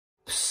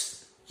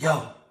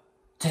Yo,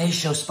 today's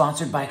show is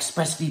sponsored by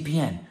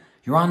ExpressVPN.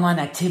 Your online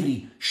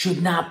activity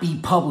should not be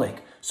public,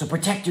 so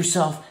protect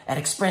yourself at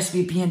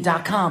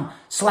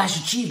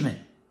expressvpn.com/achievement.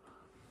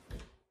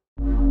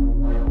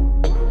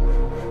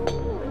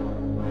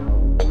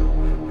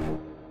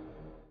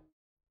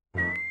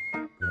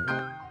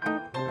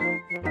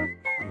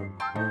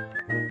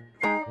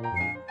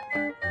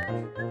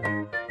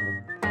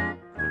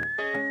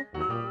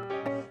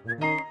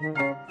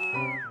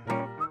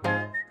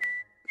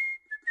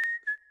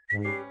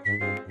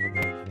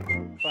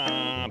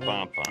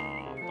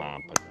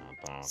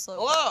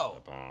 Hello!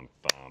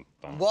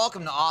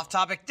 Welcome to Off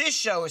Topic. This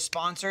show is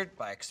sponsored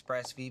by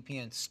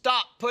ExpressVPN.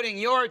 Stop putting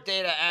your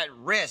data at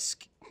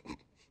risk.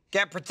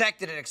 Get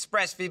protected at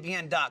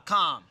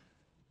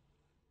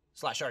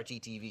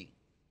expressvpn.com/RTTV.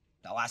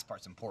 That last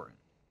part's important.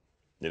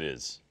 It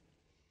is.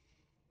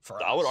 For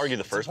us. I would argue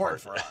the It's first part.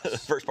 important for us. The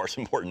first part's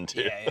important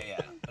too. Yeah.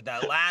 But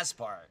that last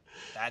part,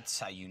 that's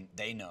how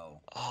they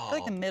know. I feel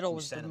like the middle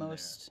was the sent 'em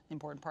most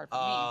important part for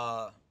me.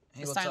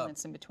 Hey, The what's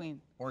silence up? in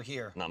between. We're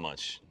here. Not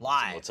much.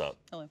 Live. What's up?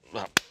 Hello.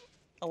 Ah,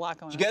 A lot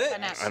going on. Did you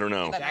get it? But I don't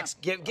know. Jax,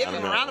 give him a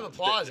round of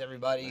applause,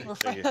 everybody.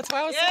 That's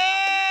why I was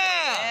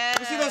Yeah! Let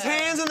me see those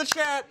hands in the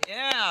chat.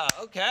 Yeah,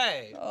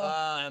 okay.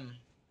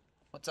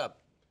 What's up?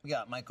 We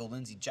got Michael,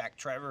 Lindsay, Jack,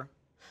 Trevor.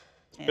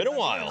 Been a No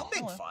while.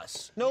 big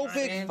fuss. No You know what I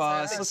big mean?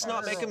 fuss. Let's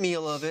not make a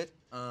meal of it.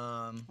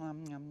 I'm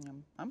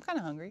kind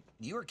of hungry.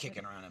 You were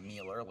kicking around a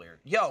meal earlier.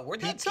 Yo,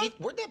 where'd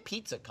that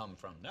pizza come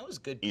from? That was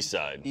good. East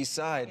Side. East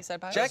Side. East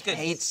Side pie? Jack Good.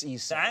 hates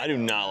East That- Side. I do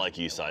not like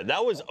East Side.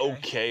 That was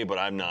okay, but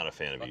I'm not a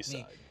fan of East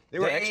me. Side. They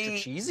were extra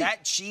cheesy.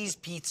 That cheese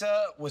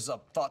pizza was a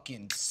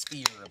fucking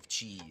sphere of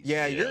cheese.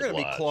 Yeah, you're there's gonna a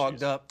be lot of clogged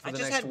cheese. up for I the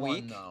just next had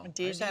week. one though. I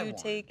Did just had you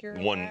take your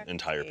One lactate?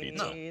 entire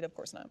pizza. Of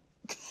course not.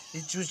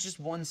 It was just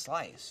one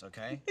slice,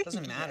 okay?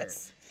 Doesn't matter.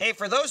 Yes. Hey,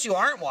 for those who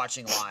aren't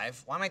watching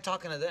live, why am I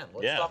talking to them?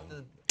 Let's Yeah. talk to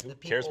the Who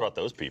people cares about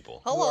those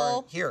people? who Hello.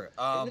 are here.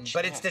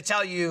 But it's to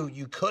tell you,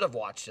 you could have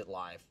watched it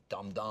live,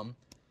 dum-dum,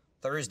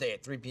 Thursday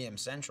at 3 p.m.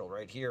 Central,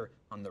 right here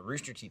on the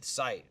Rooster Teeth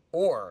site,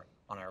 or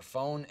on our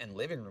phone and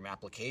living room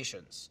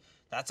applications.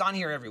 That's on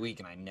here every week,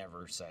 and I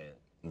never say it.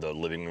 The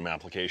living room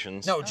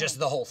applications? No, just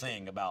the whole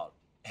thing about,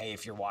 hey,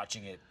 if you're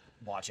watching it,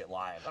 watch it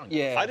live. I don't give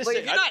a Yeah. fuck. I just Like, say-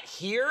 if you're not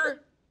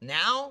here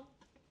now,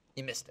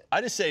 you missed it. I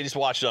just say just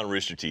watch it on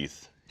Rooster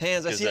Teeth.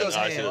 Hands, I see those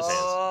hands.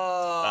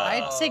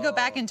 I'd say go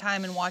back in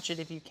time and watch it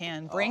if you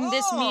can. Bring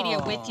this media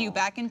with you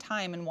back in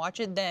time and watch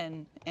it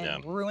then, and Yeah.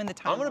 ruin the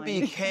timeline. I'm gonna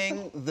be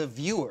Kang the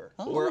viewer,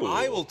 where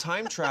I will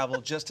time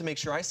travel just to make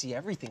sure I see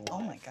everything live. Oh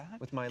my God.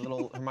 With my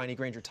little Hermione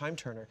Granger time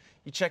turner.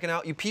 You checking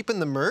out? You peeping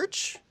the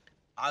merch?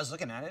 I was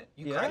looking at it.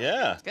 You Yeah? correct.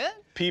 Yeah. Good.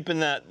 Peeping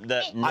that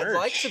merch. I'd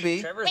like to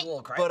be. Trevor's a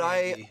little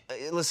crybaby. But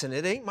listen,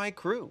 it ain't my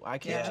crew. I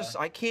can't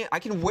I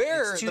can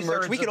wear It's the merch.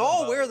 two-thirds We can of a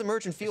all vote. wear the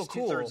merch and feel It's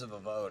cool. 2/3 of a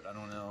vote. I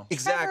don't know.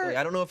 Exactly. Trevor-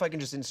 I don't know if I can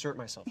just insert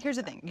myself. Here's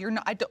the thing. You're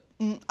not.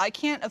 I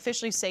can't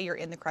officially say you're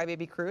in the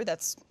Crybaby crew.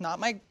 That's not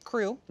my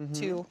crew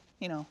to,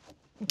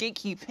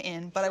 gatekeep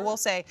in. But I will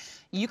say,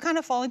 you kind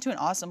of fall into an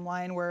awesome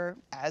line where,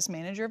 as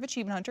manager of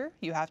Achievement Hunter,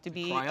 you have to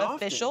be Cry often.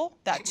 official.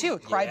 That too.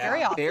 Cry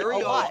very often.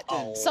 Very a lot.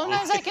 often.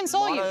 Sometimes I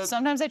console you. of-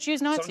 Sometimes I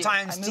choose not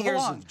Sometimes to. I move tears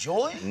along. of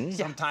joy.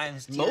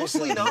 Sometimes tears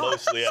Mostly of not.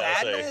 Mostly, I would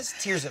say. sadness.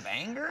 Tears of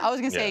anger. I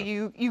was gonna say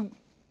Yeah. you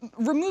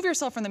remove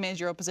yourself from the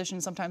managerial position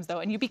sometimes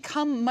though, and you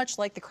become much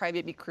like the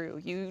Crybaby crew.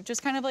 You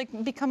just kind of like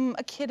become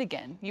a kid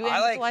again. You I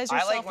like- utilize I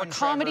like yourself when for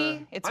comedy.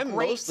 Trevor- It's I'm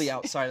great. mostly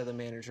outside of the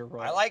manager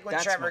role. I like when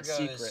That's Trevor my goes.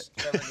 secret.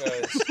 Trevor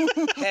goes.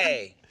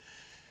 Hey,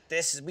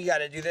 we got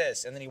to do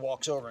this, and then he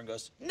walks over and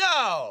goes,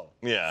 "No,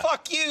 Yeah.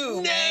 fuck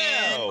you,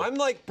 man." No. I'm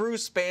like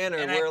Bruce Banner,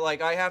 And where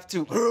like I have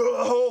to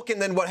Hulk, and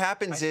then what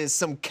happens is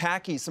some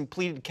khakis, some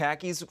pleated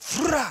khakis,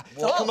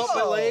 come up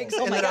my legs,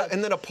 Oh and, my then God.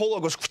 and then a polo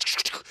goes,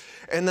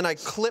 and then I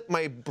clip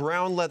my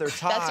brown leather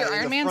tie. your in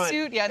Iron the Man front,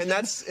 suit? Yeah.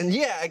 and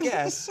yeah, I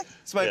guess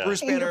it's my Yeah.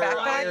 Bruce In your Banner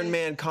backpack? Iron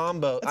Man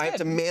combo. I have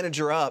to manage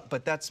her up,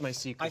 but that's my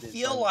secret. I is,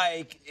 feel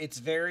like it's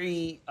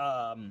very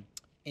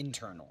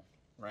internal,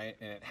 right?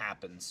 And it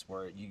happens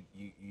where you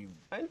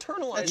I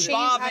internalize The it. change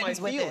bob happens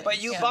and with feel it.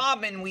 But you Yeah.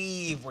 bob and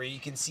weave where you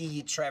can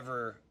see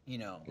Trevor,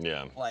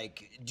 Yeah.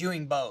 like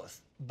doing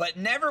both. But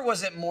never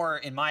was it more,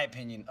 in my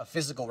opinion, a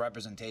physical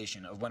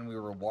representation of when we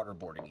were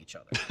waterboarding each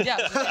other. Yeah.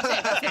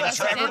 And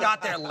Trevor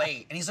got there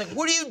late, and he's like,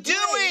 "What are you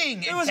doing?"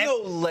 There And was Ted- no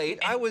late.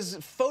 I was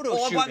photo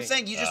Well, shooting. what I'm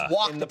saying, you just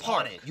walked in the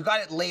upon park. it. You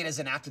got it late as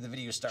in after the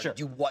video started.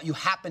 Sure. You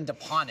happened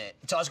upon it.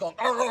 So I was going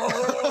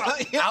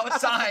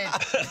outside,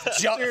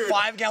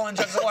 5-gallon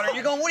jugs of water.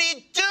 You're going, "What are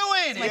you doing?"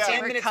 my And 10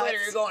 favorite minutes cuts. later,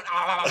 you're going,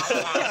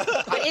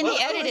 But in the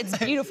edit, it's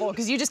beautiful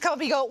because you just come up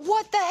and you go,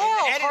 "What the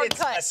hell?" Edit, Hard it's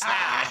cut. a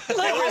snap.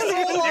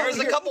 There was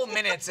a couple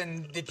minutes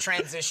and it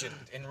transitioned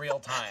in real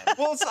time.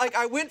 Well, it's like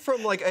I went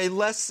from like a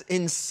less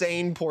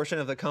insane portion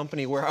of the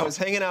company where I was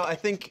hanging out.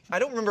 I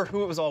don't remember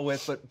who it was all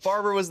with, but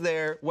Barbara was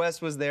there,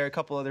 Wes was there, a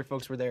couple other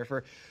folks were there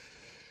for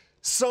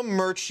some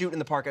merch shoot in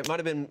the park. It might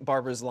have been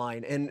Barbara's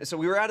line. And so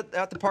we were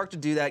at the park to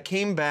do that,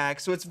 came back.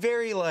 So it's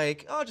very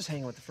like, oh, just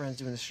hanging with the friends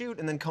doing the shoot,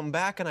 and then come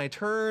back and I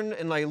turn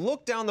and I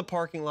look down the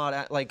parking lot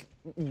at like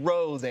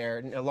row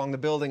there along the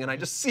building, and I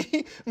just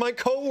see my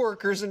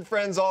coworkers and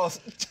friends all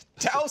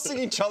dousing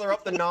each other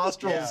up the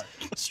nostrils.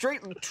 Straight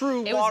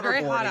true It was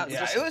very hot waterboarding.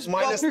 outside. Yeah, it was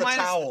minus the minus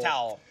towel. the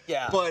towel.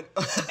 Yeah. But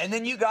and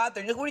then you got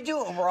there. What are you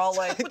doing? And we're all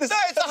like, This-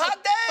 it's a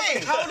hot day.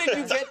 how did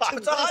you get to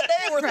It's a hot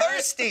day. We're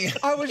thirsty.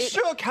 I was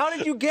shook. How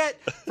did you get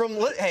from,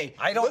 hey,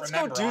 I don't let's go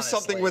remember, do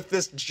something honestly. with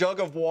this jug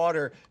of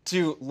water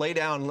to lay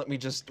down and let me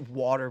just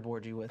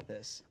waterboard you with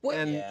this. What-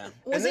 And, Yeah.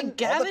 Was and it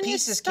then all the Gavin who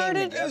pieces came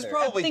started? together. It was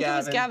probably I think it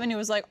was Gavin. Gavin who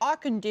was like, I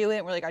can do it.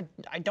 And we're like,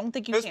 I don't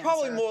think you It was can.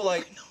 probably sir." more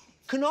like,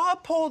 can I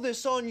pour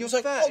this on your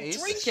like, oh, face?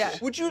 drink Yeah.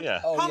 it. Would you? Yeah.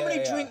 How Oh, many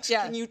yeah, yeah. drinks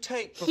Yeah. can you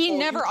take? He before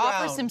never you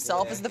offers drown?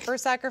 himself as the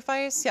first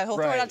sacrifice. Yeah, he'll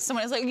throw it Right. out to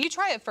someone. It's like, you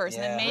try it first,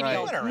 and then Yeah. maybe Right.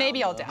 I'll, Went around,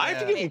 maybe I'll though. down. I have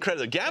to give him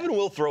credit. Gavin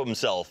will throw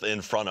himself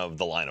in front of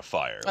the line of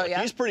fire. Oh Like,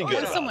 yeah, he's pretty good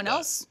When about someone that.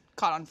 else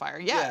caught on fire,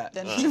 yeah.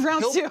 Then He'll,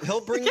 round two.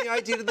 he'll bring the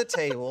idea to the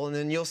table, and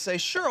then you'll say,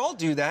 "Sure, I'll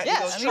do that." Yeah,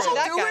 he goes, I mean, "Sure,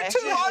 that I'll do guy. it too.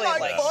 I Usually,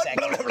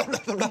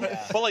 like like,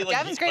 fun." But like,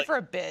 Gavin's great like, for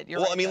a bit. You're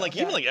well, right, I mean, though. like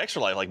even Yeah. like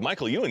extra life, like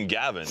Michael, you and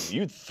Gavin,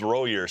 you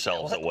throw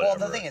yourselves at Well,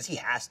 whatever. the thing is, he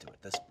has to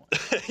at this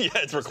point. yeah,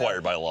 it's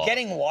required by law.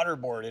 Getting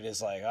waterboarded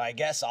is like, I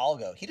guess I'll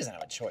go. He doesn't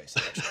have a choice.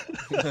 Actually.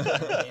 You know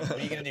what I mean? What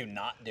are you gonna do?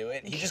 Not do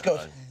it? He just goes.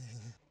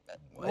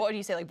 What do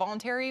you say, like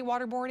voluntary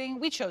waterboarding?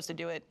 We chose to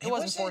do it. It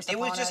wasn't forced It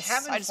was upon just us.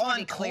 having I just want to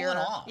fun, be clear. cooling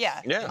off.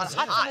 Yeah, Yeah. on a It was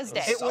hot hot. summer's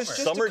day. It was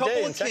just Summer a couple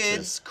day in of kids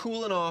Texas.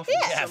 cooling off. Yeah,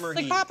 in it's summer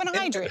like heat. popping a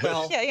hydrant.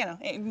 Well, yeah, you know.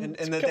 and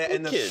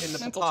couple the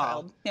kids. mental pop.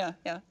 child.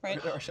 Yeah,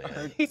 right.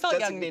 Our He felt young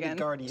designated again.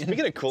 guardian.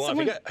 Speaking of cool,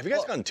 Someone- have you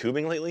guys gone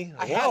tubing lately?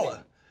 I When-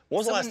 haven't. When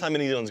was the last Someone-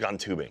 time anyone's gone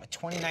tubing?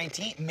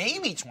 2019,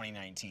 maybe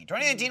 2019.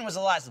 2019 was the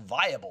last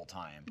viable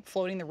time.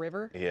 Floating the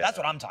river. Yeah. That's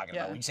what I'm talking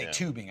Yeah. about when you say Yeah.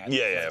 tubing. I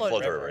Yeah, float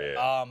float the the river,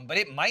 yeah. But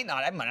it might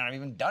not. I might not have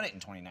even done it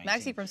in 2019.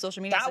 Maxie from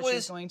social media That said she was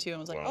was- going to,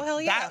 and was like, Wow. oh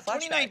hell yeah, That flashback.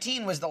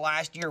 2019 was the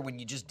last year when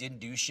you just didn't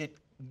do shit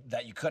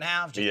that you could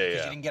have just Yeah, because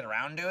yeah. you didn't get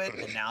around to it,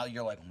 and now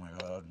you're like, oh my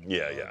god,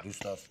 Yeah, I gotta yeah. do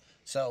stuff.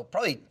 So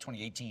probably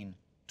 2018,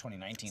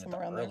 2019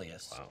 Somewhere at around the there.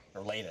 earliest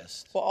or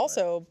latest. Well,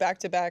 also back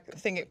to back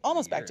thing,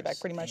 almost back to back, years,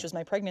 pretty much, damn. was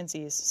my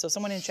pregnancies. So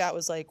someone in chat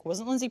was like,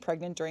 "Wasn't Lindsay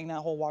pregnant during that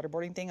whole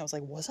waterboarding thing?" I was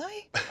like, "Was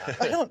I?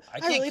 I don't. I I,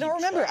 can't really don't keep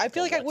remember. track I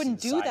feel of like I what's wouldn't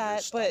do inside your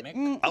that, but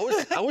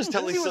stomach. I was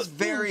telling Lindsay was some-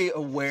 very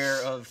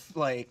aware of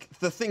like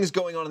the things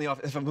going on in the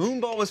office. If a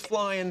moonball was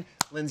flying,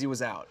 Lindsay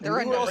was out. There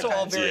And were we were a also number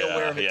all of very times.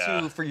 aware of it Yeah,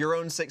 too yeah. for your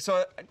own sake.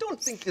 So I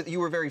don't think that you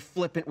were very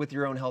flippant with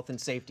your own health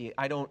and safety.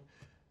 I don't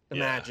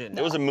imagine.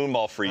 It was a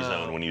moonball free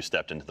zone when you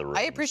stepped into the room.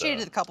 I appreciated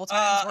so. it a couple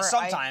times. Where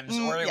Sometimes,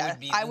 or it yeah, would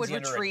be I would Lindsay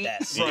under a retreat,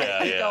 desk.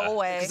 Yeah, yeah. go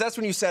away. Because that's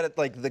when you sat at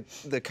like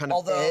the kind of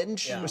Although-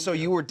 edge. yeah. So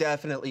you were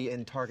definitely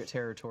in target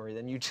territory.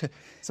 Then you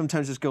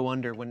sometimes just go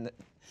under when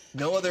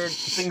no other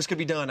things could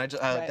be done. I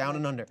just Right. down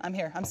and under. I'm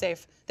here. I'm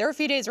safe. There were a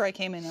few days where I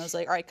came in and I was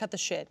like, all right, cut the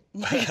shit.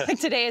 Like,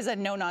 today is a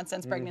no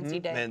nonsense pregnancy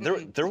day. Man,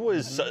 there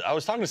was. I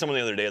was talking to someone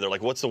the other day. They're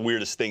like, "What's the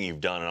weirdest thing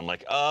you've done?" And I'm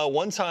like,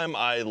 "One time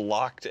I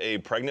locked a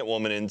pregnant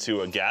woman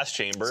into a gas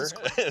chamber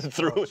and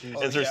threw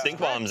stink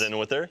bombs in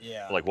with her."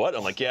 Yeah. Like what?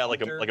 I'm like, "Yeah,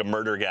 like a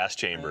murder gas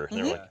chamber." And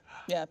they're like,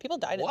 Yeah, people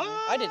died in there.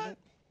 I didn't.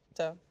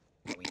 So,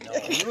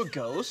 Are you a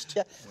ghost?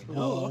 yeah.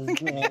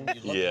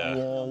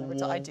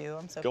 "Yeah." I do.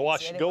 I'm so Go fancy. I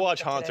watch didn't Go wake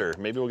watch up today. Haunter.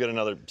 Maybe we'll get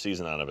another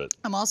season out of it.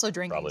 I'm also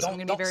drinking, Probably so I'm not.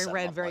 gonna be Don't very set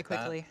red up very like that.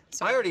 quickly.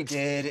 So, I already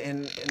did,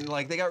 and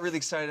like they got really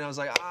excited. And I was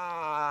like,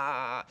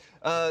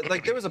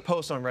 like there was a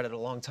post on Reddit a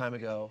long time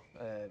ago,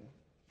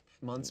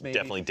 months maybe.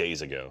 Definitely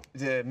days ago.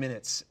 The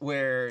minutes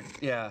where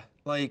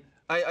like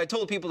I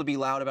told people to be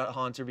loud about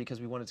Haunter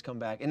because we wanted to come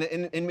back, and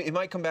it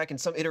might come back in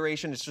some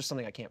iteration. It's just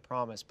something I can't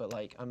promise, but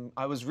like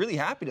I was really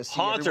happy to see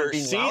Haunter everyone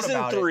being loud season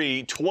about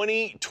 3,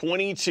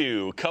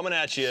 2022, coming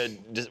at you.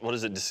 What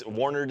is it?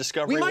 Warner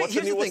Discovery. We might- What's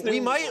here's the what's thing, we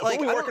new- might, what like,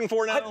 are we I don't- working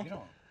for I-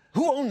 now?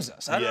 Who owns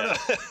us? I don't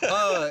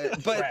know.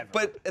 Forever.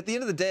 But at the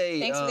end of the day,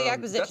 Thanks for the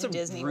acquisition, that's a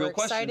Disney. real We're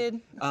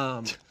question.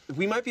 excited.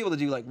 We might be able to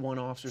do like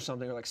one-offs or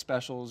something, or like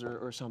specials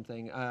or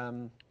something.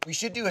 We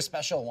should do a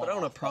special one. I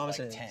don't wanna promise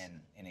like anything.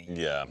 10 in a year.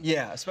 Yeah.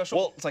 Yeah, a special.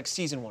 Well, it's like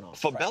season one-off.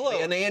 Fabello-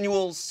 Like an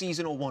annual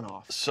seasonal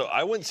one-off. So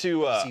I went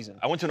to Season.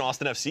 an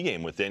Austin FC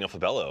game with Daniel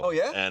Fabello. Oh,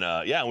 yeah?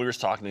 And yeah, we were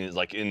just talking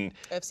like FC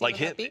like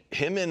with that beat?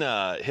 him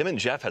and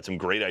Jeff had some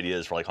great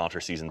ideas for like Haunter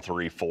season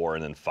 3, 4,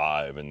 and then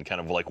 5, and kind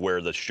of like where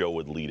the show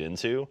would lead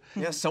into.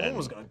 Yeah, someone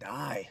was gonna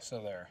die.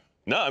 So there.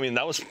 No, I mean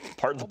that was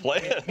part of the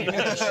plan.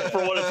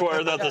 For what it's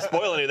worth, not to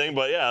spoil anything,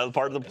 but yeah,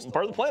 part of the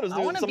plan was I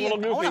doing want to something a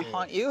little goofy.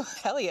 haunt you.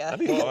 Hell yeah.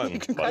 That'd be fun.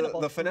 Incredible.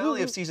 The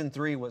finale of season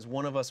 3 was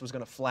one of us was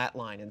gonna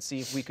flatline and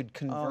see if we could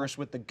converse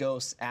with the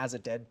ghosts as a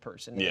dead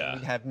person. And Yeah.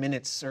 we'd have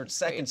minutes or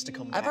seconds to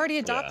come back. I've already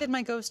adopted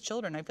my ghost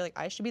children. I feel like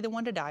I should be the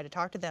one to die, to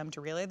talk to them,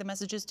 to relay the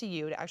messages to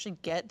you, to actually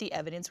get the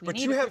evidence we But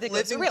need. you to have prove that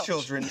ghosts are living real.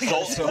 children.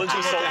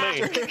 Lindsay sold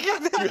me.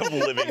 You have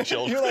living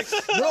children. You're like,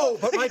 no,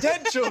 but my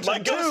dead children my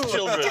ghost too.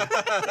 children.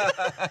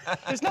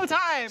 There's no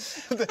time.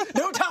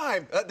 No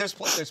time. There's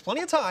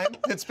plenty of time.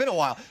 It's been a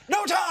while.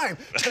 No time.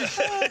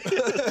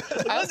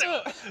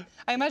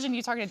 I imagine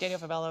you talking to Daniel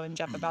Favello and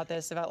Jeff about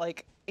this, about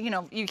like,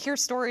 you hear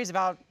stories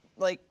about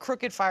like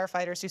crooked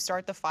firefighters who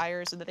start the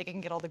fires so that they can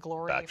get all the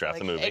glory. Backdraft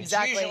the movie.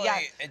 Exactly.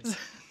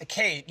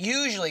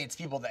 Usually it's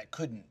people that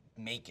couldn't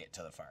make it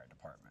to the fire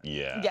department.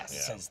 Yeah. Yes.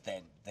 Yeah. Because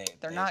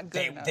They're not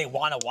good enough. They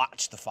want to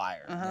watch the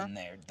fire, and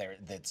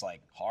it's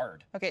like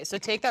hard. Okay, so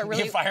take that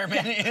really. Be a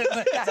fireman.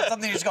 It's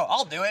something you just go,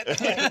 I'll do it.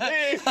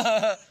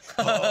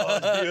 Oh,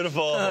 it's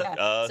beautiful.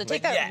 So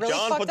take that really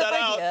John, fucked put up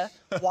that out. idea,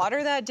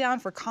 water that down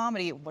for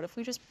comedy. What if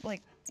we just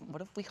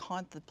what if we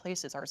haunt the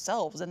places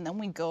ourselves and then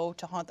we go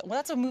to haunt them? Well,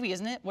 that's a movie,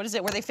 isn't it? What is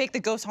it? Where they fake the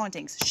ghost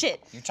hauntings?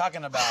 Shit. You're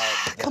talking about.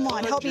 Come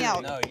on, help me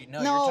out. No,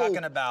 you're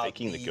talking about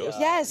Faking the ghost?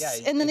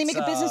 Yes, and then they make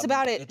a business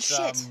about it.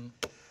 Shit.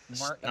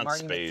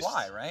 Marty space.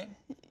 McFly, right?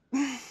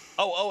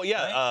 Oh,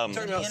 yeah.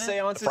 Talking about seances in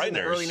the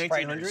Frighteners. early 1900s.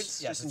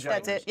 Frighteners. Yes, just in it's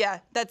general. That's it. Yeah,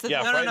 that's the.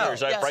 Yeah, No.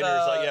 Frighteners, right?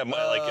 Yeah.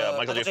 Frighteners,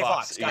 Michael J.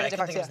 Fox. God, I Yeah.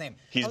 can't think of his name.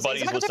 He's Is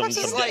buddies Michael with J. Fox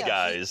some is dead like-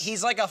 guys.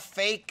 He's like a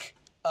fake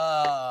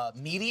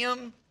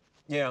medium,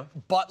 Yeah.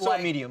 but So a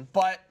like medium.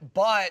 But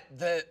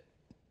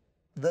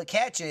the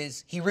catch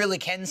is he really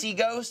can see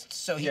ghosts,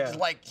 so he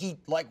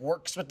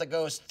works with the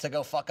ghosts to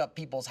go fuck up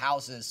people's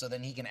houses, so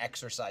then he can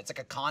exorcise. It's like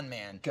a con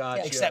man.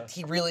 Gotcha. Except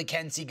he really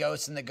can see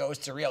ghosts, and the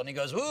ghosts are real. And he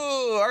goes, "Ooh,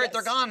 all right,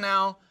 they're gone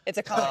now." It's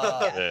a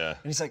comedy. Yeah. And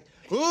he's like,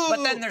 ooh.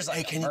 But then there's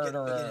like a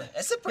murderer.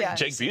 It's a pretty. Yeah.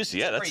 Jake Busey,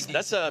 yeah, pretty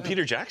that's decent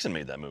Peter Jackson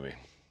made that movie.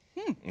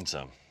 And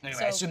so, Anyway,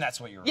 I assume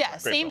that's what you were. Yeah,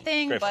 Great same film.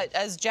 thing, Great but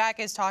film. as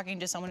Jack is talking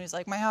to someone who's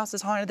like, my house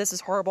is haunted, this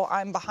is horrible,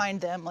 I'm behind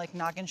them, like,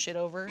 knocking shit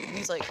over, and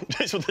he's like,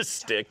 just with a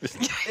stick.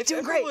 If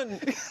doing great.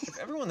 if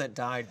everyone that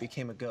died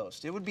became a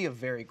ghost, it would be a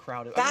very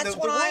crowded. That's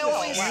what I world is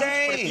always huge,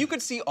 say. But if you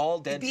could see all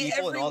dead It'd be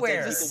people and all dead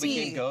everywhere. people See.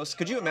 became ghosts,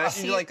 could you imagine?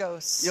 Sea You're like,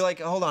 ghosts. you're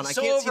like, hold on, I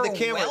So can't see the camera.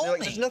 You're like,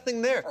 overwhelming. there's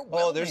nothing there.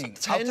 Oh, there's Overwhelming.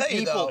 I'll 10 tell you,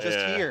 people though. just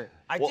Yeah. here.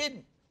 I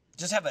did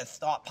just have a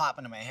thought pop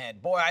into my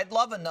head. Boy, I'd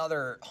love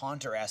another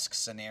Haunter-esque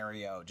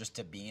scenario just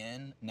to be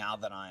in now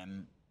that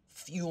I'm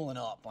fueling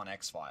up on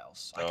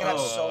X-Files. I could have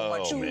so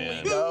much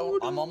man.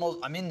 window.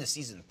 I'm into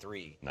season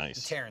 3. Nice.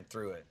 I'm tearing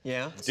through it.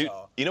 Yeah. Dude,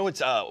 So, you know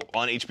what's on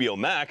HBO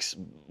Max?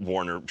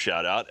 Warner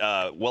shout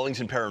out.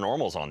 Wellington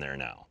Paranormal's on there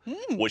now,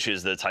 which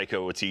is the Taika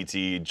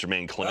Waititi,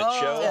 Jermaine Clement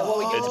show. Yeah, What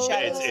We Do in the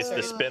Shadows. It's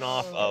the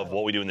spin-off of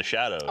What We Do in the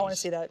Shadows. I wanna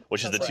see that.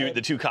 Which is That's right.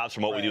 the two cops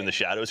from What We Do in the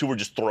Shadows who were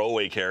just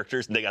throwaway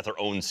characters. And they got their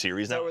own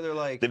series now. that where they're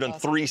like- They've done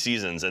 3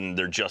 seasons and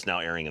they're just now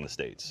airing in the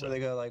States. So. Where they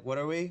go like, what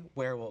are we?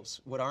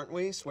 Werewolves. What aren't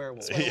we?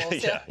 Swearwolves.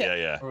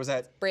 yeah. Or was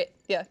that? Brit,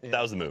 yeah.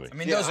 That was the movie. I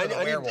mean, Yeah, those are the I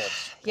need-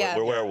 werewolves. Yeah.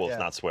 We're werewolves, Yeah.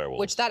 not swearwolves.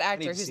 Which that need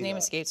actor, to whose see name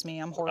that. escapes me,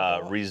 I'm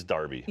horrible. Reese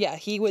Darby. Yeah,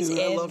 he was Dude,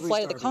 I in love Reese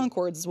Flight of the Darby.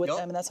 Conchords with Yup.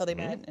 them, and that's how they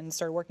met and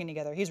started working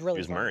together. He's really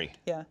He was funny. Murray.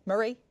 Yeah,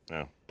 Murray.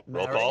 Yeah.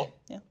 Roll Mary. call.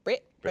 Yeah,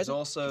 Brit. There's Present.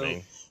 also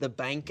Name. the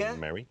banker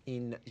Mary.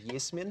 in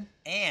Yesman.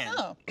 And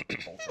Oh.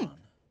 Voltron,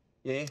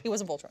 Yeah. He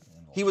wasn't Voltron.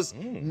 He was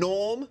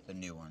Norm. the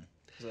new one.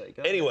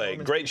 Anyway,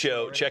 great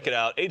show. Check it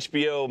out.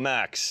 HBO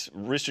Max.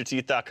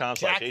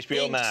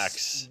 Roosterteeth.com/HBO Jack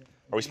Max.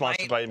 Are we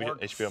sponsored by might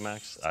work HBO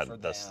Max? for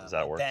Does them,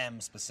 that work? Them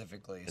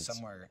specifically,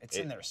 somewhere. It's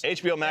in there.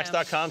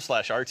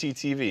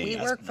 HBOmax.com/RTTV. We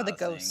work for the not a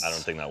thing. ghosts. I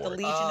don't think that The works.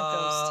 Legion of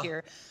Ghosts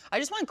here. I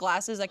just want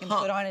glasses I can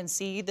put on and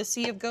see the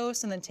sea of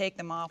ghosts and then take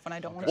them off when I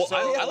don't want to.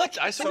 Well, see.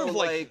 I sort of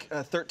like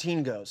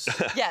 13 Ghosts.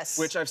 Yes.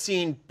 Which I've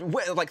seen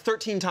like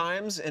 13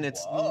 times, and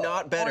it's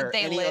not better Or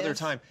They any other Live.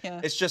 time.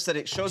 Yeah. It's just that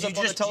it shows You up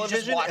on the just- you just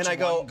television, watch and I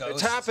go, one ghost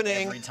it's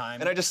happening, every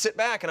time. and I just sit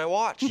back and I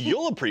watch.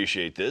 You'll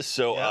appreciate this.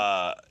 So,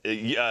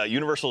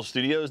 Universal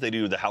Studios, they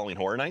do the Halloween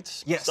Horror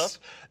Nights Yes. stuff.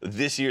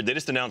 This year, they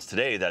just announced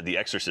today that The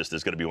Exorcist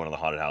is going to be one of the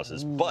haunted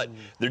houses, but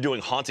they're doing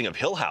Haunting of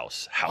Hill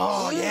House.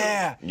 Oh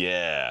yeah.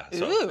 Yeah.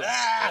 So, Ooh.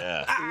 yeah.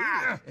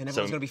 And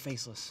everyone's gonna be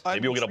faceless.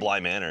 Maybe we'll get a Bly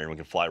Manor and we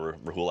can fly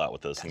Rahul out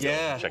with us and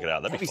Yeah. go check it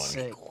out. That'd be fun.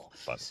 sick.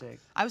 But- Sick.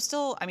 I was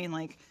still, I mean,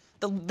 like,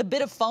 the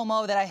bit of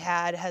FOMO that I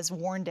had has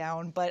worn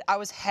down, but I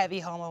was heavy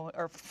homo,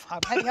 or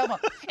heavy homo,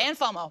 and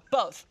FOMO,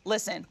 both.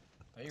 Listen,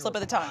 slip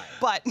of the tongue,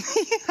 but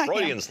I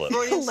Freudian am. slip.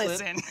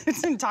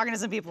 Listen, talking to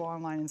some people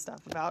online and stuff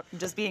about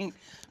just being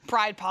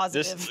pride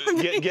positive.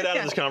 Just get out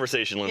of this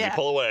conversation, Lindsay. Yeah.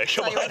 Pull away.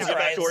 Come Tell you on, what, let's get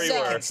back to where you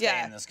so- were. Stay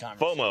Yeah. in this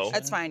conversation. FOMO.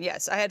 That's fine,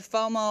 yes. I had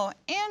FOMO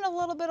and a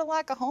little bit of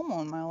lack of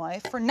homo in my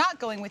life for not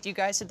going with you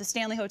guys to the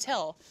Stanley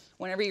Hotel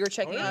whenever you were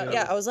checking out.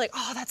 Yeah, I was like,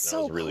 oh, that's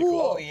so was really cool.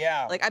 cool. Oh,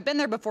 yeah. Like, I've been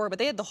there before, but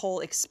they had the whole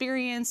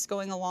experience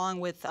going along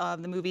with the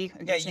movie.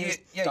 Yeah, you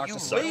Dr.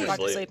 ruined Dr.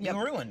 Sleep. Sleep. You Yep.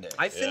 ruined it.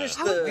 I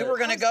finished we were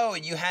gonna go,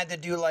 and you had to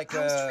do like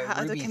I was a at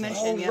the Ruby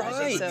convention, thing. yeah, I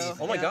think right. so.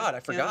 Oh my Yeah. God, I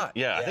forgot.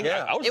 Yeah, I think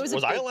Yeah. I was. It was a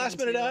Was I a big last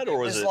thing, minute too. ad,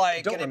 or It was was it?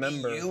 like Don't gonna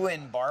remember. be you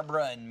and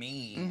Barbara and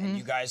me, and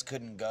you guys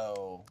couldn't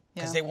go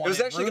because Yeah. they It wanted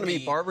was actually gonna be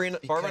Ruby Barbara and I,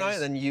 because-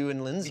 and then you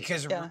and Lindsay.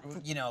 because Yeah.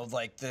 you know,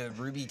 like the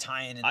Ruby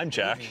tie-in in I'm the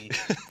Jack. movie,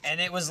 and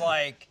it was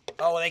like,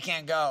 oh, they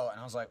can't go, and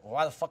I was like, well,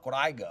 why the fuck would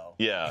I go?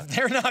 Yeah. if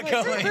they're not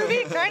going.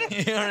 Ruby, kind of.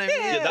 You know what I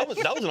mean? Yeah, that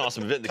was an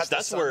awesome event because Cut the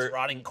that's son's where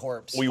rotting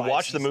corpse. we 5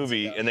 watched the seasons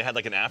movie ago. and they had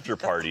like an after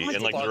party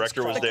and like the Bugs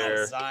director was crawling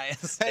there. outside.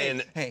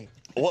 And Hey,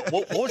 What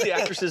was the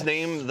actress's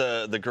name?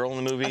 The girl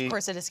in the movie? Of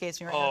course, it escapes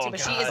me right now, too, but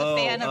she is God.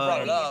 a fan of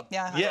Ruby.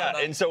 Yeah. Yeah,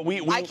 and so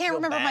we I can't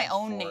remember my bad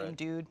own for name, it.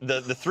 dude.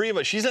 the three of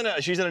us. She's in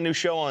a new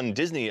show on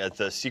Disney at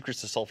the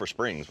Secrets of Sulphur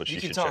Springs, which you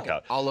should check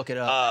out. I'll look it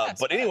up.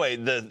 But anyway,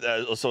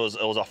 so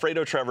it was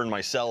Alfredo, Trevor, and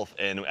myself,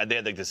 and they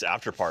had like this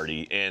after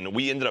party, and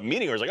we ended up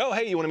meeting her. I was like, oh,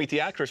 hey, you want to meet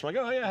the actress? I'm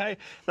like, oh, yeah, hey,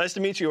 nice to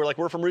meet you. We're like,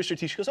 we're from Rooster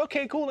Teeth. She goes,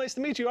 okay, cool, nice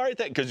to meet you. All right,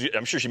 because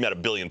I'm sure she met a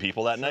billion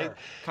people that night.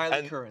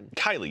 Kylie Curran.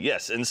 Kylie,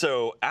 yes. And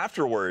so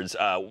afterwards,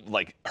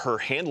 like her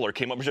handler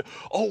came up and said,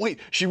 oh, wait,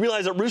 she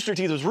realized that Rooster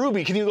Teeth was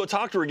Ruby. Can you go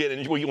talk to her again?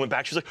 And we went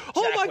back. She's like,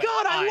 oh Jack my went,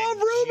 God, I love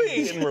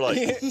Ruby. And we're like,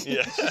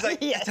 yeah. She's like,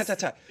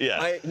 ta. Yeah.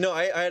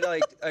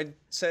 I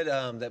said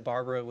that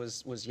Barbara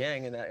was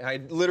Yang, and I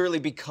literally,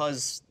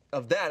 because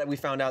of that, we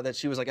found out that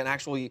she was like an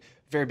actually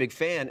very big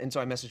fan, and so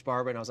I messaged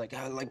Barbara and I was like,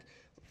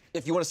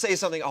 if you want to say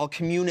something, I'll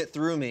commune it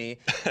through me.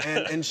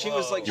 And she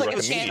was like, You're Like a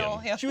a channel.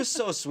 comedian. Yeah. she was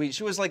so sweet.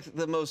 She was like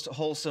the most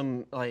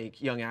wholesome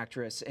like young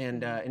actress,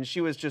 and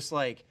she was just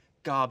like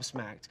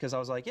gobsmacked because I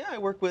was like, yeah, I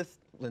work with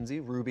Lindsay,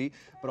 Ruby,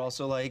 but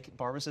also like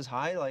Barbara says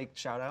hi, like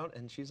shout out,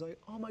 and she's like,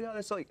 oh my God,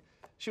 it's like,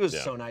 she was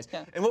so nice.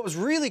 Yeah. And what was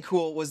really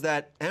cool was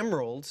that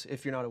Emerald,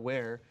 if you're not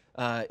aware,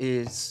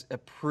 is a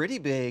pretty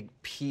big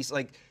piece.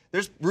 Like,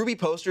 there's Ruby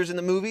posters in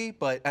the movie,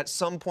 but at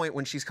some point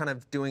when she's kind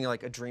of doing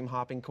like a dream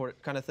hopping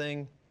kind of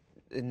thing,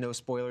 and no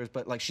spoilers,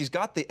 but like she's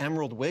got the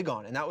emerald wig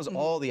on, and that was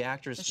all the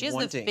actress She has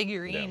wanting. the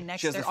figurine next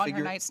She has there the on her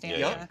figure- nightstand.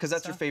 Yeah, because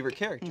that's her favorite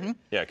character.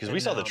 Yeah, because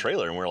we saw the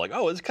trailer and we were like,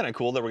 oh, it's kind of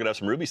cool that we're going to have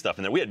some Ruby stuff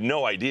in there. We had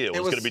no idea it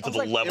was going to be to the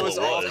level it was.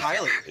 All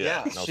Kylie.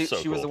 Yeah, that was so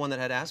she was cool. the one that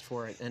had asked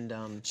for it, and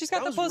She's got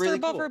that the was poster really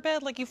above cool. her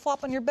bed, like you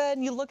flop on your bed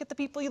and you look at the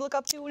people you look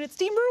up to, and it's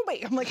Team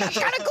Ruby. I'm like, that's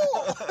kind of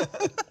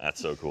cool.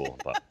 That's so cool.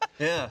 But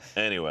Yeah.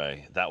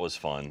 anyway, that was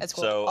fun. That's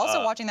cool. So,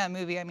 Also, watching that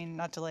movie, I mean,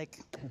 not to like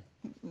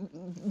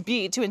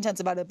be too intense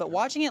about it, but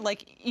watching it,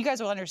 like, you guys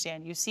will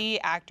understand. You see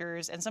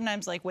actors, and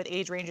sometimes like with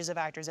age ranges of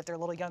actors, if they're a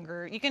little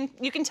younger, you can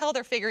tell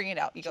they're figuring it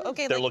out. You go,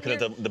 okay, they're like, looking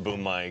at the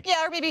boom mic.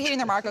 yeah, or maybe hitting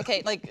their mark.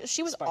 Okay, like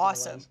she was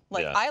awesome. lens.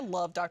 Like Yeah. I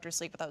love Dr.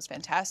 Sleep, but that was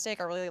fantastic.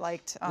 I really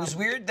liked. It was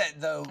weird that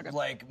though,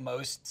 like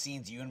most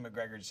scenes, Ewan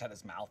McGregor just had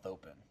his mouth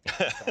open.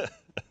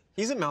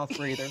 He's a mouth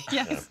breather.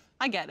 Yes,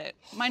 I get it.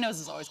 My nose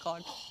is always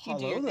clogged. You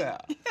do your Hello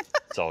thing. there.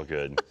 It's all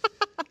good.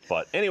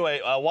 But anyway,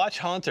 watch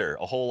Haunter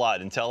a whole lot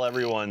and tell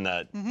everyone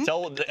that. Reach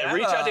out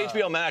to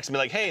HBO Max and be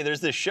like, hey,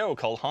 there's this show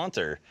called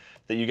Haunter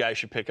that you guys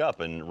should pick up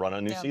and run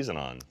a new season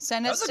on.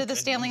 Send That us was a to the good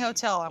Stanley movie.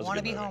 Hotel. I was a want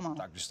to good be movie. homo.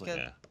 Dr. Sleep. Good.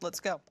 Yeah. Let's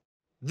go.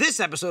 This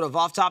episode of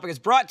Off Topic is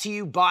brought to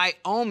you by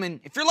Omen.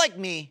 If you're like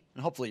me,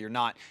 and hopefully you're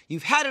not,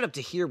 you've had it up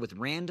to here with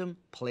random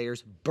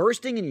players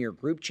bursting into your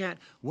group chat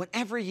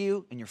whenever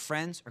you and your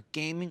friends are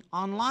gaming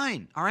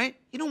online, all right?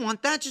 You don't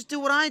want that, just do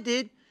what I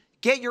did.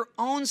 Get your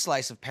own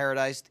slice of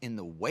paradise in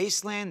the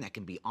wasteland that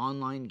can be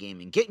online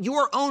gaming. Get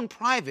your own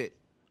private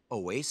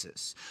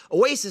Oasis.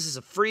 Oasis is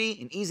a free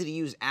and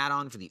easy-to-use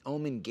add-on for the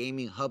Omen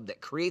Gaming Hub that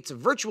creates a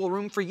virtual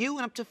room for you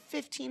and up to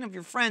 15 of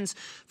your friends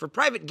for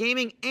private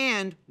gaming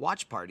and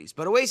watch parties.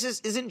 But Oasis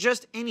isn't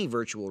just any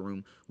virtual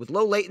room. With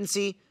low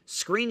latency,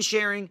 screen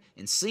sharing,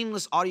 and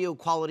seamless audio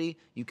quality,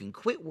 you can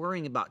quit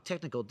worrying about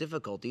technical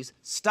difficulties,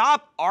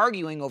 stop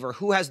arguing over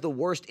who has the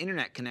worst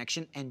internet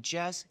connection, and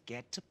just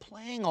get to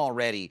playing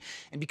already.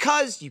 And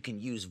because you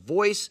can use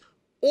voice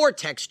or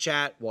text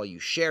chat while you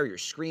share your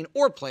screen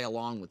or play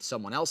along with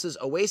someone else's,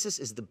 Oasis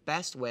is the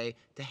best way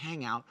to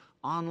hang out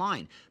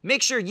online.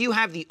 Make sure you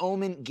have the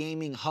Omen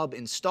Gaming Hub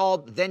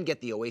installed, then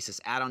get the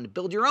Oasis add-on to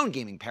build your own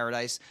gaming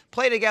paradise.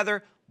 Play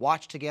together,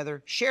 watch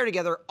together, share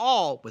together,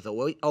 all with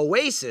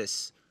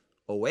Oasis.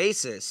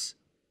 Oasis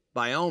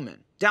by Omen.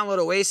 Download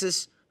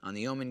Oasis on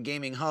the Omen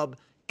Gaming Hub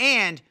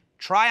and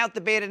try out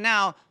the beta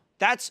now.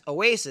 That's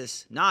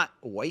Oasis, not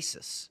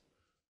Oasis.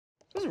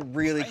 It was a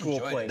really cool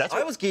enjoyed place. it. That's I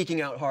what- was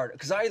geeking out hard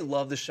because I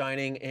love The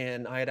Shining,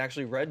 and I had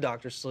actually read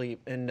Doctor Sleep,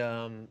 and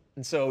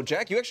so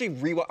Jack, you actually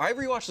I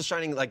rewatched The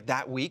Shining like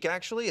that week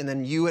actually, and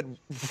then you had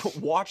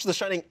watched The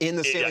Shining in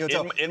the Stanley Yeah,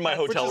 Hotel in my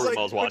hotel which is room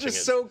I was watching which is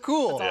it. so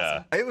cool. That's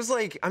awesome. It was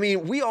like, I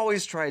mean, we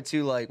always try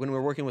to, like, when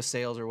we're working with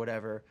sales or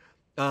whatever,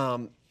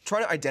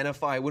 try to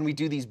identify when we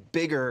do these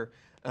bigger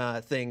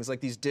things like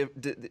these.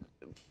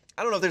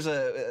 I don't know if there's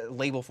a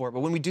label for it, but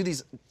when we do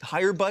these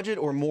higher budget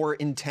or more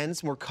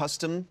intense, more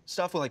custom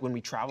stuff, like when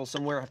we travel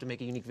somewhere, have to make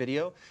a unique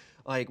video,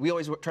 like we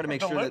always try to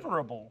make sure that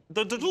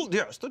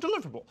yes, the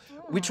deliverable.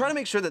 We try to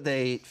make sure that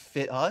they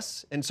fit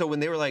us. And so when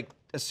they were like,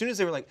 as soon as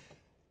they were like,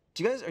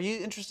 are you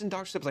interested in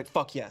Dr. Sleep? I was like,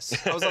 fuck yes.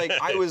 I was like,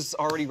 I was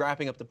already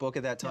wrapping up the book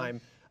at that time.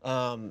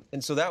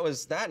 And so that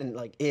was that, and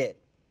like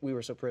we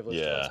were so privileged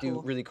Yeah. to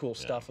do really cool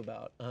stuff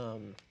about.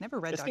 Never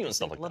read It's neat Dr. when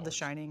stuff Sleep. like Love that The works.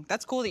 Shining.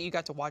 That's cool that you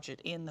got to watch it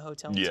in the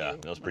hotel Yeah, too.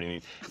 that was pretty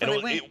neat. But And I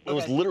it went-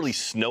 was okay. literally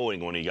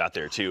snowing when we got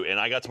there too. And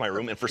I got to my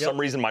room, and for some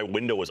reason my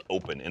window was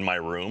open in my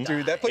room.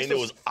 Dude, that place and it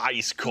was- was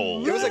ice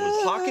cold. It was like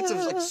pockets of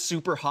like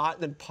super hot,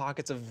 and then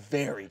pockets of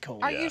very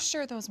cold. Are Yeah. you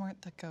sure those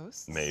weren't the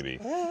ghosts? Maybe.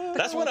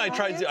 That's when I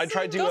tried to.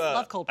 Ghosts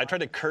love cold I tried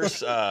to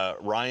curse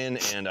Ryan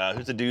and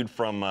who's the dude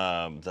from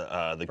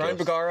the Brian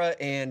Ghost? Bagara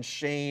and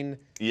Shane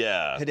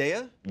Yeah.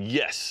 Hedaya.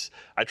 Yes.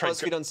 I tried.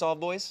 BuzzFeed Unsolved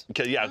Boys?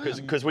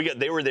 Because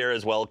they were there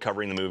as well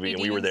covering the movie,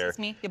 and we were there. It's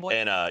me, your boy.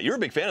 And you were a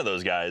big fan of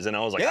those guys, and I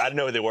was like, Yeah. I didn't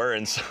know who they were,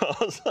 and so I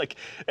was like,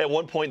 at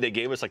one point they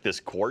gave us like this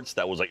quartz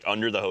that was like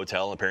under the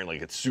hotel, and apparently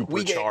like, it's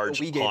supercharged,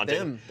 we gave haunted.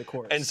 them the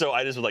quartz. And so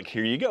I just was like,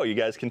 here you go, you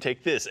guys can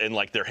take this, and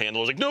like their handler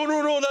was like,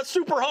 no, that's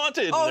super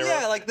haunted. Oh And they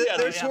yeah, were- like they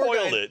their tour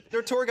spoiled guide, it.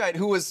 their tour guide,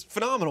 who was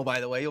phenomenal, by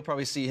the way. You'll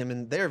probably see him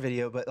in their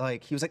video, but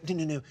like he was like,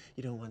 no,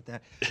 you don't want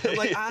that. I'm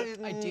like,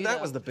 do, that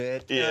though. was the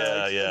bit.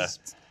 Yeah.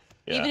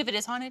 Even if it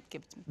is haunted,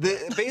 give it to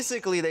me.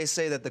 Basically, they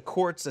say that the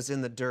quartz that's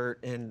in the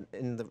dirt and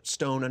in the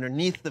stone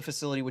underneath the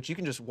facility, which you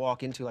can just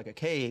walk into like a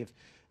cave,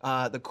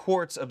 the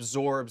quartz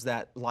absorbs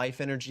that life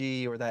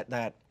energy or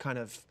that kind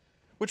of,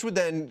 which would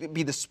then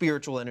be the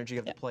spiritual energy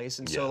of the place.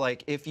 And so,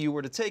 like, if you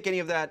were to take any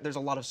of that, there's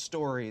a lot of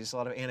stories, a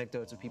lot of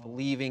anecdotes of people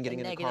leaving, getting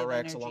into car negative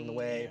wrecks along the energy,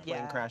 way, plane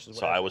yeah. crashes.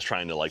 So I was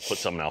trying to like put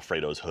some in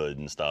Alfredo's hood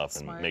and stuff,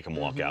 and Smart. make him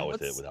walk out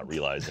with it without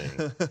realizing.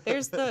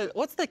 There's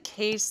what's the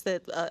case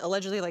that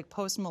allegedly like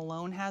Post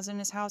Malone has in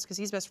his house because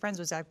he's best friends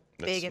with Zach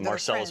That's Bagans. They're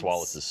Marcellus friends.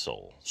 Wallace's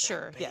soul.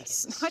 Sure.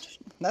 Yes.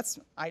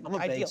 I'm a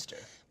ideal.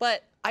 bagster.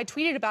 But I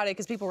tweeted about it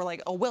because people were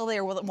like, "Oh, will they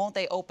or won't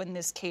they open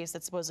this case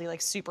that's supposedly like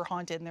super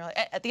haunted?" And they're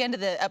like, at the end of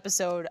the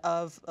episode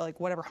of like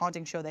whatever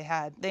haunting show they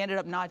had, they ended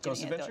up not doing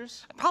Ghost it. though.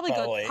 Adventures? Probably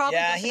Probably. good. Probably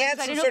Yeah, Ghost he had Adventures.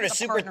 I some didn't know sort if of it was a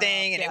super partner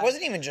thing, up. and it Yeah.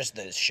 wasn't even just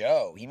the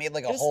show. He made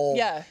like a whole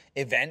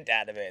event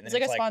out of it, and then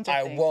like it's a like, sponsored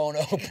I thing. won't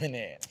open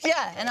it.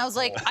 Yeah, and I was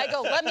like,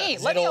 let me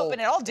It'll- open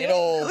it. I'll do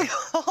it'll- it.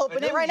 I'll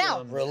open it right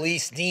now.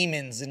 Release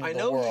demons into I the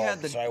know he world. had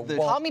the- so I the-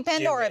 won't Call me do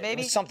Pandora, it. It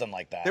baby. was something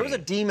like that. There was a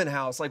demon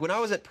house, like when I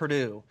was at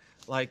Purdue,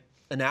 like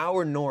an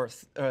hour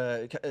north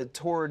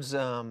towards.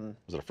 Was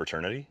it a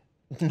fraternity?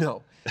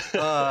 No,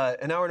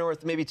 an hour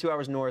north, maybe 2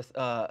 hours north.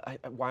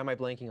 Why am I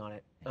blanking on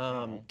it?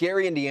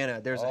 Gary,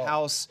 Indiana. There's a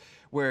house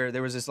where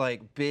there was this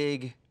like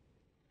big,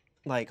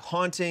 like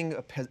haunting,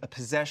 a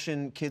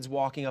possession, kids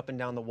walking up and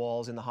down the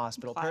walls in the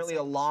hospital. Apparently, a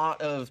Classic.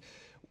 lot of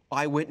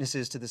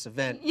eyewitnesses to this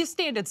event. You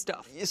standard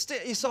stuff. You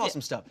saw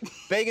some stuff.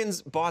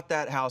 Bagans bought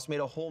that house, made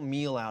a whole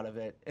meal out of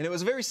it, and it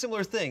was a very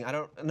similar thing. I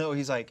don't know.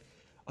 He's like,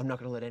 I'm not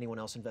going to let anyone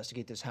else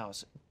investigate this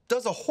house.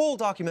 Does a whole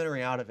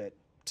documentary out of it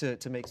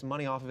to make some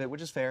money off of it,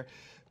 which is fair.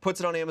 Puts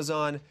it on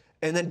Amazon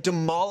and then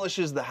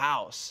demolishes the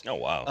house. Oh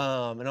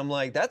wow. And I'm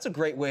like, that's a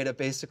great way to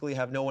basically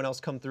have no one else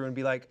come through and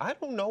be like, I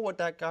don't know what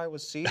that guy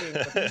was seeing,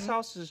 but this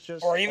house is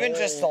just or even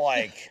just the old.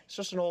 like, It's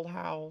just an old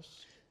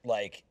house.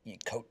 like you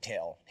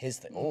coattail his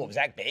thing. Oh,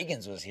 Zach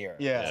Bagans was here.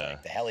 Yeah. It's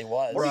like, the hell he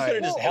was. Or you could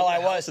have just The hell owned I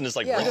the house was. and just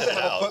like Yeah. rented it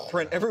Have a out.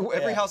 footprint.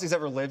 Every house he's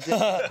ever lived in.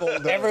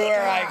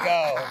 Everywhere I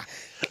go.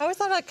 I always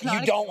thought like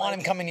You don't want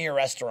him coming to your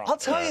restaurant. I'll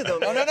tell you though.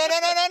 No.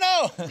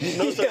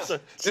 No,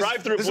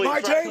 drive through, This is please. my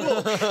drive-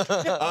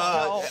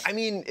 table. I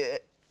mean,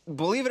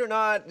 believe it or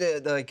not,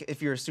 like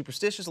if you're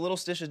superstitious, a little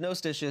stitious, no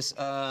stitious,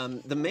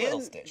 the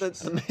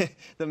man,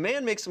 the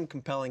man makes some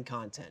compelling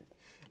content,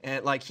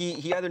 and like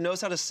he either knows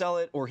how to sell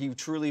it or he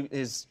truly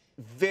is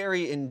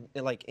very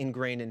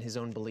ingrained in his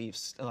own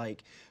beliefs.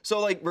 Like so,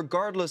 like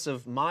regardless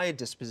of my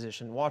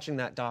disposition, watching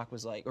that doc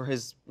was like, or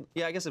his,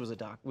 yeah, I guess it was a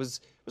doc, was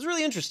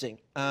really interesting.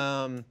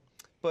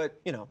 But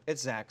you know,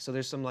 it's Zach, so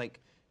there's some like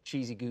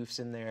cheesy goofs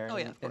in there. Oh,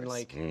 yeah, of and course.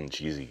 like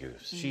Cheesy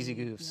goose. cheesy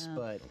goofs,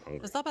 but. I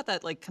was thought about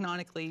that, like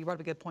canonically, you brought up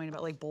a good point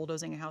about like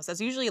bulldozing a house. That's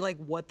usually like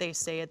what they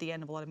say at the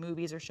end of a lot of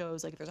movies or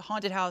shows. Like if there's a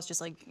haunted house,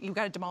 just like you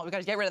got to demolish, we got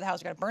to get rid of the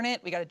house, we got to burn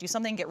it, we got to do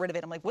something, get rid of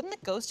it. I'm like, wouldn't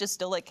the ghost just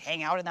still like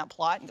hang out in that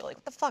plot and go like,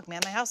 what the fuck,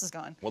 man, my house is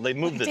gone. Well, they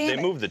moved Like,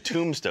 damn it. the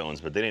tombstones,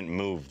 but they didn't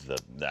move the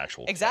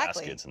actual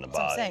Exactly. caskets and the That's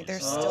what I'm saying. bodies. They're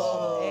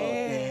still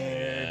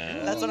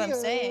there. That's what I'm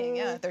saying.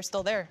 Yeah, they're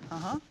still there.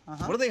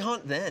 What do they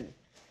hunt then?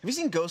 Have you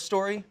seen Ghost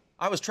Story?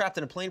 I was trapped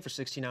in a plane for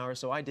 16 hours,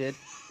 so I did.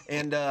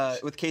 And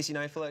with Casey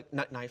Neifeld,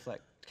 not Neifeld,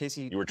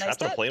 Casey. You were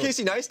trapped in a plane.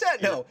 Casey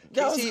Neistat? No,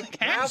 Casey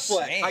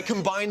Affleck. Shame. I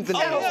combined the Oh,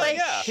 names. yeah,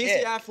 yeah. Casey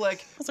Shit. Affleck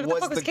like, what the was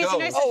fuck was the Casey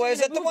ghost. Neistat? Oh, is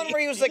that the one where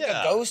he was like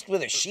Yeah. a ghost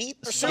with a sheep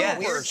or some Yes.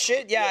 weird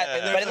shit? Yeah,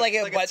 And but like,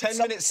 like a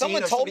 10-minute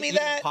someone scene of told somebody me eating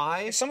that.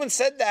 pie. Someone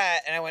said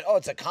that, and I went, "Oh,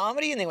 it's a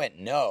comedy," and they went,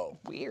 "No."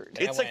 Weird.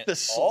 It's I like went, the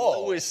 "Oh."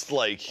 slowest,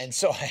 like. And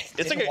so I It's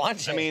didn't like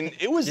watch it. I mean,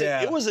 it was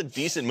Yeah. it was a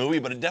decent movie,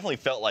 but it definitely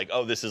felt like,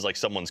 oh, this is like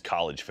someone's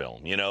college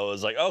film. You know, it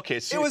was like, okay,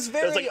 so It was it's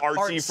very like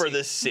artsy for artsy.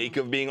 the sake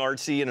of being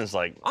artsy, and it's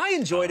like I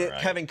enjoyed it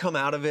Alright. having come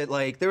out of it.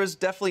 Like there was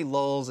definitely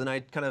lulls, and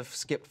I kind of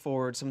skipped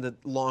forward some of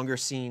the longer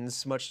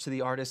scenes, much to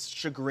the artist's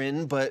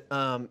chagrin. But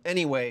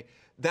anyway,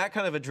 that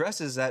kind of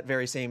addresses that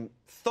very same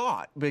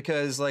thought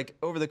because, like,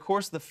 over the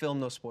course of the film,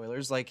 no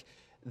spoilers, like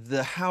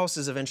the house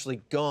is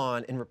eventually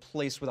gone and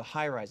replaced with a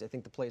high-rise. I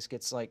think the place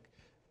gets like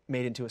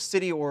made into a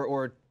city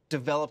or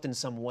developed in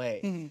some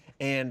way,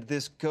 and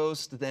this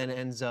ghost then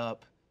ends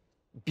up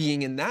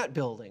being in that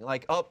building,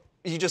 like up.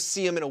 You just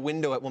see him in a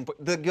window at one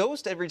point. The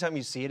ghost, every time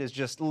you see it, is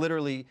just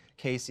literally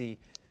Casey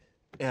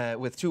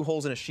with two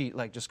holes in a sheet,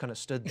 like just kind of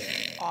stood there.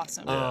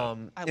 Awesome. I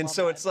And love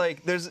so that. it's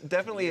like there's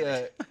definitely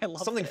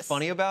love something this.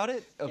 funny about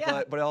it,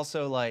 Yeah. but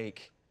also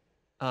like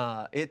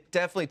it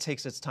definitely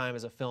takes its time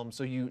as a film.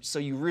 So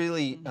you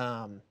really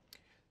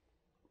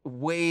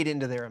wade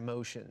into their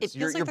emotions. It feels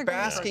You're like they're going for a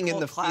basking in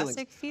the feelings.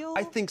 classic feel.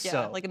 I think yeah,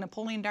 so. like a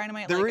Napoleon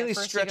Dynamite. They're like really at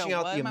first stretching you go,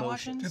 out what the am I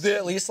emotions. watching? Do they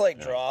at least like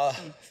draw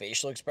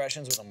facial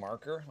expressions with a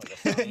marker, like a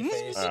frowny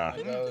face on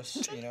the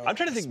ghost? You know, I'm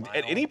trying to a think. smile?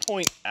 At any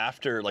point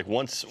after, like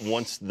once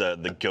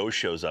the ghost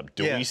shows up,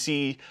 do we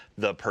see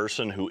the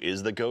person who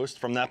is the ghost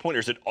from that point, or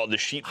is it all the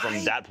sheet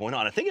from that point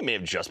on? I think it may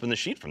have just been the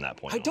sheet from that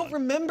point. I don't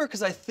remember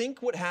because I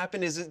think what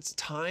happened is its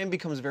time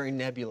becomes very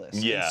nebulous.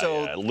 And Yeah,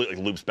 so, yeah, it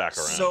loops back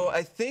around. So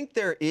I think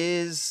there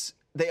is.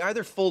 They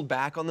either fold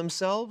back on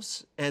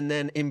themselves and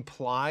then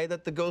imply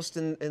that the ghost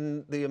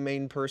and the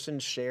main person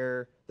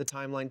share the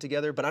timeline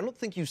together, but I don't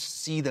think you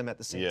see them at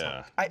the same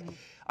time.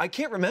 I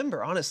can't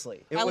remember,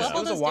 honestly. It I was, love all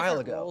it was those a while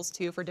different ago. roles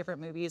too for different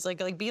movies. Like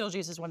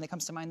Beetlejuice is one that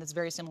comes to mind that's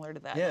very similar to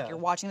that. Yeah. Like you're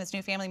watching this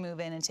new family move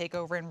in and take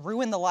over and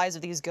ruin the lives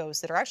of these ghosts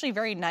that are actually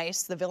very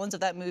nice. The villains of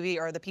that movie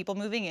are the people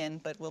moving in,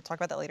 but we'll talk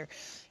about that later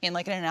in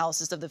like an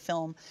analysis of the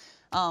film.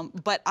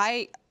 But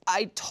I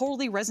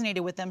totally resonated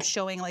with them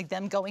showing like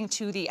them going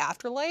to the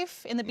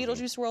afterlife in the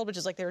Beetlejuice world, which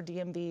is like their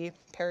DMV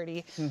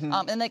parody.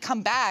 And they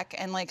come back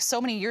and like so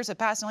many years have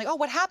passed and like, oh,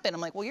 what happened?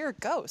 I'm like, well, you're a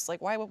ghost.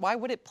 Like why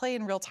would it play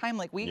in real time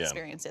like we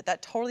experienced it?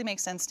 That totally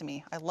makes sense to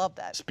me. I love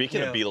that.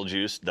 Speaking of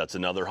Beetlejuice, that's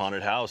another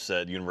haunted house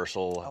at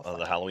Universal,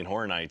 the Halloween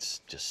Horror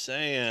Nights. Just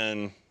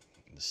saying.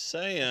 Just We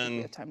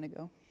saying. have time to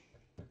go.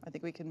 I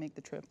think we can make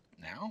the trip.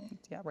 Now?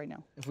 Yeah, right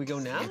now. If we go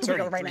now? We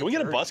go right now. Can we get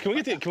a bus? Can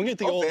we get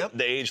the old vamp.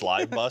 the Age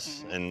Live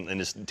bus and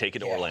just take it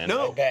to Orlando?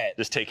 No. I bet.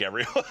 Just take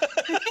everyone.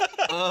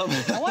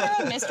 I want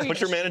our own mystery.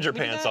 Put your manager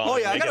pants on. Oh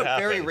yeah, I Make got it a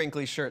very happen.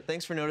 wrinkly shirt.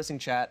 Thanks for noticing,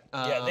 chat.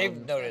 Yeah, they've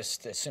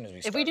noticed as soon as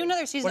we started. If we do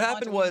another season, What I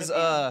want happened to was, leave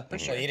it in, for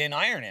So sure. you didn't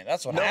iron it.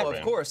 That's what No, happened.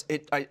 of course.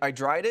 I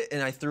dried it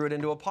and I threw it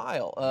into a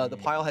pile. The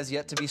pile has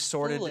yet to be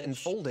sorted and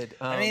Foolish. folded.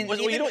 I mean,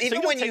 So you don't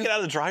even when take you it out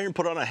of the dryer and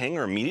put it on a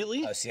hanger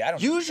immediately? Oh, see, I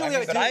don't. Usually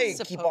I but do. I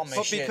keep all my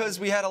but shit. because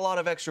we had a lot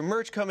of extra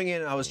merch coming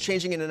in, and I was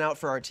changing in and out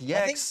for RTX.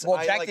 I think-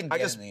 well, Jack didn't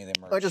get any of the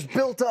merch. I just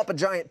built up a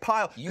giant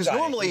pile. You Because got it,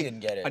 he normally didn't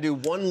get it. I do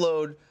one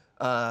load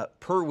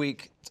per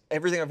week.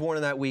 Everything I've worn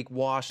in that week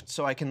washed,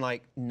 so I can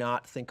like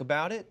not think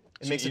about it.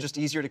 It makes it just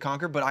easier to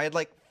conquer. But I had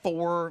like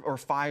 4 or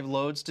 5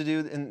 loads to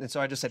do, and so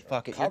I just said,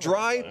 "Fuck it. You're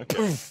dry.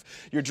 Poof.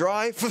 You're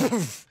dry.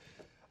 Poof."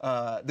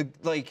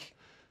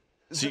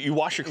 So you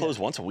wash your clothes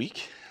once a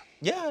week?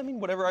 Yeah, I mean,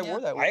 whatever I wore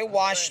that week. I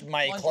washed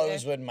my Once a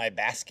clothes day. when my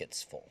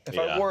basket's full. If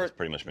I wore that's it,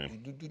 pretty much me.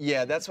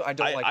 yeah, that's what I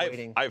don't like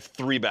waiting. I have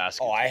 3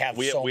 baskets. Oh, I have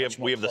we have, so we much have,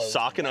 more we have the clothes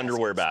sock than and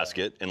underwear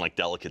baskets, basket and like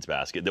Delicates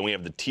basket. Then we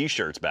have the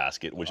t-shirts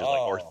basket, which is like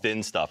our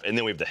thin stuff. And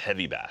then we have the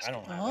heavy basket, I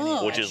don't have any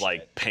of which that is like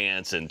shit.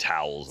 pants and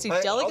towels. See,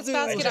 I'll Delicate's do-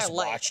 I basket I just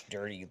like. watch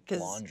dirty 'Cause-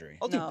 laundry.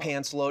 I'll do No.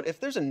 pants load. If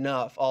there's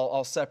enough,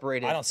 I'll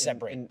separate it. I don't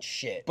separate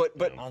shit. But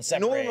I don't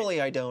separate normally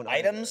I don't.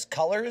 either. items,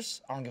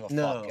 colors. I don't give a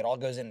No. fuck. It all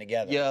goes in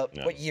together. Yep.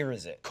 What year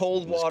is it?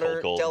 Cold water,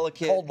 cold.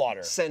 delicate, Cold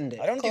water. Send it.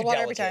 I don't Cold do water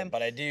delicate, every time.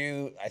 but I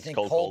do. I think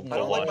cold, cold. cold I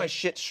don't like wash. my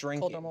shit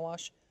shrinking. Cold normal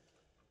wash.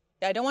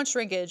 Yeah, I don't want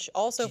shrinkage.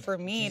 Also, for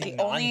me, the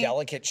only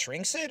Non-delicate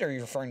shrinks it, or are you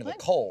referring to the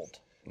cold?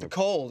 The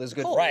cold is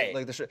good. Cold. For Right.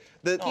 Like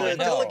the I know.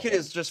 delicate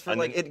is just for And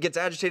like then- it gets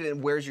agitated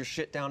and wears your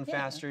shit down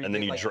faster. And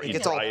then you, like, dry, it you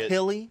gets dry all it.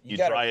 pilly. You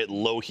gotta- dry it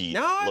low heat.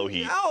 No, low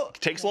heat. no.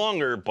 Takes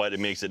longer, but it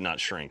makes it not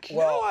shrink.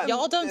 Well, I'm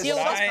Y'all don't deal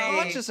with less this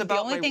problem. conscious The about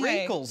only my thing I-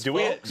 wrinkles. Do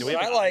we- folks. do we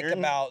what have I like iron?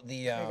 about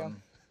the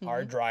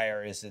our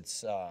dryer is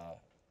it's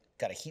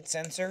got a heat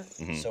sensor,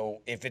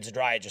 so if it's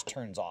dry, it just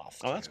turns off.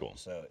 Oh, that's cool.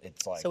 So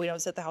it's like. so we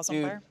don't set the house on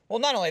Dude. fire. Well,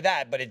 not only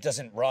that, but it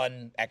doesn't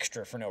run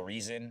extra for no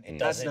reason. It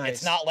That's doesn't. nice.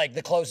 It's not like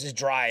the clothes is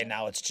dry and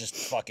now it's just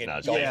fucking No,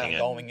 it's going making and it.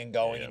 going and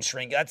going Yeah. and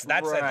shrink. That's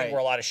I Right. think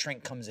where a lot of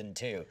shrink comes in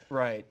too.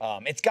 Right.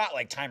 It's got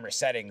like timer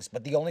settings,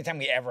 but the only time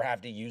we ever have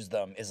to use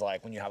them is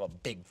like when you have a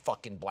big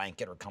fucking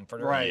blanket or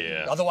comforter. Right.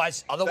 Yeah.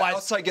 Otherwise, The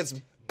outside gets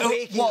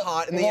baking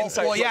hot and the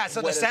inside. Well, yeah.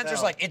 So the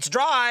sensor's like it's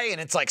dry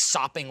and it's like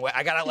sopping wet.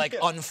 I gotta like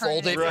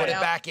unfold it, Turn it put it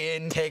out. back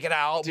in, take it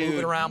out, move Dude.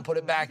 it around, put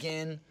it back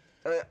in.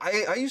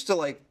 I used to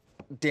like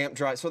damp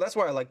dry, so that's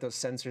why I like those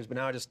sensors. But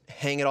now I just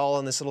hang it all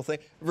on this little thing.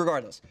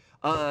 Regardless,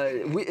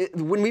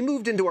 when we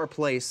moved into our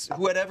place,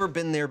 who had ever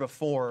been there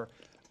before,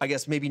 I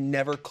guess maybe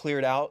never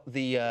cleared out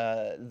the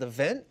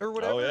vent or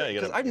whatever. Oh, yeah, you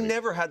gotta- Because I've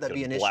never had that gotta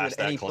be an issue blast at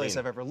that any place clean.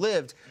 I've ever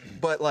lived.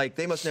 But like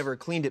they must never have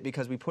cleaned it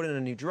because we put in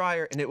a new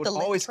dryer and it would The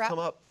lint always trap? come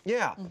up.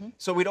 Yeah.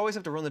 So we'd always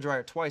have to run the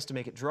dryer twice to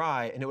make it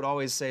dry, and it would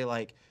always say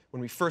like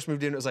when we first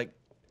moved in, it was like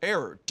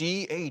error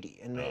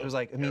D80, and it was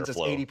like it means it's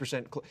airflow.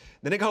 80%.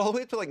 Then it got all the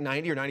way up to like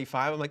 90 or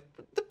 95. I'm like,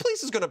 the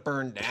place is gonna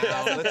burn down.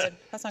 That's not good.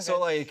 That's not so good.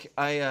 like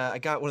I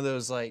got one of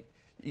those like.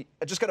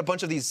 I just got a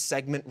bunch of these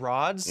segment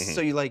rods,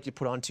 so you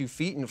put on 2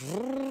 feet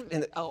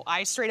and Oh,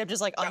 I straight up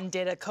just like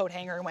undid a coat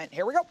hanger and went,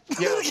 here we go.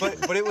 yeah,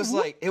 but it was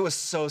like it was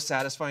so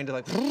satisfying to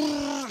like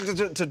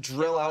to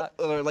drill out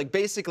like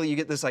basically you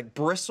get this like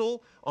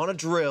bristle on a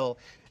drill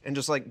and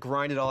just like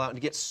grind it all out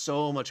and get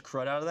so much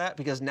crud out of that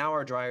because now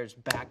our dryer's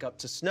back up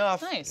to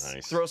snuff. Nice.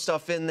 Nice. Throw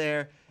stuff in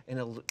there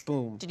and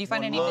boom. Did you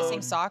find any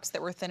missing socks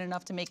that were thin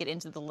enough to make it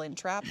into the lint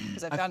trap?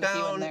 Because I found a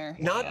few in there.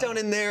 Not down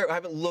in there. I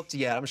haven't looked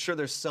yet. I'm sure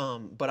there's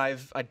some, but I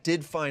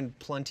did find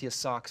plenty of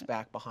socks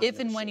back behind. If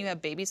and when you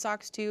have baby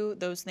socks too,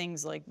 those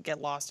things like get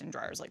lost in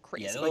dryers like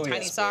crazy. Yeah, like they're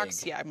tiny this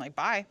socks. big. Yeah, I'm like,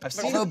 bye.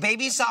 So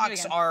baby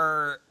socks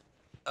are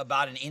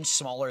about an inch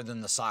smaller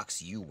than the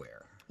socks you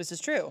wear. This is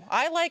true.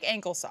 I like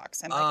ankle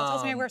socks, and Michael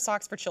tells me I wear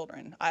socks for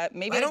children.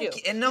 Maybe I do.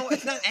 And no,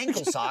 it's not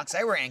ankle socks.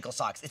 I wear ankle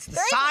socks. It's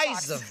the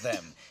size of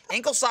them.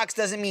 Ankle socks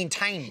doesn't mean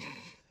tiny.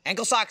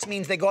 Ankle socks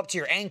means they go up to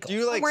your ankle. Do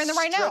you like I'm wearing them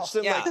right now.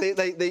 stretch them? Yeah.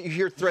 Like you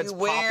hear threads You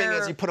popping wear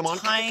as you put them on?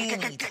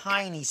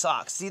 tiny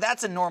socks. See,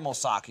 that's a normal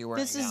sock you're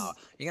wearing This is- now.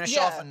 You're gonna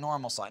show off a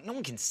normal sock. No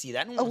one can see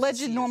that. No one wants to Alleged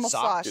see your normal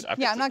sock. socks. Dude, I've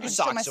Yeah, got I'm not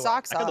some going to show my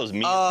socks socks I got off. those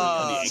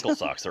medium ankle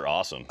socks. They're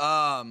awesome.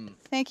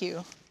 Thank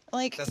you.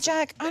 Like,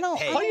 Jack, I don't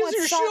Hey. know Why use what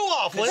your sock- shoe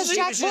off, Because Lindsay?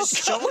 Jack, You just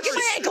show look at your-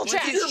 my ankle, look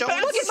Jack. at your Look at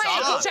my sock.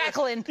 ankle,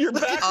 Jacqueline. Your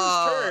back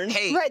is turned.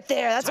 Hey, Right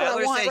there. That's what I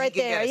Tyler want. said he Right could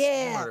get there. a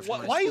Yeah. steamer if you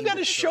want Why you got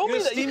to show me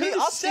that? You could I'll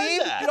have said steam.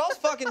 that. Dude, I'll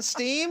fucking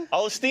steam.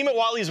 I'll steam it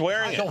while he's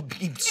wearing You'll it.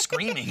 be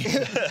screaming.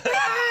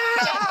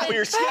 But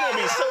your skin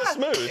will be so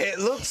smooth. It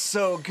looks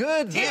so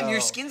good. Damn, though.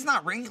 your skin's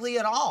not wrinkly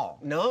at all.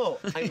 No,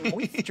 I'm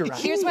moisturized.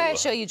 Here's why I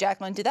show you,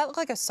 Jacqueline. Did that look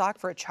like a sock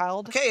for a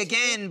child? Okay,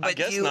 again, but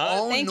guess you not.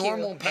 own Thank you.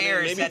 normal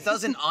pairs. maybe- That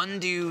doesn't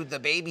undo the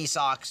baby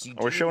socks you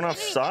We're do. showing off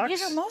socks?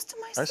 These are most of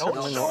my I socks.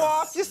 certainly Show know.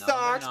 off your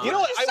socks. not. You know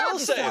what? I will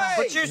Socks say, away.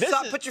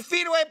 Put your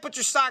feet away. Put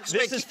your socks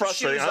away. This is keep your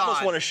frustrating. shoes I almost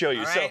on, want to show you.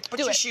 all So- right? Put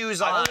Do your it.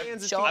 shoes I on. want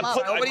hands and Show feet. 'em off.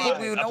 Nobody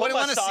I put my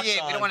want to socks see it. We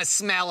on. don't want to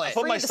smell it. I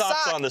put my Free the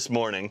socks sock. on this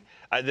morning.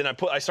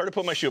 I started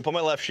putting my shoe, put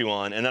my left shoe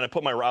on, and then I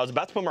was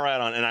about to put my right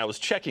on, and I was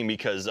checking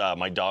because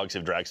my dogs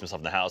have dragged some stuff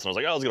in the house, and I was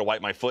like, oh, I was gonna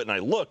wipe my foot, and I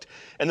looked,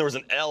 and there was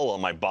an L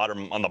on the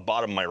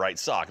bottom of my right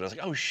sock, and I was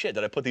like, oh shit,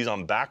 did I put these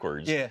on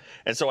backwards? Yeah.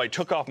 And so I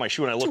took off my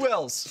shoe and I looked. 2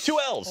 L's. 2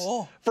 L's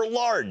Oh. for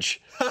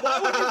large.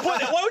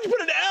 Why would you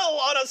put an L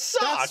on a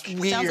sock? That's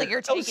weird. Sounds like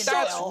you're taking the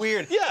That's L.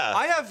 weird. Yeah.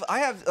 I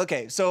have.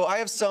 Okay, so I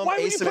have some Why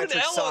would you put an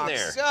asymmetric L on socks.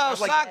 there? Go,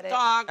 Like- sock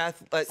dog.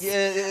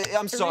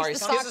 I'm sorry. the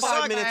Skip sock 5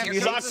 dog minutes. time. You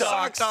Here hit comes the the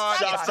socks. sock dog.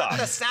 Sock It's not dog.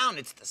 the sound,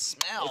 it's the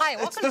smell. Hi,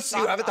 It's welcome the to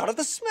smell. I haven't thought of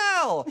the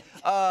smell.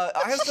 I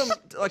have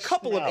a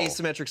couple of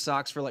Smell. asymmetric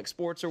socks for like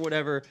sports or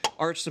whatever,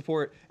 arch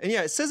support, and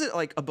yeah, it says it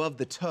like above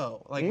the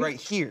toe, like right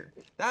here.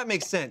 That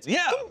makes sense.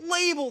 Yeah. Don't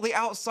label the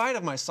outside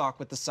of my sock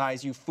with the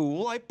size, you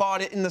fool. I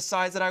bought it in the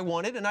size that I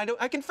wanted, and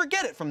I can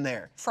forget it from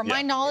there. From Yeah.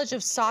 my knowledge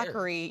of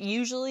soccery,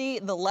 usually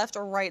the left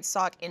or right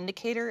sock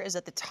indicator is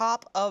at the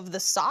top of the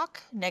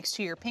sock next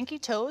to your pinky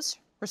toes,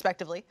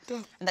 respectively.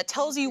 And that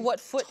tells you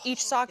what foot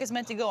each sock is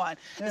meant to go on.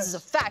 This is a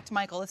fact,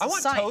 Michael. This I is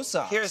want science. toe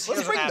socks. Here's Let's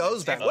what bring happens.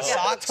 those back. If What's the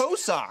up with socks- toe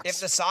socks? If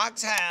the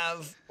socks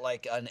have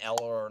like an L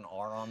or an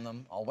R on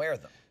them, I'll wear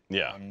them.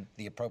 Yeah. On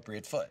the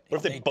appropriate foot. What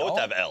if they both don't,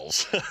 have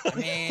L's? I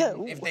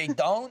mean, if they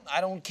don't, I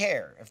don't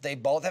care. If they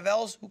both have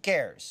L's, who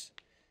cares?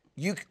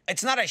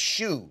 It's not a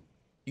shoe.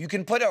 You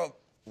can put a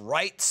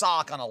right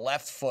sock on a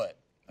left foot.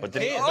 But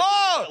then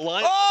Oh! that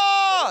line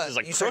Oh! is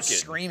like You start crooked.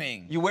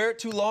 screaming. You wear it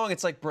too long,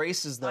 it's like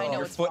braces though. I know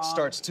Your it's foot wrong.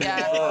 starts to.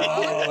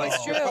 Yeah. like,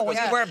 It's true. Oh, when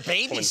yeah. you wear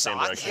baby Going the same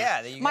socks, direction.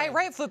 yeah. then you My gotta-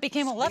 right foot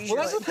became a left Well,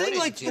 Well, foot. that's the thing,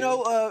 like, you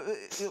know,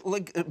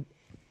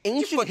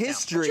 ancient Put down.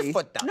 history. Put your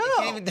foot down. No. You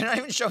can't even- they're not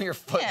even showing your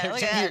foot. Yeah, They're look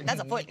showing at that. your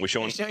That's a foot. We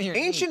showing. They're showing your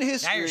Ancient knee. Now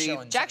history- you're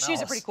showing Jack's shoes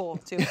something are pretty else. cool,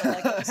 too. I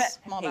like those.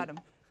 I'm all about them.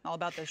 All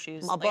about those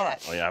shoes. My Look at butt.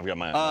 that. Oh yeah, I've got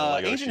my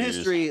Lego Ancient shoes.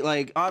 history,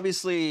 like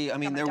obviously, I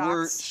mean, my there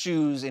were docs.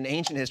 shoes in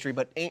ancient history,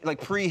 but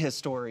like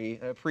prehistoric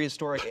human.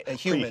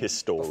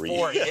 Prehistory.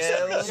 Before Yeah,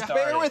 history bear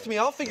started. with me.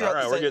 I'll figure All out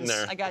right, the we're getting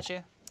sentence. there. I got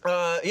you.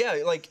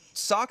 Yeah, like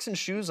socks and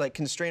shoes like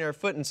constrain our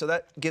foot, and so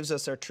that gives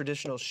us our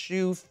traditional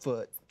shoe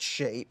foot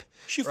shape.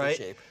 Shoe foot right?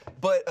 shape.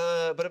 But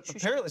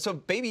apparently, so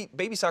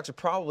baby socks are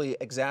probably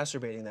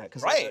exacerbating that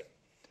because Right.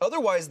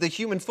 otherwise the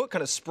human foot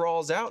kind of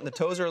sprawls out, and the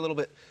toes are a little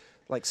bit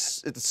like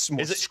it's more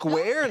Is it-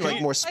 square and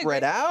like more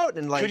spread out,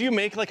 and like. Could you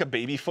make like a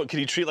baby foot? Could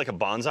you treat it like a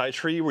bonsai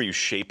tree where you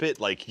shape it?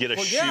 Like get a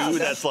Well, shoe yeah,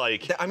 that's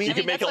like. I mean, you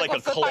could make it that's like a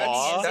what foot bends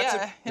claw. is, That's a-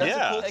 yeah. that's a Yeah.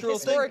 cultural Like, thing.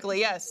 historically,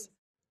 yes.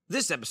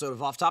 This episode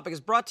of Off Topic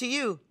is brought to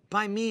you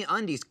by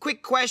MeUndies.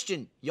 Quick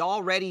question,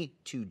 y'all ready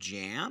to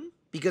jam?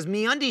 Because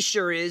MeUndies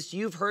sure is.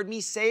 You've heard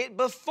me say it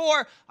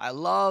before. I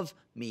love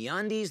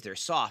MeUndies. They're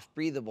soft,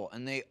 breathable,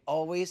 and they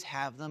always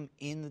have them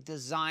in the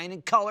design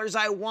and colors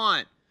I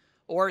want.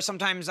 Or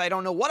sometimes I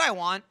don't know what I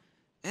want,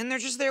 and they're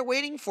just there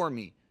waiting for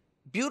me.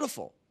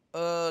 Beautiful.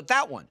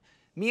 That one.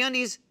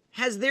 MeUndies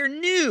has their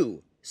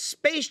new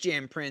Space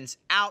Jam prints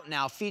out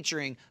now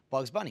featuring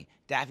Bugs Bunny,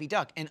 Daffy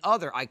Duck, and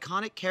other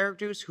iconic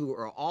characters who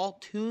are all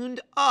tuned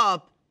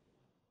up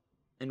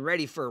and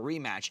ready for a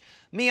rematch.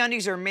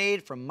 MeUndies are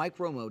made from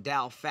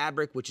micromodal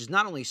fabric, which is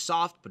not only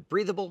soft, but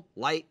breathable,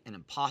 light, and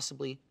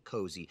impossibly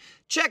cozy.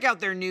 Check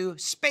out their new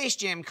Space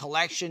Jam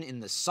collection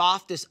in the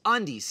softest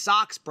undies,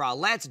 socks,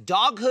 bralettes,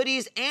 dog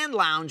hoodies, and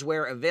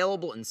loungewear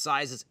available in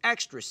sizes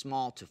extra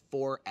small to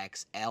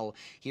 4XL.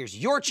 Here's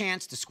your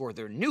chance to score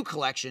their new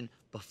collection.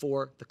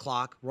 before the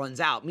clock runs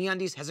out.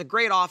 MeUndies has a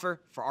great offer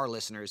for our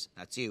listeners.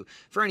 That's you.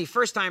 For any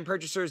first-time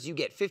purchasers, you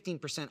get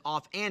 15%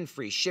 off and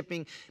free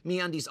shipping.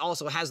 MeUndies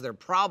also has their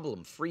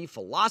problem-free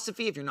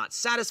philosophy. If you're not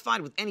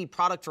satisfied with any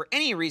product for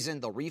any reason,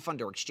 they'll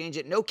refund or exchange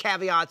it. No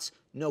caveats,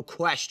 no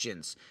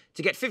questions.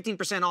 To get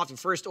 15% off your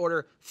first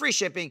order, free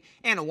shipping,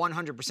 and a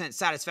 100%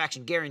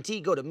 satisfaction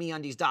guarantee, go to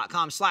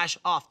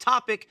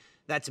MeUndies.com/off-topic.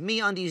 That's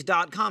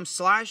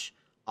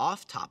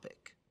MeUndies.com/off-topic.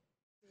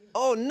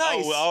 Oh,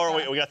 nice.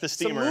 Oh, we got the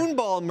Some steamer.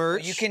 Moonball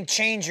merch. You can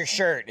change your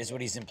shirt, is what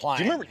he's implying.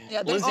 Do you remember?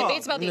 Yeah, there's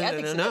debates about the no,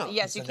 ethics no, of no. it.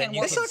 Yes, you can.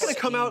 It's not going to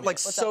come out like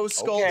so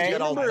scalded Okay,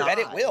 yet. I bet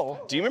it will.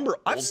 Do you remember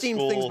I've old steamed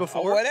school? things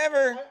before.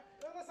 Whatever.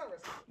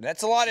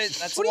 That's a lot of.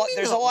 That's What a do lot. you mean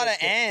There's a not lot of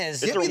listed?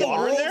 N's. Is there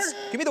water in there?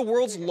 Give me the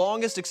world's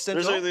longest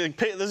extended.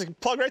 There's a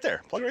plug right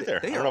there. Plug right there.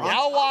 I don't know if you-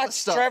 Now watch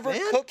stuff, Trevor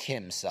man. cook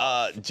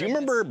himself. do you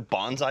remember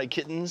bonsai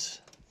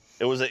kittens?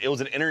 It was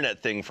an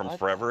internet thing from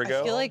forever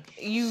ago. I feel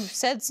like you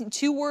said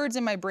two words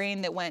in my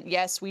brain that went,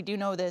 yes, we do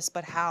know this,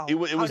 but how? It How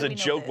was do a we know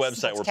joke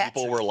this? website where cat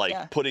people were like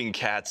Yeah. putting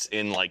cats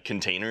in like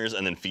containers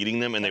and then feeding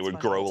them, and they would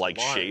funny. grow That's like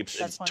large. shapes.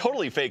 That's It's funny.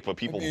 totally fake, but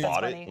people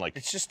bought funny. it. Like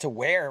It's just to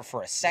wear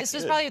for a second. This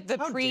was probably the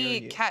How dare you.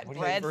 pre-cat What do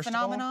you bread first of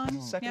all?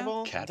 phenomenon. Second yeah. of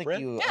all, cat think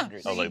bread. you Yeah.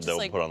 understand. Oh, like just, they'll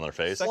like- put it on their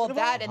face. Well, Second of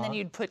all, that, and then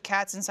you'd put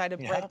cats inside of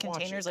bread watch it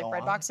containers, like go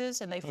bread on. boxes,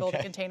 and they fill the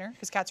container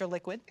because cats are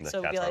liquid. The so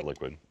it'd cats be are like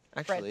liquid.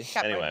 actually.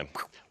 cat bread. Anyway,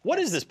 what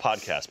has this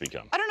podcast become?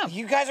 I don't know.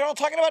 You guys are all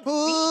talking about feet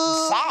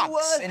and socks,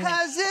 what and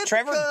has it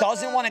Trevor become?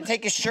 doesn't want to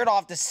take his shirt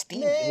off to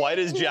steam. Why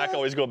does Jack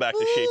always go back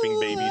to shaping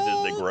babies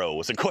as they grow?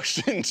 Was a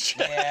question,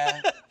 Jack.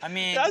 Yeah, I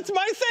mean, That's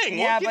my thing.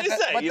 yeah, What can you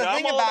say? but You the know,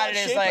 thing I'm all about it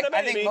is, shaping like, a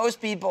I think baby. most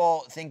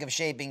people think of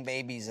shaping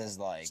babies as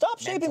like Stop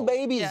shaping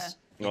babies. Yeah.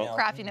 you know,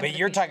 Crafting them but with a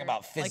you're talking finger,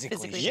 about like physically.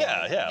 physically shaping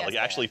Yeah, them. yeah, Yes. like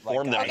actually Like,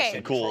 form them I into can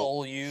some cool.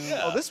 control you.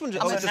 Oh, this one So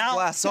just now-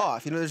 blasts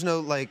off. You know, there's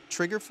no like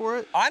trigger for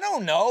it. I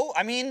don't know.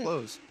 I mean,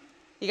 Close.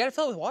 You gotta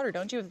fill it with water,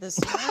 don't you? With this.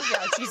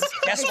 Yeah, Jesus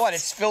guess what?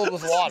 It's filled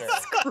with water.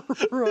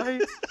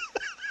 Right.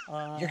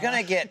 You're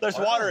gonna get. There's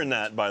water in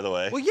that, by the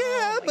way. Well,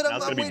 yeah, but now I'm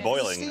it's gonna be waiting for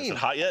the boiling. Is steam. it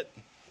hot yet?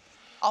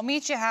 I'll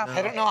meet you halfway.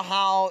 I don't know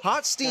how. Hot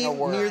it's steam gonna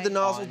work near the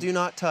nozzle. on- Do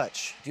not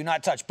touch. Do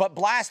not touch, but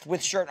blast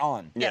with shirt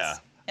on. Yes.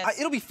 Yes.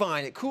 It'll be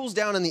fine. It cools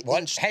down in the What?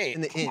 inch. Hey,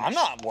 in the inch. I'm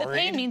not The worried.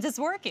 pain means it's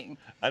working.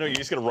 I know you're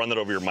just gonna run that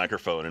over your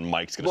microphone, and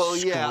Mike's gonna Well,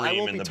 scream yeah, I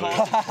won't in be the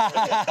booth.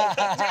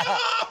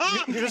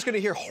 talking. You're just gonna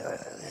hear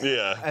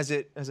Yeah. as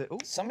it. Oh,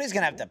 Somebody's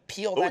gonna have to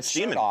peel Oh, that it's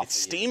steaming. shirt off.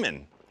 It's of you.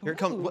 steaming. here it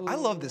comes. I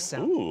love this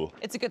sound. Ooh.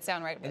 It's a good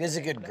sound, right? It is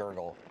a good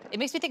gurgle. It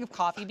makes me think of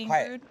coffee being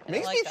Quiet. brewed. It and I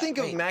makes like me that. think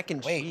of mac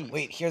and cheese.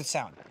 Wait, hear the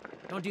sound.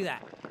 Don't do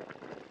that.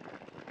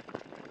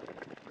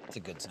 It's a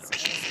good sound.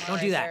 Don't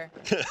Right do that.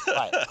 there.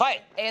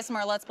 Quiet.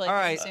 ASMR Let's Play All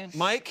coming right, soon.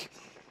 Mike,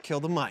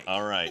 kill the mic.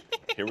 All right.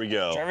 Here we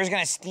go. Trevor's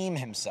gonna steam Oh,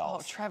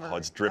 himself. Trevor. Oh,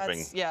 it's dripping.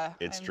 That's- yeah.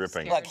 It's I'm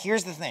dripping. scared. Look,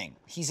 here's the thing.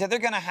 He's either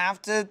gonna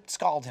have to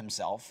scald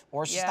himself,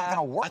 or it's just not Yeah.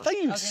 gonna work. I thought you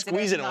was gonna say squeeze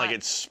there's it and like not-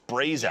 it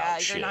sprays Yeah, out you're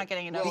shit. not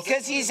getting enough.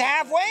 Because he's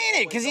halfway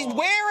in it, because he's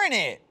wearing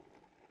it.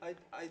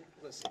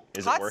 Listen.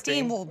 Is Hot it working?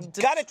 steam will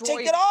Gotta destroy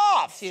take it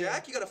off. too.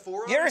 Jack, you got a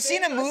forearm? You ever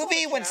seen a I saw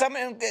movie when Jack.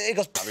 someone it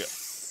goes?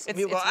 It's,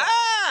 You go, it's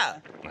ah!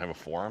 I have a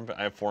forearm.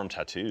 I have forearm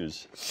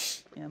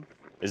tattoos. yeah.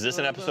 Is this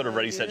an episode of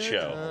Ready Set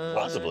Show?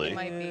 Possibly. It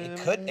might be.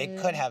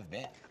 It could have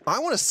been. I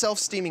want a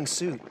self-steaming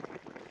suit.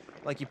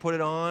 Like you put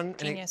it on and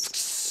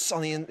Genius. it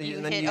on the end, You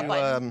and then hit you a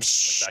button. Back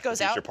to the Goes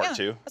Future out. Part yeah,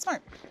 2. That's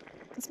smart.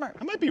 That's smart.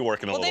 I might be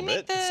working a Well, they little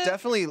make bit. it's the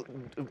definitely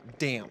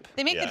damp.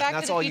 they make Yeah. the Back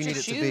That's to the all you Future need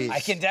it to shoes. be. I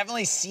can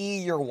definitely see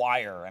your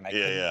wire, and I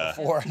couldn't yeah.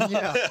 before.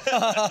 Yeah.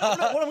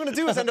 What I'm gonna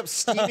do is end up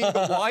steaming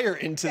the wire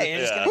into Hey, you're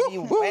the. just Yeah. gonna be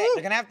wet.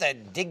 They're gonna have to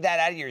dig that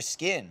out of your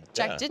skin.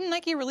 Jack, Yeah. didn't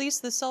Nike release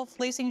the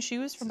self-lacing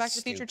shoes from Back to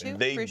the Future too?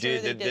 They Pretty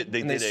did. sure They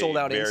And they did sold a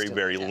out very, instantly.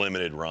 very Yeah.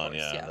 limited run. course,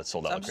 Yeah, yeah. that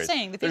sold So out I'm like just crazy.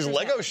 saying, the There's future's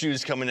Lego now.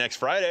 shoes coming next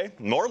Friday.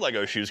 More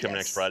Lego shoes coming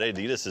Yes. next Friday.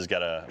 Adidas has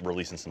got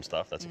releasing some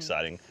stuff. That's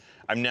exciting.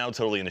 I'm now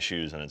totally into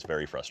shoes, and it's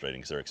very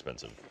frustrating because they're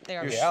expensive. They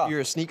are. Yeah.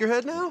 You're a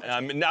sneakerhead now?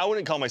 Now I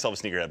wouldn't call myself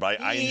a sneakerhead,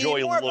 but I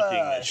enjoy More of looking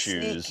a at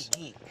shoes.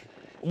 sneaky geek.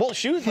 Well,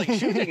 shoe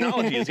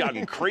technology has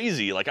gotten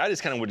crazy. Like I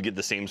just kind of would get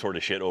the same sort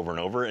of shit over and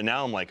over, and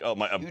now I'm like, oh,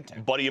 a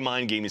buddy of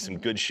mine gave me some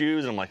good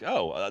shoes, and I'm like,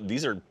 oh,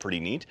 these are pretty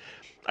neat.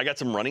 I got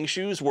some running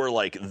shoes where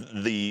like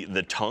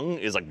the tongue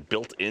is like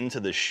built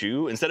into the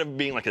shoe instead of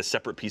being like a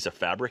separate piece of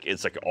fabric.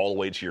 It's like all the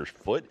way to your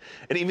foot,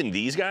 and even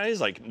these guys,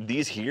 like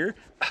these here.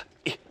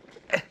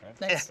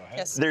 Nice.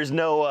 Yes. There's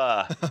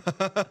no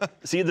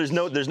see. There's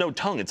no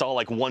tongue. It's all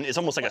like one. It's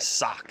almost like a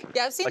sock.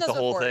 Yeah, I've seen like those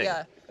the whole before. thing.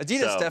 Yeah.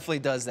 Adidas So, definitely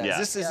does that.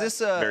 yeah. Is Yeah. this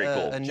Very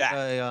cool.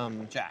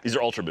 Jack. These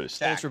are Ultra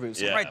Boost. Ultra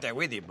Boost. Yeah. I'm right there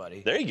with you, buddy.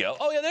 There you go.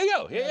 Oh yeah, there you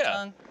go. Yeah, yeah.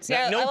 tongue. See, No,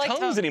 I no like tongues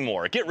tongue.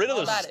 anymore. Get rid of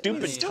All those about it.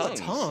 stupid It's still a tongues.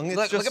 tongue. It's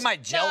Look just, at my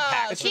gel No,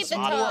 pack. keep the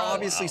more tongue.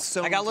 obviously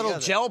sewn I got little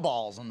together. gel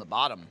balls on the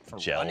bottom for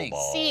Gel running.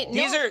 balls. See,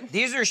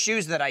 These are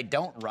shoes that I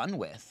don't run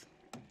with,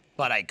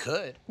 but I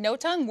could. No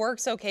tongue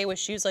works okay with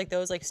shoes like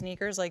those, like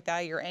sneakers like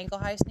that, your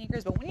ankle-high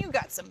sneakers. But when you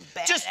got some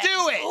bad Just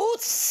do it!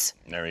 boots,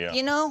 There we go.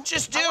 You know,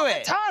 Just do I want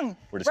it. my tongue.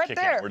 We're just right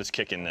kicking. there. We're just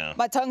kicking now.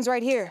 My tongue's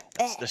right here.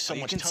 There's so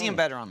You much can see them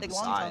better on the Big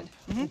long side.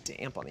 tongue.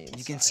 Damp on the inside.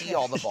 You can see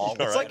all the ball. All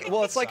It's right. like,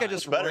 well, it's like I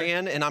just better.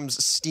 ran and I'm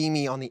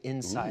steamy on the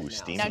inside Ooh, now.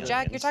 steamy. Now, on the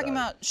Jack, you're talking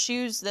inside. about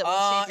shoes that will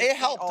shape your It feet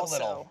helped also. a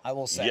little, I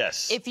will say.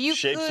 Yes. If you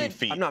shape some could-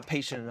 feet. I'm not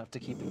patient enough to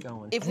keep it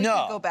going. If we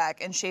No. could go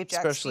back and shape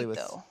Jack's Especially feet, with-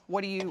 though,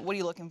 what are you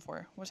looking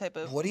for? What type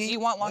of? What do you-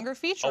 want longer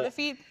feet, shorter Oh,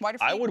 feet, wider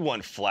feet? I would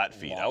want flat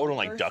feet. I would want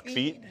like Longer duck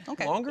feet.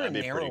 Okay. Longer That'd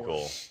and be pretty narrower.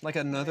 cool. Like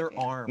another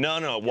arm.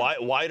 No,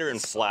 wider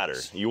and flatter.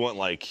 You want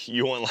like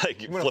wanna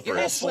You're gonna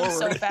flippers. swim so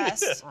forward.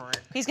 fast.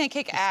 He's gonna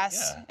kick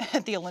ass Yeah.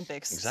 at the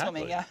Olympics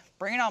Exactly. swimming. Yeah,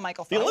 bring it on,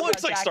 Michael. The Phelps.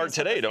 Olympics like Jack start and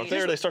some today, of don't they?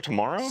 Or they start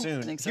tomorrow?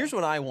 Soon. think so. Here's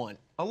what I want: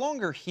 a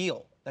longer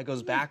heel that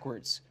goes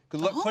backwards. Good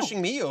luck Oh.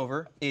 pushing me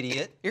over,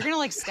 idiot. You're gonna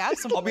like stab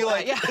someone. I'll be with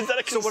like, that, yeah. Is that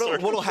a so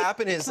concern? what'll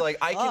happen is like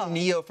I can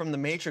Neo from the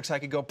Matrix. I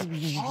could go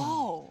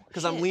Oh.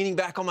 because I'm shit. leaning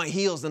back on my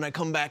heels, then I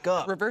come back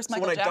up. Reverse so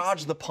Michael when I Jackson.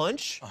 dodge the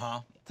punch,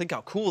 think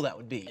how cool that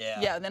would be.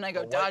 Yeah, then I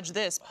go dodge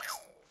this.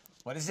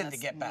 What is it to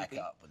That's get back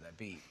movie. up? Would that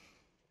be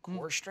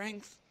core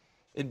strength?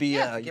 It'd be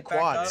get back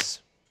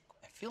quads.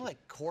 I feel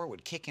like core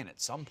would kick in at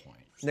some point.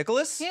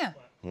 Nicholas? Yeah.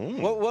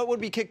 What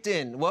would be kicked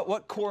in?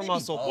 What core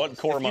muscle? What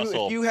core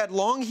muscle? If you had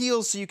long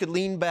heels so you could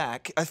lean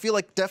back, I feel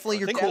like definitely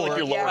your think core. like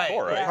your lower Yeah,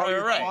 core, right? yeah. Probably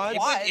your Right.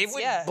 quads. It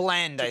would yeah.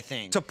 blend, I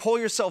think. To pull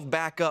yourself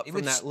back up It from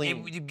would, that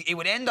lean. it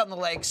would end on the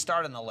legs,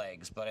 start on the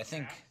legs, but I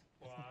think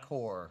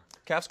core.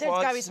 Calf There's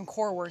squats. gotta be some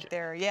core work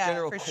there. Yeah,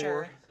 General for core.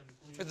 sure.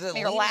 For the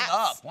Your leaning lats.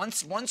 up,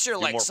 once you're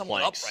like more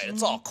somewhat planks. upright,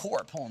 it's all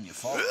core pulling you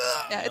forward.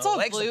 Yeah, it's know, all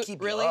legs will glute, keep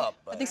you really. up,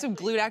 I but- think some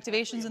glute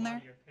activations in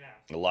there.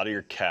 A lot of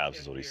your calves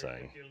is what he's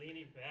saying.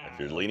 If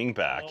you're leaning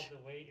back,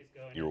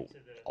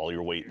 all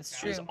your weight is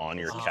true. on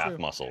your calf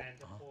muscle.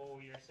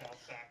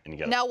 And you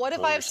gotta Now, what if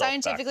pull I've yourself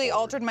back scientifically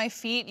forward. altered my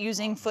feet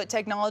using foot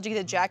technology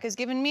that Jack has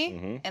given me,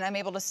 Mm-hmm. and I'm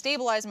able to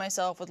stabilize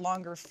myself with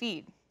longer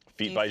feet? Do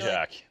Feet you by feel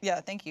like- Jack.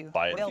 Yeah, thank you.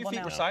 Buy it. What if your Available feet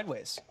now. were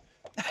sideways?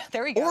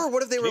 There we go. Or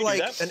what if they were you do like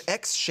that? an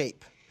X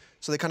shape?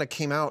 So they kind of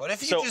came out. What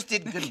if you So- just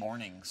did good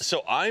mornings?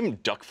 So I'm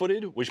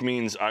duck-footed, which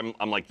means I'm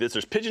like this.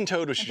 There's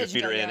pigeon-toed, which your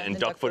feet are pigeon-toed, in, yeah, and and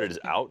then duck-footed is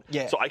duck-footed. out.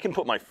 Yeah. So I can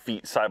put my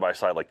feet side by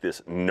side like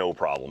this, no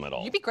problem at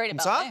all. You'd be great at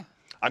What's ballet. up?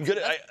 I'm good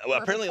at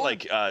perfect apparently form.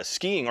 like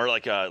skiing or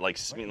like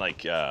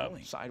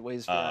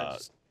Sideways. For that,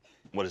 just-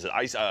 what is it?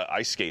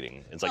 Ice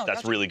skating. It's like Oh, that's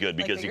gotcha. really good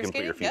Like because you figure can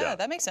put your skating? feet Yeah, out.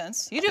 that makes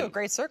sense. You do a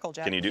great circle,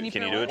 Jack. Can you do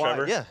pair it, one?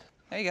 Trevor? yeah.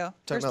 There you go.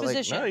 First about, like,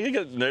 position. No, you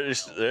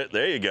get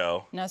there you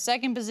go. Now,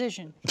 second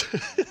position.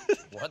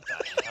 What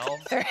the hell?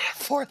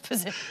 Fourth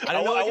position. I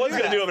was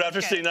gonna do it, but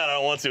after seeing that, I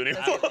don't want to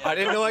anymore. I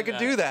didn't know I could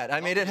do that. I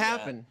made it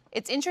happen.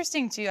 It's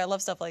interesting, too. I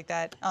love stuff like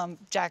that.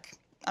 Jack,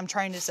 I'm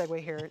trying to segue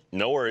here.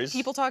 No worries.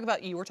 People talk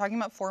about you were talking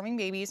about forming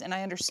babies, and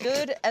I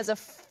understood as a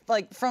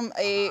from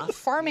a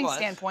farming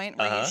standpoint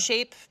where you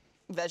shape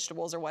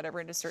vegetables or whatever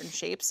into certain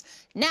shapes.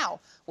 Now,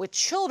 with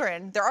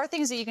children, there are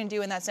things that you can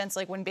do in that sense,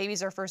 like when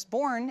babies are first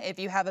born, if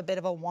you have a bit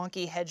of a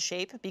wonky head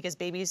shape, because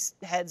babies'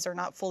 heads are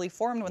not fully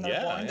formed when they're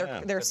Yeah, born. yeah.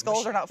 Their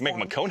skulls are not Make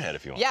formed. them a cone head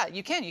if you want. Yeah,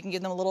 you can. You can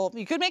give them a little.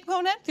 You could make a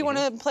cone head if you want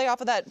to play off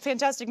of that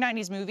fantastic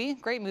 '90s movie,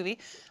 great movie.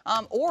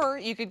 Or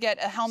you could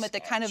get a helmet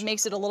that kind of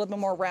makes it a little bit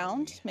more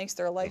round, makes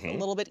their life a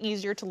little bit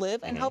easier to live,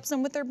 and helps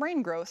them with their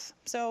brain growth.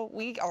 So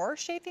we are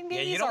shaping Yeah,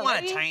 babies you don't want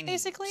already, a tiny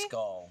basically.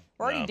 skull.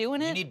 We're already No.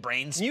 doing You it. need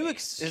brain Can you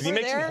space. Can you We're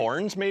make there. some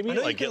horns maybe? I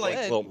know you Like can, get like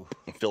like- little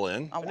fill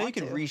in. I I know you want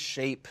can to.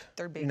 reshape,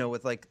 They're big. you know,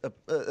 with like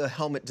a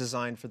helmet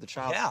designed for the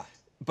child. Yeah.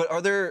 But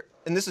are there,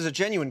 and this is a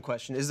genuine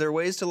question, is there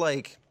ways to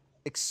like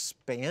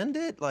expand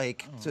it?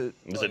 Like to,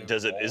 Is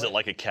it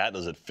like a cat?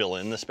 Does it fill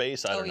in the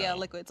space? I Oh don't know. yeah,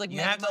 liquid. It's like You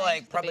have to Megamind,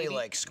 like the probably baby.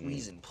 like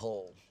squeeze and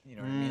pull. You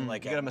know what I mean?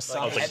 Like gotta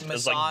massage. Like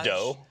It's like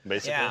dough,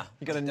 basically. Yeah,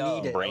 You gotta dough,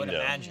 knead it. I Brain would dough.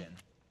 imagine.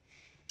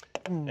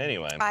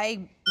 Anyway, I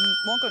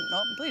won't go.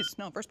 No, please,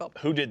 no. First belt.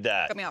 who did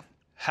that? Cut me off.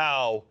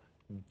 How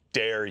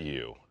dare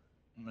you?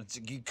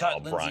 You cut Oh,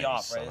 Lindsay Brian,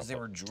 off son right of as they a-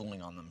 were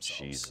drooling on themselves.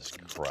 Jesus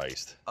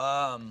Christ.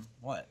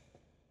 What?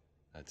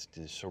 That's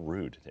just so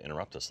rude to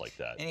interrupt us like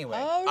that. Anyway,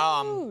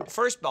 Oh,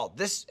 first belt.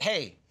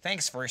 Hey,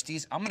 thanks,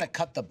 firsties. I'm gonna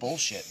cut the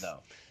bullshit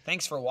though.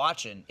 Thanks for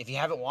watching. If you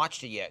haven't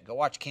watched it yet, go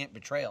watch Camp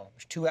Betrayal.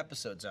 There's 2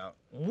 episodes out.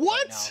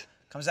 What? Right now.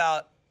 Comes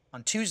out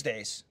on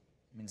Tuesdays.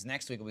 Means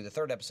next week will be the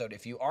 3rd episode.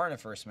 If you aren't a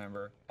first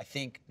member, I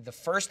think the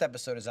first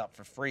episode is out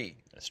for free.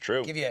 That's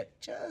true. Give you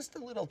just a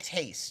little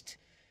taste,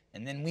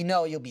 and then we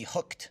know you'll be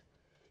hooked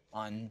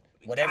on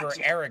whatever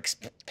Eric's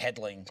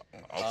peddling.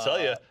 I'll tell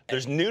you,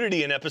 there's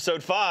nudity in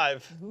episode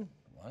 5.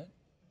 What?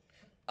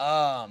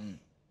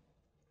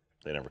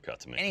 They never cut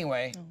to me.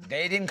 Anyway,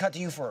 they didn't cut to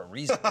you for a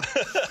reason.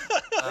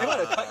 they might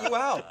have cut you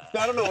out.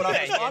 I don't know what I'm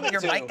Yeah, responding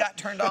your to. mic got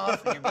turned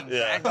off and you're being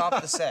dragged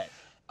off the set.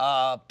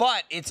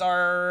 But it's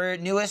our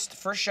newest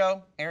first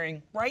show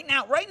airing right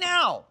now. Right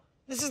now.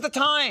 This is the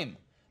time.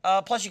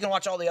 Plus, you can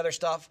watch all the other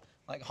stuff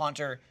like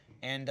Haunter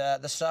and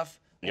the stuff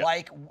Yep.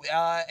 like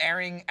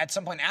airing at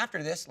some point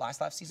after this,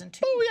 Last Laugh season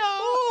 2.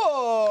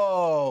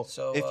 Oh,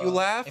 So if you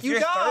laugh, if you you're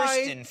die.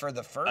 thirsting for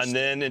the first, And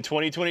then in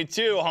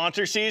 2022,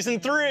 Haunter season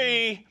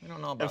 3. we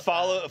don't know about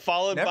And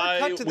followed Never by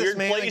cut to this Weird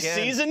man Place again.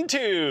 season 2.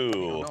 I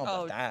don't know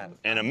about that.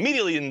 And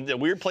immediately in the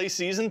Weird Place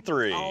season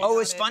 3. Oh,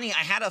 it's funny.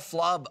 I had a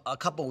flub a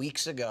couple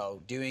weeks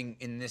ago doing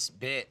in this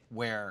bit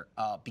where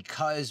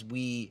because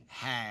we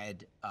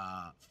had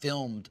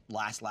filmed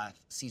Last Laugh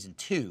season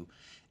 2,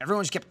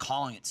 everyone just kept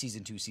calling it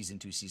season 2, season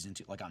 2, season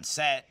 2, like on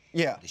set.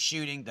 Yeah. The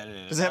shooting.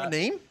 Da-da-da-da. Does it have a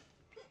name?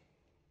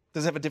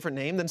 Does it have a different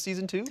name than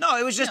season 2? No,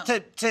 it was just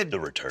The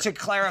return. to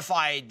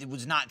clarify. It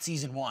was not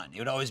season 1. It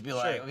would always be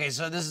like, okay,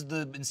 so this is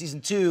in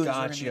season 2. This is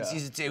gonna be in Gotcha.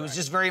 season 2. It was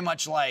just very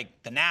much like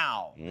the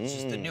now. It's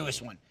just the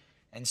newest one.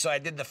 And so I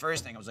did the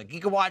first thing. I was like, you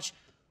can watch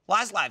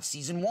Last Laugh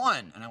season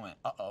 1, and I went,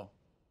 uh-oh.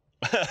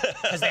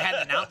 Because they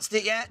hadn't announced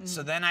it yet.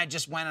 So then I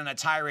just went on a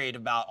tirade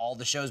about all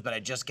the shows, but I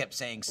just kept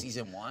saying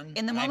season 1. In the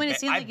and I moment, it ba-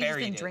 seemed I like you've just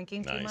buried been it.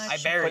 drinking too Nice. much.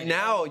 I buried But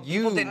now it.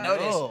 you People didn't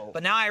notice. know.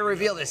 But now I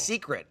reveal the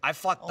secret. I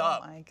fucked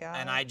up. my God.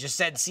 And I just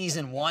said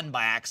season 1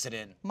 by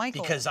accident.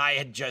 Michael. Because I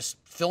had just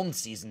filmed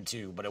season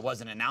 2, but it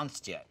wasn't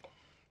announced yet.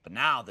 But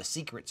now the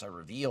secrets are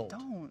revealed.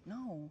 Don't,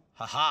 no.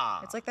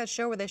 Haha. It's like that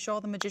show where they show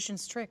all the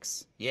magician's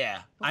tricks.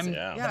 Yeah. I'm it?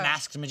 the Yeah.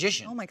 masked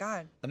magician. Oh my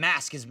God. The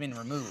mask has been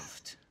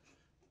removed.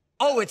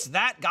 Oh, it's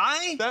that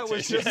guy? That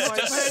was just my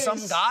face. Some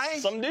guy?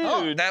 Some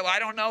dude. Oh, I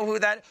don't know who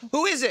that.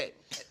 Who is it?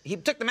 He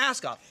took the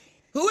mask off.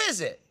 Who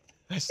is it?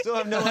 I still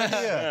have no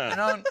idea. I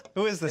don't.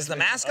 Who is this? Is the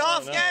man? mask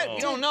off yet? know.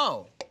 We don't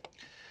know.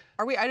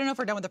 Are we? I don't know if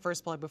we're done with the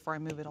first plug before I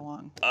move it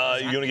along. You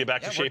want to get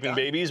back to we're Shaping done.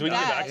 Babies? We can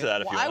get back to that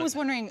if you well, want. I was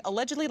wondering,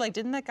 allegedly, like,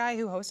 didn't that guy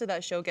who hosted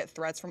that show get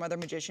threats from other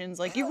magicians?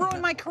 Like, you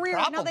ruined my career.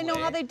 Now they know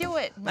Probably. how they do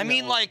it. I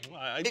mean, like,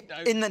 I-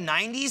 in the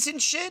 90s and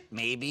shit,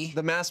 maybe.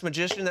 The masked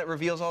magician that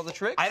reveals all the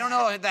tricks? I don't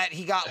know that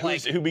he got,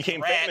 like, Who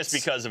became famous threats.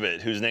 because of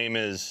it? Whose name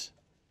is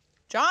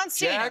John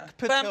Cena. Jack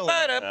Bum, Patillo.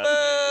 ba-da, it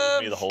was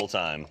bum. me the whole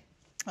time.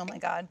 Oh my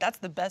God, that's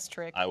the best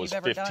trick I was you've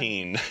ever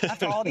 15. done.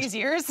 After all these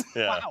years?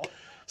 Yeah. Wow.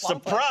 Long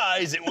play.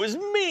 Surprise! It was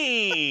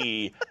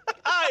me.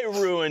 I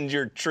ruined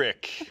your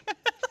trick.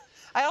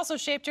 I also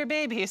shaped your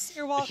babies.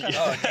 You're welcome.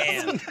 Oh,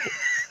 damn.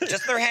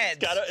 Just their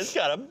heads. It's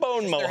got a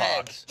bone their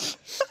mohawk. heads.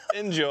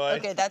 Enjoy.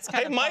 Okay, that's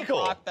kind Hey, of punk Michael,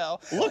 rock, though.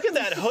 look at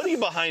that hoodie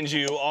behind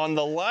you on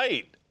the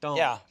light. Don't.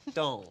 Yeah.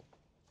 Don't.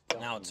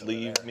 Now it's over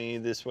Leave there. me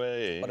this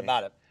way. What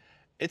about it?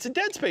 It's a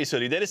Dead Space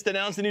hoodie. They just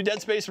announced the new Dead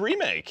Space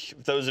remake.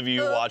 Those of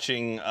you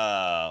watching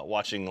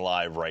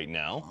live right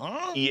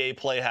now, EA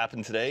Play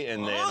happened today,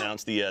 and they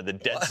announced the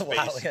Dead Space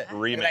Wow, look at that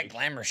remake.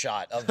 glamour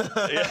shot of,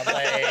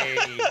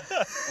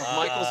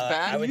 Michael's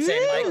back. I would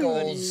say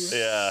Michael's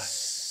Yeah.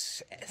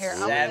 Here,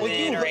 I'm 7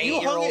 you- or you 8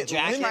 year hung old it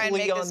jacket. try and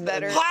make limply this on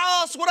better.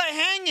 How else would I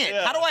hang it?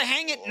 Yeah. How do I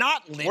hang it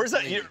not limply? Where's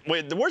that? Wait,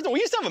 we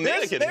used to have a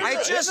mannequin. there's- here,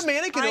 right? There's a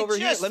mannequin over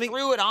here. Let me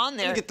threw it on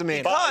there. get the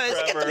mannequin.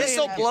 Because Bye, Trevor. this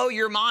will blow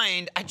your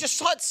mind. I just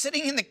saw it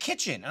sitting in the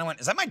kitchen, and I went,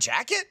 "Is that my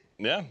jacket?"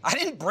 Yeah. I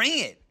didn't bring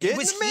it. Get It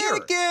was in the here.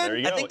 mannequin. There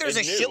you I go. think there's a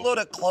It's new. shitload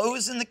of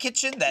clothes in the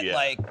kitchen that Yeah.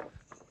 like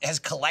has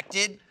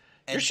collected.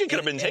 Your shit could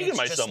have been and taken it's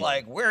by just someone.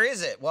 Like, where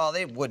is it? Well,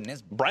 they wouldn't.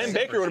 It's Brian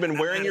Baker would have been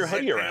wearing your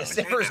hoodie around. The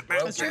zipper's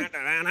broken.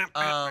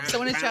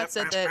 Someone in chat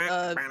said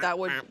that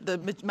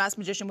the masked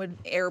magician would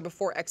air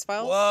before X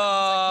Files.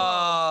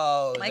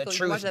 Whoa, Michael, the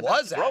you watch truth that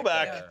was back? out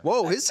Throwback. there.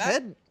 Whoa, his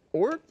head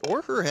or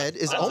her head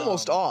is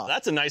almost off.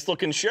 That's a nice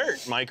looking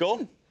shirt,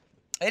 Michael.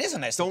 It is a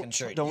nice looking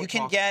shirt. don't You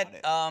can talk get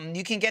about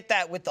you can get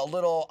that with the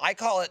little. I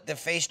call it the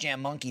Face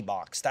Jam Monkey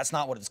Box. That's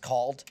not what it's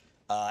called.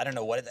 I don't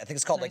know what I think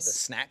it's called, like the Nice.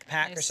 snack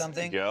pack or Nice.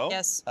 something. Go.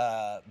 Yes.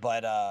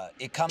 But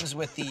it comes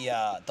with the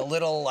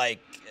little like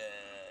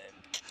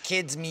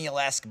kids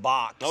meal-esque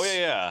box. Oh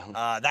yeah,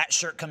 yeah. That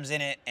shirt comes in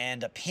it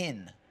and a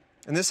pin.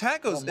 And this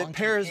hat goes, Little it monkey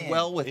pairs pin.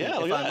 well with Yeah, it,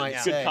 look if at I that. might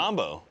Good say.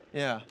 combo.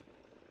 Yeah.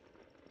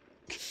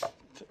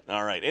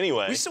 All right.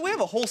 Anyway. We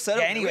have a whole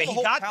setup. Yeah, We anyway, have a he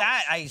whole got couch.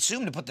 that. I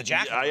assumed to put the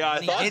jacket. Yeah, on, I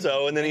but thought didn't.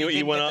 so, and then he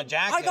didn't went put up. the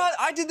jacket.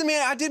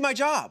 I did my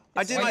job.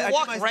 I did Well, my you I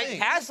walked did my right thing.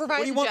 past What do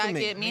Provide you the want from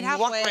jacket, me? meet You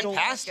walked halfway. right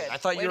past it. I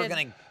thought you were Waited.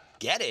 gonna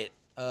get it.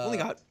 Only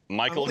got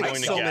Michael only got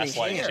going to so many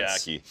gaslight hands.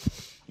 Jackie.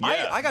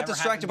 Yeah. I got Never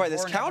distracted by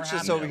this happened before, couch never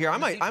that's over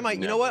happened. here. I might.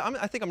 You know what?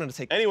 I think I'm gonna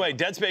take. Anyway,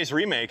 Dead Space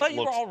remake Thought you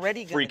were looks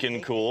already gonna freaking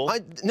take it. cool.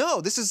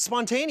 No, this is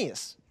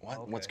spontaneous.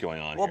 What's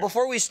going on Well, here?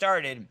 before we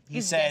started, he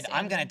He's said, guessing.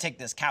 "I'm gonna take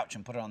this couch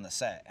and put it on the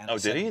set." And I Oh,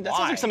 said, did he? That "Why?"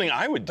 sounds like something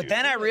I would do. But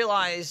then I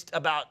realized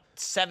about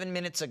 7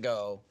 minutes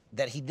ago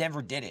that he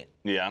never did it.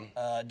 Yeah.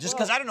 Just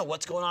because I don't know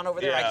what's going on over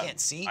there, Yeah. I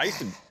can't see. I used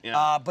to.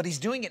 Yeah. But he's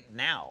doing it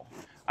now.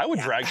 I would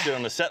drag shit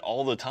on the set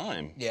all the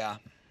time. Yeah.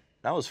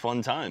 That was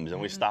fun times,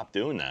 and we stopped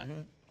doing that.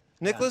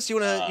 Nicholas, you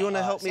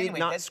wanna help so me anyway,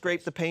 not that's-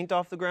 scrape the paint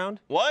off the ground?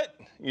 What?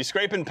 You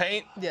scraping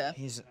paint? Yeah.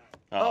 He's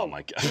Oh,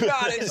 my God.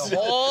 got it. The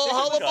whole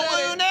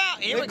hullabaloo now.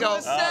 Here we go. All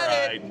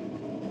right.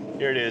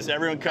 Here it is.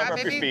 Everyone cover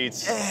up your baby. feet.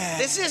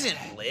 This isn't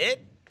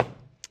lit.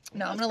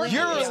 No, I'm gonna leave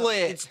You're it.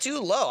 lit. It's too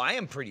low. I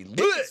am pretty lit.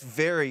 It's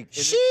very.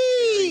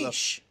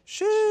 Sheesh.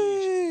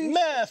 Sheesh.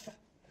 Meth.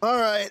 All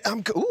right, I'm.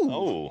 Ooh.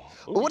 Oh.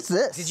 What's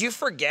this? Did you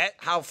forget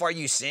how far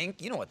you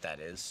sink? You know what that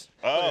is.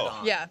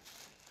 Oh. Yeah.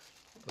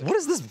 What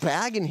is this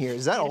bag in here?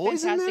 Is that Had a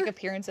always in fantastic there?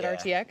 appearance at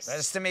Yeah. RTX.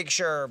 That's to make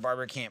sure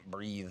Barbara can't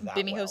breathe that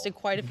Bimmy well. hosted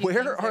quite a few Where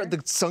things are there.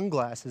 the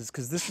sunglasses?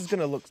 Because this is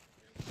gonna look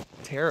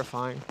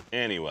terrifying.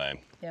 Anyway,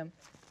 Yeah,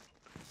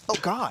 Oh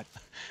God.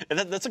 and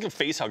that's like a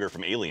face hugger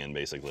from Alien,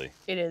 basically.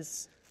 it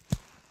is.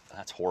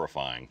 That's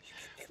horrifying.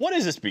 What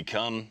has this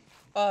become?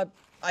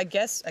 I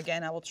guess,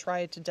 again, I will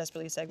try to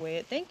desperately segue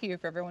it. Thank you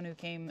for everyone who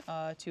came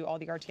to all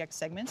the RTX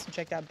segments and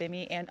checked out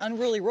Bimmy and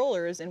Unruly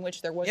Rollers, in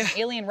which there was an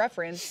alien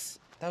reference.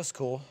 That was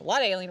cool. A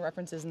lot of alien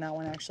references in that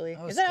one, actually.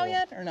 was Is that out cool.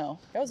 yet or no?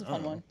 That was a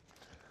fun one.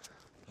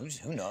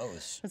 Who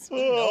knows? It's Who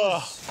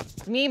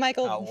knows? me,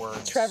 Michael, How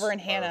words Trevor, and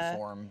are Hannah.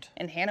 formed.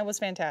 And Hannah was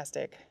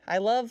fantastic. I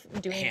love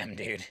doing. Damn,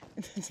 dude.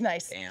 It's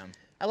nice. Damn.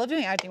 I love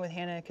doing acting with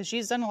Hannah because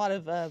she's done a lot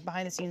of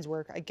behind-the-scenes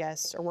work, I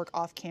guess, or work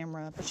off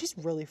camera. But she's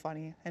really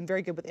funny and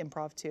very good with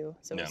improv too.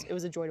 So Yeah. it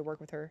was a joy to work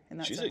with her in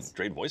that She's sense. a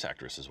great voice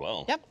actress as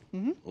well. Yep. A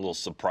little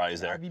surprise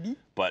there.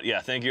 But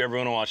yeah, thank you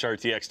everyone who watched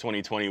RTX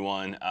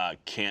 2021.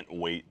 Can't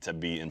wait to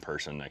be in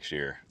person next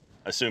year,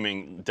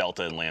 assuming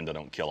Delta and Lambda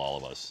don't kill all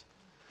of us.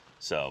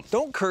 So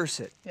Don't curse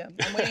it. Yeah.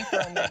 I'm waiting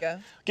for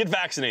Omega. get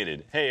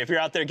vaccinated. Hey, if you're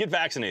out there, get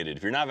vaccinated.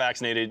 If you're not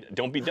vaccinated,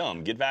 don't be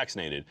dumb. Get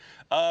vaccinated.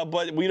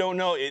 But we don't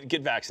know it.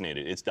 Get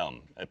vaccinated. It's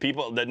dumb.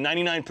 People, the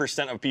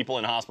 99% of people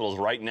in hospitals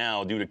right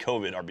now due to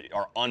COVID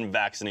are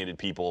unvaccinated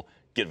people.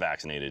 Get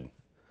vaccinated.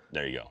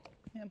 There you go.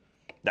 Yeah.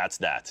 That's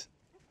that.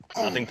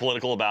 Nothing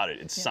political about it.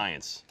 It's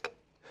science.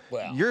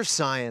 Well, Your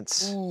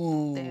science.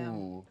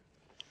 Damn.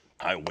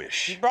 I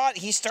wish. he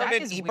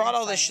Jacket's brought weird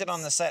all this shit science.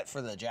 on the set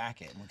for the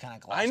jacket. And we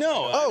kind of I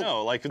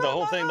know. Like the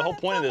whole thing, the whole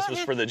point of this was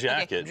for the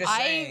jacket. just I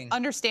saying.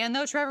 understand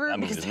though, Trevor. That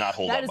movie because does not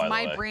hold that up, is by the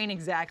my way. brain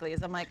exactly.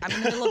 Is I'm like, I'm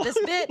in the middle of this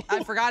bit.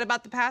 I forgot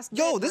about the past.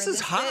 Yo, bit. this We're in is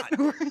this hot.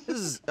 bit. This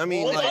is, I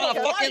mean, It's like, on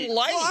a fucking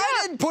light. Well, I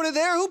didn't put it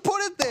there. Who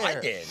put it there? I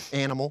did.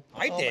 Animal.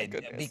 I did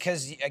goodness.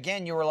 because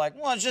again you were like,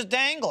 well, it's just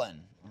dangling.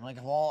 I'm like,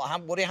 well, how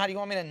do you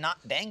want me to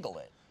not dangle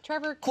it?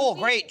 Trevor. Cool,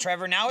 can we- great,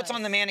 Trevor. Now it's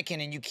on the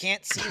mannequin and you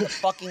can't see the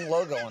fucking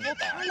logo on the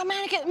back. Turn the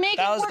mannequin. Make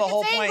That it was work the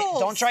whole its point. angles.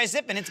 Don't try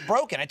zipping. It's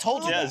broken. I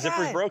told you. Yeah, that.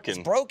 zipper's broken.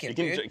 It's broken, You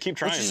can dude. keep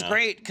trying Which is now.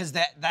 great because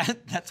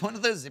that's one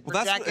of those zipper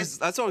Well, jackets.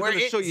 that's what I was where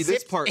gonna it show you this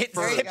zips- part It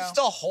first. zips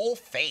the whole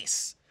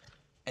face,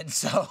 and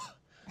so.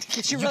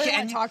 Did you really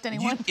want to talk to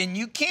anyone? And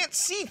you can't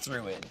see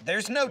through it.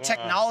 There's no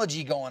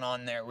technology going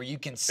on there where you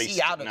can Face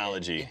see out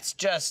technology. of it. It's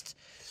just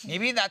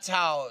maybe that's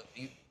how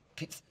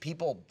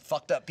people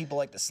fucked up people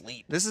like to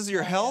sleep. This is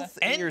your health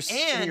and, And-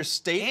 your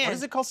state. and- What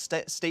is it called?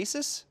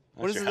 Stasis?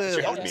 What is That's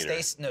your health the? meter.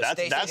 That's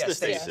That's the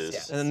stasis,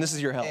 stasis. And then this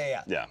is your health.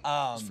 Yeah. Yeah.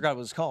 I forgot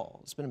what it's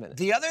called. It's been a minute.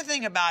 The other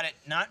thing about it,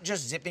 not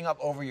just zipping up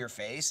over your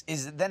face,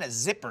 is that then a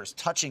zipper's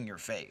touching your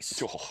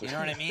face. Oh. You know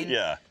what I mean?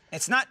 Yeah.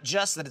 It's not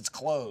just that it's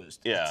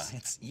closed. Yeah.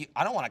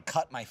 I don't want to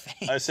cut my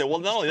face. I say, well,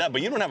 not only that,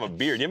 but you don't have a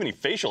beard. You have any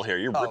facial hair?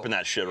 You're ripping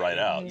that shit right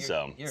out.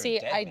 So. You're a See,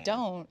 dead I man.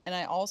 don't, and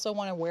I also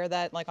want to wear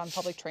that like on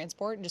public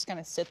transport and just kind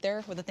of sit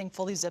there with the thing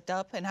fully zipped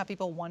up and have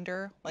people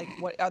wonder, like,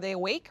 what are they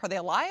awake? Are they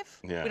alive?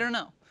 Yeah. We don't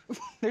know.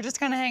 They're just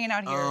kind of hanging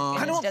out here.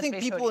 I don't think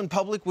people in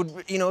public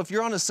would, if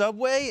you're on a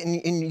subway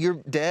and you're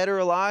dead or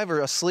alive or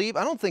asleep,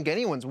 I don't think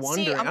anyone's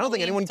wondering. I don't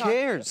think anyone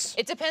cares.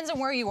 It depends on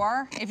where you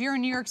are. If you're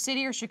in New York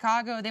City or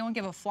Chicago, they won't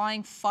give a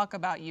flying fuck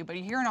about you. But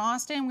here in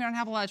Austin, we don't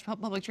have a lot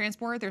of public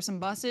transport. There's some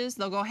buses.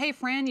 They'll go, "Hey,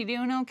 friend, you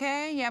doing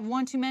okay? You have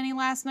one too many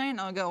last night?"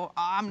 And I'll go,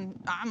 "I'm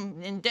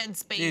in dead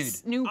space.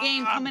 Dude, New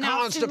game coming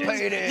out soon."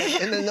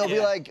 Constipated. And then they'll be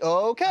like,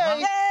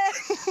 okay.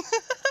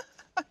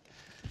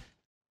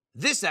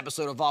 This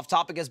episode of Off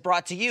Topic is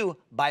brought to you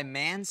by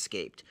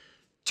Manscaped.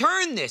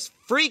 Turn this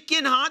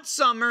freaking hot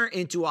summer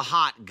into a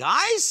hot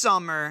guy's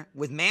summer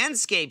with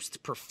Manscaped's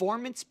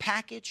Performance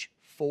Package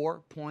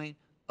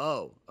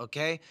 4.0,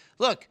 okay?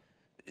 Look,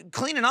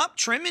 cleaning up,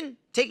 trimming,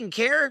 taking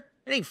care,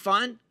 it ain't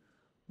fun.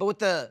 But with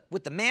the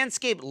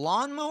Manscaped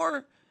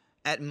lawnmower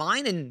at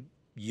mine and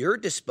your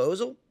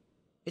disposal,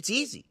 it's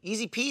easy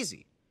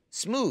peasy,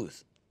 smooth,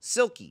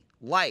 silky,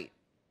 light.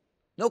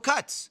 No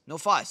cuts, no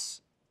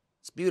fuss.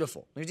 It's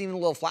beautiful. There's even a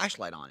little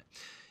flashlight on it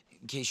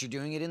in case you're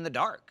doing it in the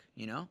dark,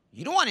 You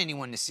don't want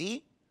anyone to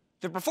see.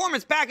 The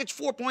Performance Package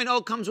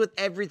 4.0 comes with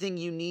everything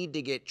you need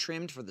to get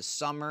trimmed for the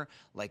summer,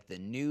 like the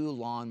new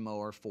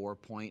Lawnmower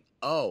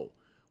 4.0.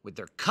 With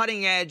their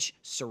cutting-edge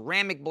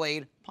ceramic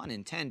blade, pun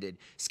intended,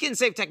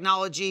 skin-safe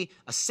technology,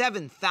 a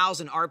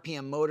 7,000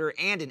 RPM motor,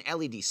 and an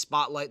LED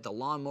spotlight, the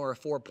Lawnmower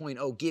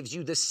 4.0 gives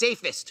you the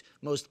safest,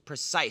 most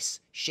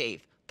precise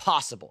shave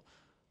possible.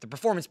 The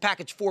Performance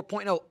Package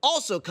 4.0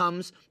 also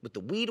comes with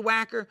the Weed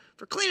Whacker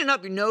for cleaning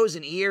up your nose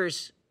and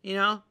ears,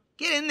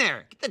 Get in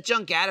there. Get the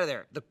junk out of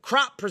there. The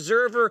Crop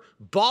Preserver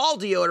Ball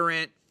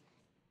Deodorant.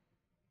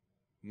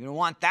 You don't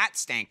want that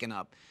stanking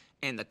up.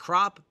 And the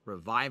Crop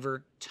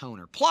Reviver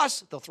Toner.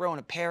 Plus, they'll throw in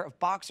a pair of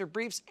boxer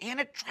briefs and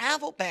a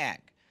travel bag.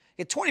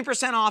 Get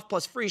 20% off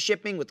plus free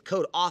shipping with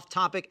code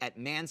OFFTOPIC at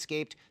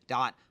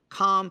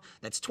manscaped.com.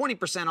 That's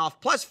 20%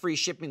 off plus free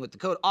shipping with the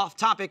code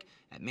OFFTOPIC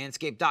at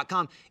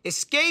manscaped.com.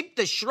 Escape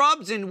the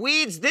shrubs and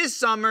weeds this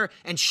summer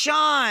and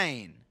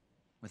shine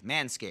with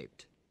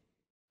Manscaped.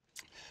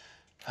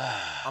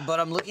 But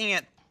I'm looking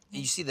at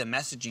you see the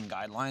messaging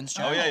guidelines,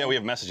 John? Oh yeah, we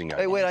have messaging guidelines.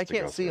 Hey, wait, I to go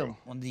can't see through. them.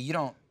 Well, you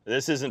don't.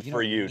 This isn't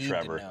for don't you, need to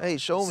Trevor. know. Hey,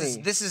 show me.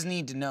 This is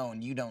need to know,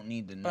 and you don't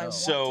need to know.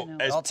 So, to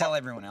know. as I'll tell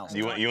everyone else.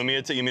 you want me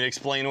to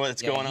explain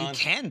what's going on? You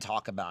can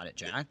talk about it,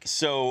 Jack.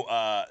 So,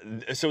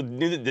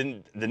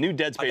 the new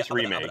Dead Space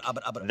remake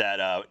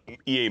that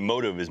EA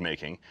Motive is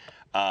making,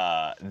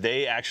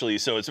 they actually,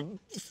 so it's a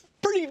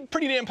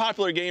pretty damn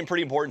popular game,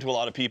 pretty important to a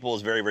lot of people.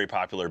 It's very, very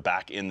popular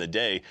back in the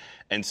day.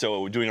 And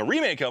so doing a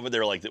remake of it,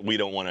 they're like, we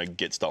don't want to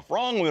get stuff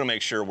wrong. We want to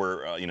make sure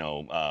we're,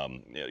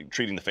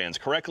 treating the fans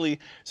correctly.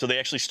 So they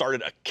actually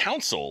started a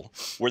council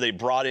where they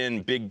brought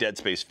in big Dead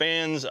Space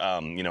fans,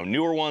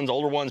 newer ones,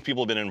 older ones.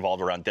 People have been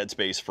involved around Dead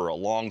Space for a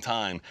long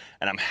time.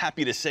 And I'm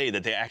happy to say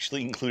that they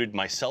actually included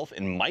myself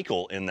and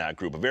Michael in that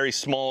group, a very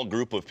small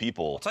group of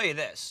people. I'll tell you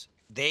this.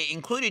 They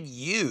included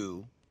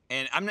you.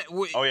 And I'm not,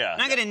 Oh, yeah. I'm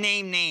not going to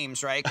name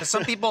names, right? Because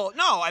some people,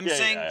 no, I'm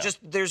saying yeah. just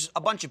there's a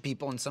bunch of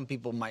people, and some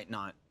people might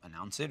not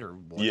announce it or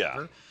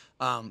Yeah.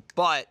 whatever.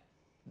 But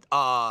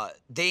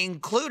they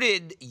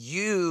included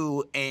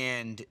you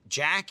and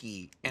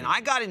Jackie, and I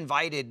got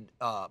invited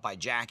by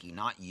Jackie,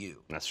 not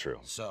you. That's true.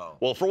 So,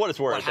 well, for what it's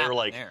worth, what they were happened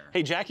like, there?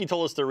 hey, Jackie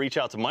told us to reach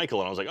out to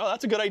Michael. And I was like, oh,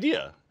 that's a good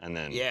idea. And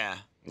then, Yeah.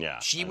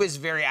 Yeah. Was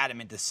very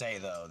adamant to say,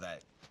 though,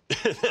 that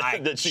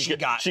that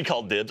she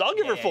called dibs. I'll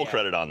give her full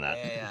credit on that.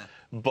 Yeah.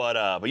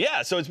 But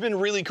yeah, so it's been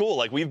really cool.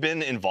 Like we've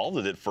been involved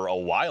with it for a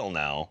while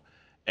now,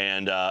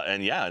 and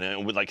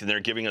they're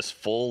giving us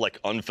full like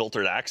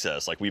unfiltered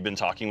access. Like we've been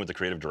talking with the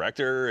creative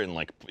director and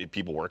like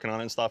people working on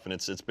it and stuff, and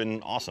it's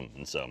been awesome.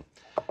 And so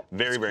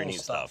very cool neat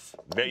stuff.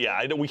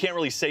 stuff. We can't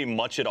really say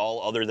much at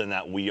all other than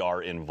that we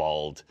are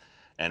involved,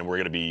 and we're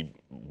gonna be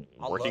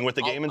working with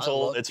the game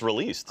until it's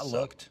released. I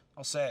looked.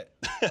 I'll say it.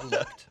 I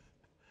looked.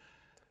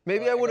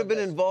 Maybe I would have been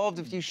involved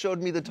if you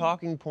showed me the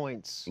talking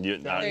points. There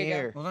down you go.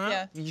 here.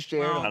 Yeah. You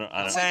shared them. I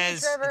don't,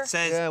 It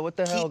says, Yeah, what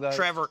the hell, keep guys?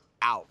 Trevor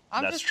out.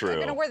 I'm That's just true.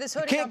 gonna wear this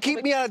hoodie. Can't on keep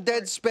public me out of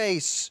transport. dead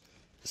space.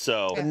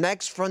 So The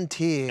next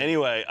frontier.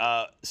 anyway,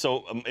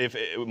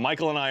 if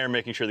Michael and I are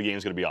making sure the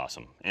game's going to be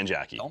awesome, and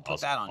Jackie. Don't put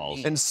that on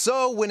me. And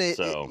so when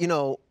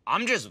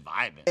I'm just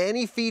vibing.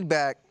 any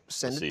feedback,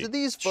 send See. it to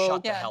these Shut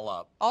folks. the hell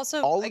up.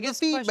 Also, All I of the guess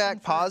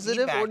feedback,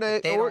 positive Feedback, or but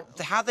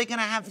negative. how are they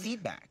gonna have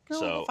feedback? No,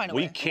 So we'll find a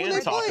we way. When can they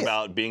talk play it.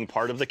 about being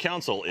part of the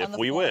council if the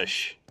we forum.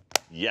 wish.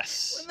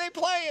 Yes. They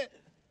play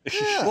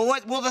it.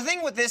 Well, the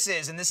thing with this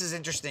is, and this is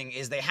interesting,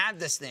 is they had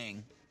this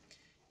thing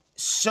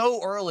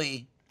so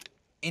early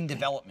in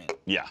development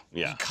Yeah.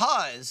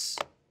 because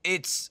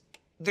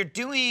they're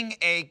doing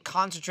a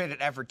concentrated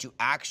effort to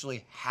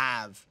actually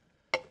have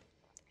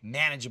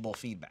manageable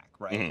feedback,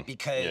 right?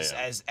 Because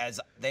Yeah. as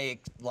they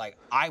like,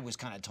 I was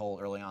kind of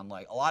told early on,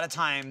 like a lot of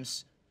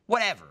times,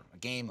 whatever, a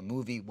game, a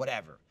movie,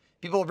 whatever,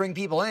 people will bring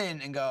people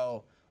in and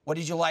go, what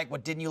did you like?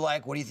 What didn't you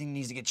like? What do you think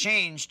needs to get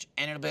changed?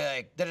 And it'll be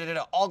like,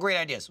 da-da-da-da, all great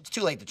ideas. It's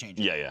too late to change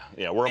it.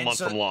 Yeah. We're a And month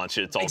so- from launch.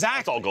 It's all exactly.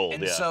 it's all gold.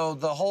 And yeah. so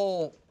the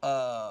whole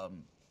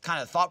kind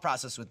of thought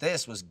process with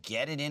this was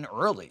get it in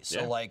early.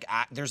 So Yeah. like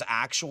there's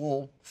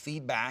actual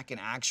feedback and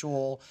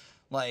actual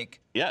like,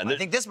 Yeah, I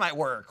think this might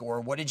work,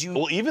 or what did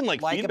you even like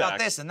about feedback,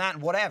 this and that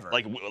and whatever.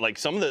 like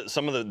some of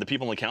the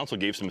people in the council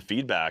gave some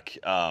feedback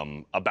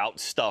about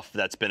stuff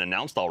that's been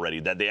announced already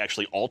that they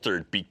actually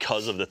altered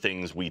because of the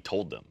things we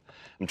told them.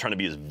 I'm trying to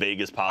be as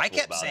vague as possible I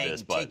kept about saying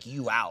this, but take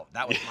you out.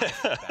 That was my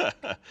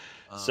feedback.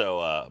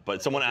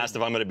 but someone asked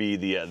if I'm going to be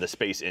the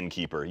space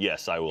innkeeper.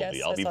 Yes, I will Yes,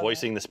 be. I'll I be saw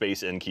voicing the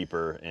space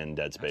innkeeper in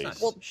Dead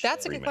Space. Well,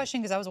 that's a good remake.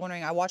 question because I was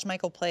wondering. I watched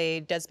Michael play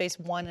Dead Space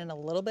 1 and a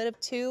little bit of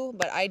 2,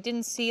 but I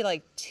didn't see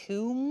like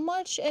too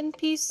much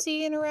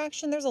NPC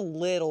interaction. There's a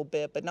little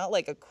bit, but not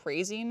like a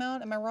crazy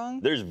amount. Am I wrong?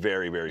 There's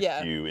very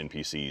Yeah. few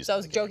NPCs. So I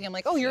was joking. I'm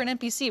like, oh, you're an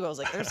NPC, but I was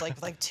like, there's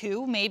like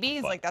 2 maybe.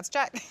 It's like that's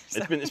Jack.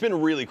 So- It's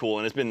been really cool,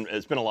 and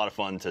it's been a lot of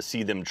fun to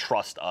see them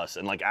trust us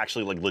and like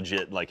actually like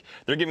legit like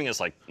they're giving us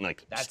like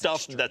That's stuff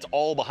extreme. that's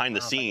all behind the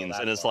I don't think scenes,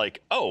 that and it's far.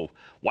 like, oh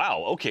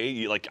wow,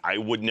 okay, like I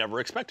would never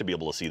expect to be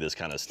able to see this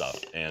kind of stuff,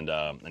 and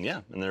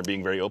they're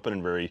being very open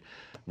and very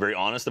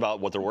honest about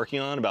what they're working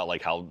on, about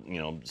like how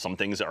some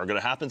things are going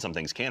to happen, some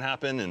things can't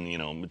happen, and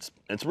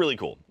it's really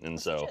cool, and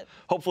so legit.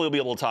 hopefully we'll be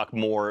able to talk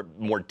more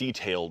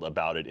detailed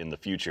about it in the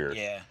future.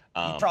 Yeah.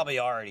 You probably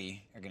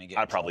already are gonna get.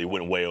 I probably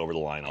went way over the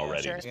line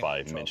already sure. just by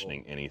Trouble.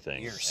 mentioning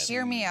anything. You're And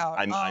Hear me out.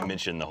 I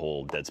mentioned the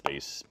whole Dead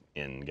Space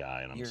in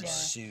guy, and I'm You're sorry.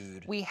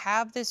 sued. We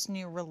have this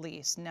new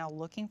release. Now,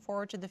 looking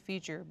forward to the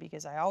future,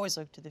 because I always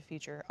look to the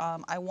future,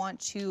 I want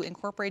to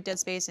incorporate Dead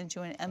Space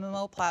into an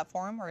MMO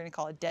platform. We're going to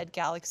call it Dead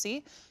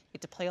Galaxy. You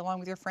get to play along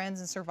with your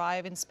friends and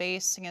survive in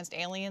space against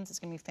aliens. It's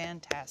going to be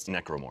fantastic.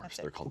 Necromorphs, That's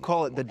it. they're called. We'll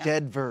call it the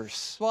Dead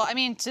Verse. Well, I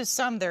mean, to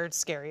some they're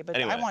scary, but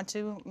Anyway. I want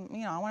to,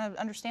 I want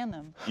to understand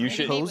them. You Maybe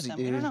should- meet with Cozy, them.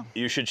 I dude. don't know.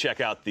 You should check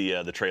out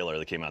the trailer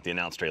that came out, the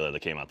announced trailer that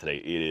came out today.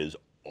 It is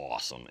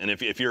awesome, and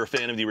if you're a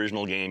fan of the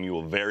original game, you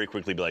will very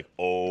quickly be like,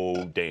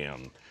 oh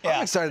damn.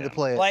 I'm excited to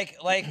play it. Like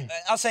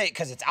I'll say it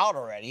because it's out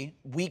already.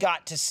 We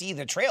got to see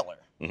the trailer.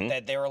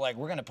 that they were like,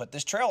 we're gonna put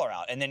this trailer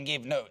out, and then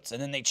gave notes,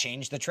 and then they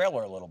changed the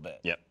trailer a little bit.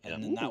 Yep.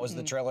 And then that was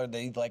the trailer,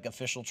 the like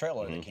official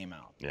trailer that came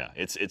out. Yeah,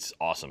 it's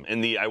awesome.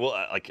 And I will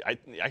I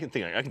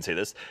can say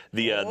this.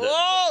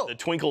 The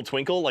Twinkle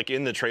Twinkle, like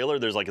in the trailer,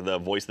 there's like the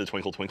voice of the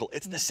Twinkle Twinkle.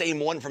 It's the same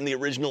one from the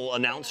original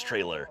announced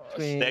trailer.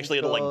 They actually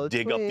had to like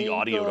dig up the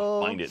audio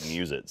to find it and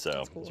use it.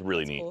 So it's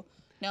really neat. Cool.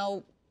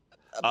 Now,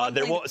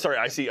 Sorry,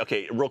 I see.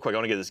 Okay, real quick, I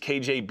want to get this.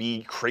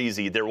 KJB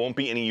crazy. There won't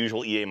be any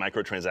usual EA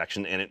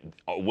microtransaction, and it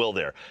will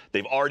there.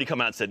 They've already come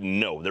out and said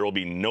no, there will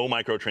be no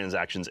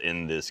microtransactions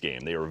in this game.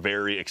 They are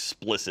very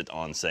explicit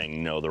on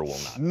saying no, there will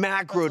not.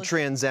 Macro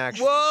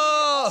transaction.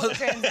 Whoa!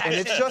 And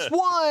it's just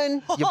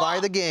one. You buy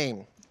the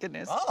game.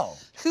 Goodness. Oh.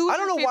 Who's I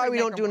don't your know why favorite we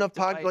don't do enough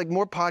necromorph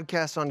more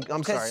podcasts on.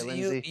 I'm sorry,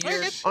 Lindsay.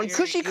 On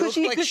cushy.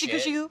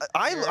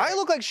 I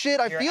look like shit.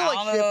 I You're feel like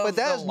out shit, of but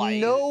that the has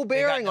light. no They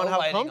bearing got on no how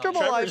lighting on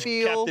comfortable I Trevor's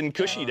feel. Captain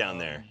Cushy down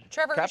there.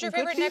 Trevor, who's your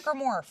favorite Captain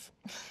necromorph?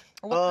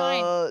 Or what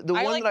kind? The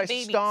I one like that I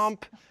babies.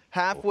 stomp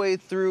halfway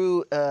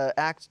through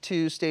Act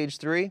 2, Stage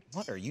 3.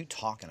 What are you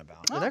talking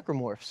about? The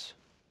necromorphs.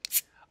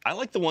 I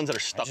like the ones that are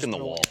stuck in the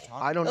wall.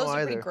 I don't Those know are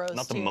pretty either. gross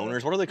Not the too.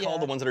 moaners. What are they called?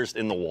 Yeah. The ones that are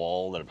in the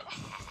wall that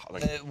are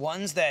The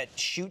ones that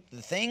shoot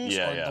the things,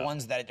 Yeah, or yeah. the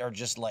ones that are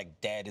just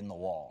like dead in the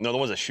wall? no, the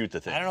ones that shoot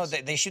the things. I don't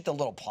know. They shoot the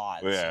little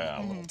pods. Yeah.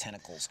 And the little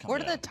tentacles coming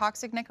What are the out.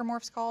 toxic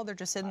necromorphs called? They're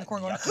just sitting in the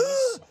corner going,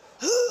 Yuckies?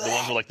 The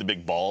ones with like the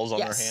big balls on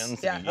Yes, their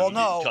hands. yeah. You, Well, you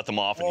no. cut them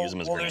off and use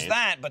them as well, grenades. there's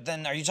that, but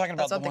then are you talking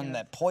about That's the what I'm one thinking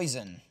that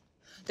poison?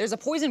 There's a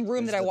poison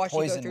room There's that I the watched you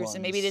go poison through, so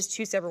maybe it ones. is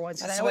two separate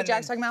ones. That's I know when what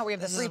Jack's they- talking about. We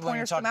have the this is three when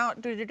you're pointers come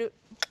out.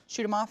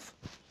 Shoot them off.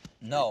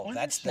 No,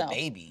 that's the No.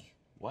 baby.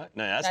 What?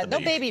 No, that's the No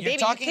baby. baby. You're baby,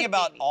 talking you kick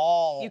about baby.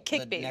 all You kick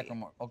the baby.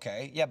 necromorph.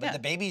 Okay, yeah, but Yeah. the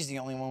baby's the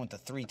only one with the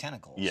 3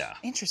 tentacles. Yeah.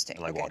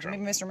 Interesting. Like Okay, walk around.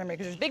 maybe misremember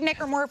because there's big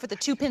necromorph with the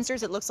two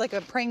pincers. It looks like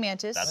a praying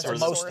mantis. That's, That's sort of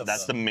most the, of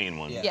that's the them. main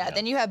one. Yeah,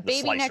 then you have The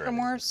baby slicer, I think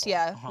necromorphs, it's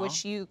yeah,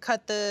 which you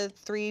cut the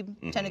 3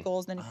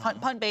 tentacles, then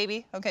punt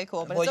baby. Okay,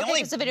 cool. But Well, it's you okay,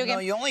 only it's a video game. no,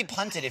 you only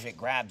punt it if it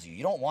grabs you.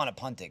 You don't want to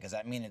punt it because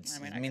that means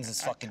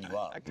it's fucking you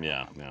up.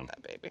 Yeah, yeah.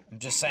 Baby. I'm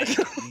just saying.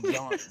 You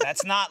don't,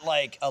 that's not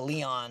like a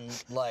Leon,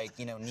 like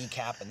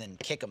kneecap and then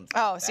kick him.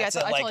 Oh, see, I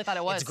That's totally thought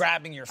it was. It's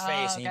grabbing your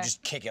face and you okay.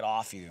 just kick it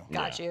off you.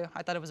 Got you.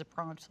 I thought it was a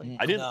prompt. Like,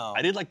 I did. No.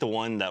 I did like the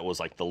one that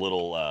was like the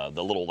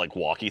little like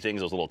walkie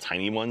things, those little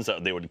tiny ones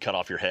that they would cut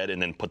off your head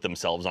and then put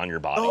themselves on your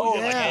body. Oh,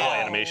 Like a yeah. little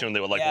animation, and they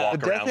would like Yeah. walk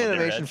The around death with their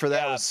animation head. for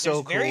that was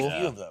so there's very cool.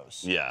 few of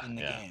those Yeah, in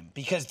the yeah. game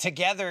because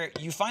together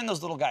you find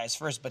those little guys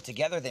first, but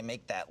together they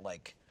make that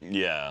like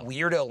Yeah.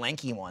 weirdo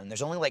lanky one.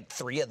 There's only like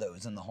 3 of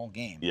those in the whole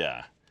game.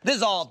 Yeah. This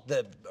is all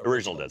the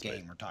Original Dead game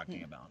Space. we're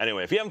talking about.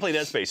 Anyway, if you haven't played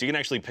Dead Space, you can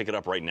actually pick it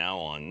up right now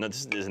on. No,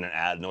 this isn't an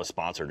ad, no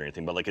sponsored or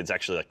anything, but like it's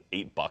actually like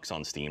 $8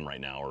 on Steam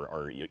right now,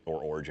 or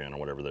Origin or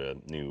whatever the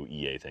new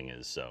EA thing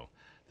is. So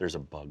there's a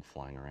bug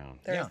flying around.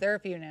 there are a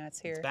few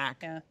gnats here. back.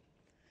 Yeah.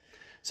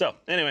 So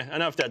anyway,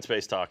 enough Dead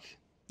Space talk.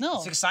 No.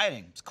 It's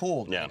exciting. It's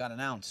cool. Yeah. It got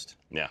announced.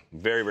 Yeah,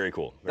 very very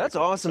cool. Very That's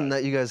cool. awesome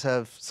that you guys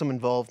have some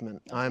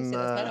involvement. see, that's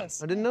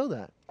badass. I didn't know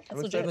that.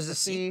 legit. It was a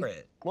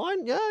secret. Well,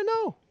 yeah, I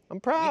know. I'm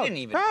He proud. didn't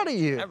even Proud of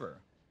you. Ever.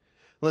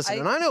 Listen,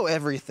 and I know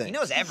everything. He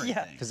knows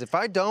everything. Because if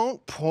I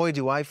don't, boy,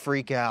 do I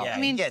freak out. Yeah, I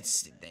mean, he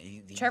gets,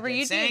 he Trevor,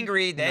 gets you'd be-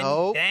 angry. Then,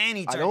 No, then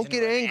he I turns don't into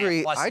get an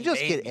angry. fussy I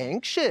just get baby.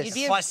 anxious. You'd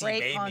be a Fussy great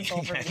baby.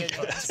 console for video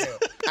games.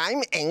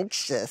 I'm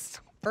anxious.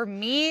 For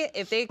me,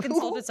 if they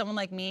consulted someone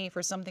like me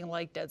for something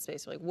like Dead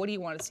Space, like, what do you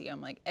want to see?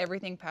 I'm like,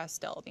 everything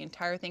pastel, the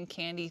entire thing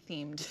candy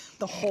themed,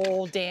 the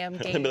whole damn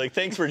And game. be like,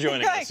 thanks for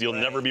joining us. You'll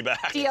never be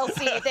back.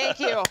 DLC, thank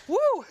you.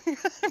 Woo!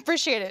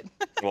 Appreciate it.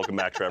 Welcome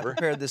back, Trevor.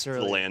 Prepared this to the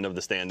early. land of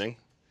the standing.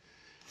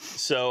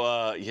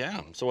 So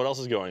yeah. So what else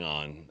is going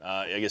on?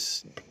 I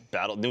guess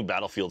new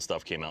Battlefield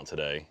stuff came out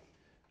today.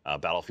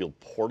 Battlefield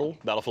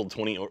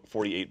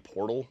 2048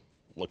 Portal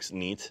looks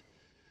neat.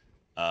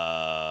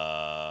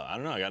 I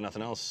don't know. I got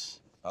nothing else.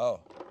 Oh.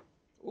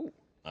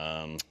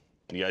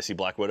 You guys see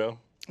Black Widow?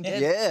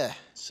 Yeah.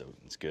 So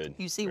it's good.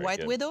 You see Very White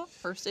good. Widow,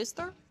 her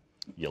sister?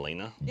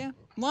 Yelena. Yeah.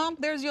 Well,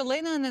 there's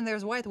Yelena and then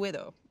there's White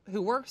Widow,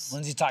 who works.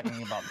 Lindsay's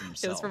talking about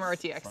himself. from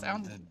RTX.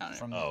 I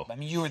don't know. I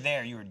mean, you were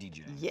there. You were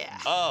DJ. Yeah.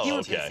 Oh, You were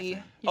okay. busy. You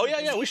Oh were yeah,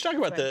 yeah. busy. We should talk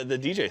about the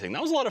DJ thing.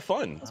 That was a lot of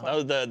fun. That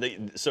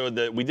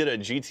was we did a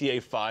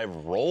GTA 5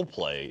 role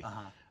play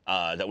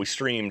that we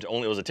streamed.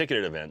 It was a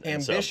ticketed event.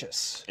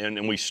 Ambitious.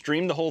 And we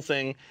streamed the whole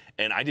thing,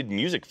 and I did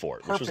music for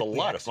it, which was a Perfectly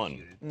lot of fun.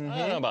 executed. I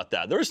don't know about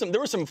that. There was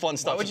some fun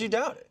stuff. Why would you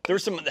doubt it? There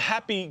was some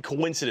happy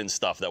coincidence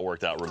stuff that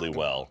worked out really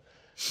well.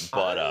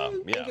 But I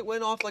yeah. think it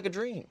went off like a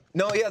dream.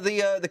 No, yeah,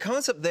 the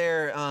concept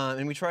there,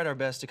 and we tried our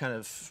best to kind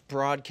of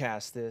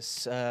broadcast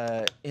this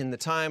in the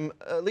time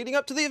leading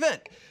up to the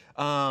event,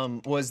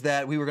 was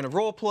that we were going to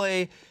role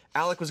play.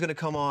 Alec was going to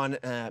come on.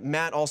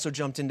 Matt also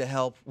jumped in to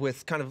help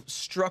with kind of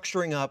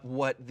structuring up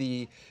what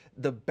the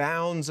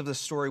bounds of the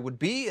story would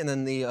be, and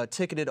then the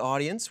ticketed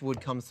audience would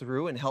come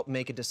through and help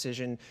make a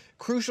decision,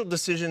 crucial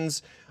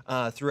decisions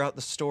throughout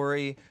the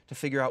story to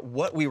figure out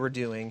what we were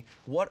doing,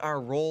 what our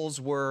roles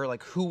were,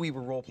 like who we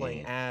were role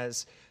playing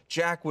as.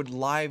 Jack would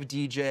live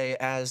DJ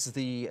as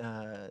the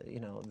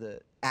the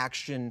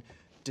action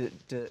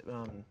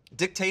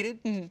dictated.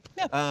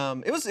 Yeah.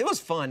 It was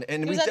fun,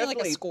 and It was we adding, definitely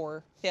like a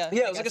score. Yeah.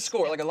 Yeah, it was like a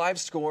score, like a live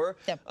score.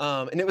 Yeah.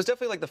 And it was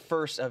definitely like the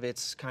first of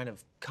its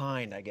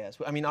kind, I guess.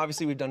 I mean,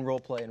 obviously we've done role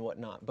play and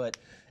whatnot, but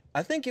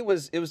I think it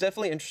was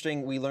definitely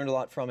interesting. We learned a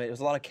lot from it. It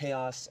was a lot of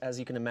chaos, as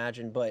you can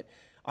imagine, but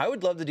I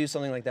would love to do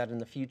something like that in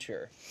the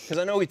future. Because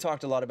I know we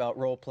talked a lot about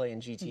role play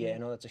in GTA. I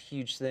know that's a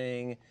huge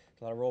thing,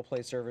 a lot of role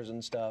play servers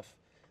and stuff.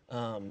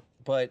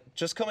 But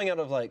just coming out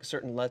of like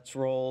certain Let's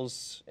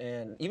Rolls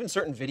and even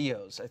certain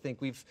videos, I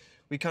think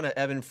we kind of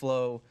ebb and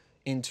flow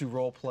into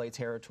role play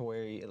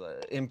territory,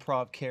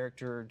 improv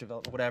character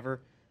development, whatever.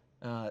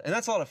 And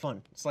that's a lot of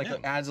fun. It's like it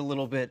adds a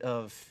little bit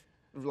of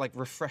like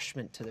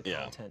refreshment to the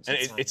content. So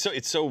and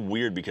it's so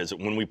weird because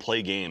when we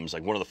play games,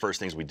 like one of the first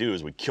things we do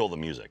is we kill the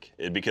music.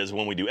 Because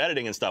when we do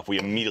editing and stuff, we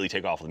immediately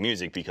take off the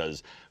music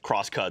because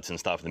cross cuts and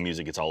stuff, the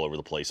music gets all over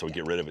the place, so we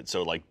get rid of it.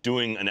 So like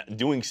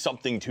doing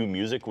something to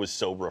music was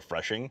so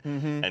refreshing,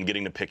 and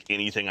getting to pick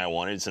anything I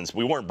wanted. Since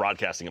we weren't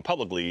broadcasting it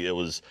publicly, it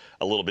was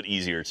a little bit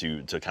easier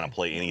to kind of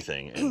play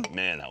anything. And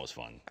man, that was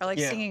fun. I like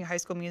singing High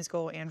School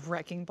Musical and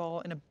Wrecking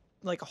Ball in a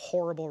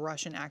horrible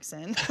Russian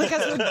accent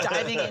because we're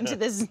diving into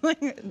this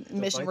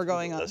mission we're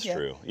going on. That's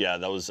true. Yeah,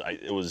 that was. I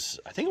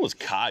think it was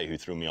Kai who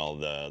threw me all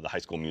the High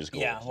School Musical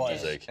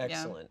music.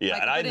 Excellent.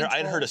 Yeah, and I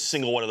hadn't heard a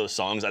single one of those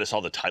songs. I just saw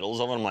the titles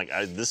of them. I'm like,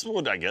 this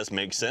would, I guess,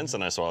 make sense,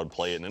 and I saw I'd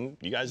play it, and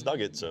you guys dug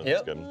it, so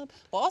it's good. Well,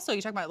 also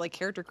you talk about like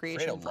character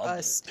creation for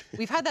us.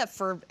 We've had that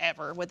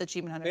forever with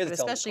Achievement Hunter, but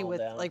especially with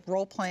like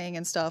role playing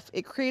and stuff.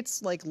 It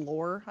creates like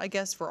lore, I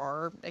guess, for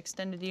our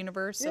extended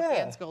universe. So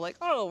fans go like,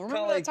 oh,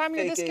 remember that time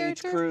you're this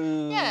character? Crew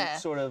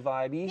sort of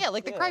vibey. Yeah,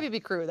 like the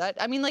Crybaby crew. That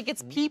I mean, like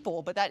it's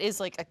people, but that is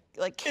like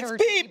a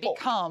character you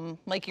become.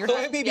 Like you're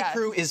not. Crybaby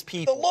crew is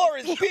people. The lore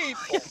is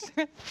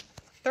people.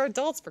 They're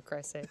adults, for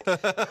Christ's sake.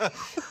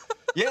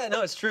 Yeah,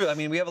 no, it's true. I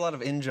mean, we have a lot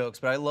of in-jokes,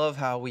 but I love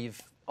how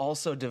we've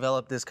also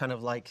developed this kind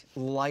of like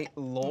light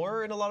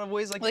lore in a lot of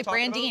ways. Like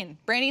Brandine.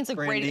 Brandine's a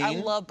great. I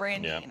love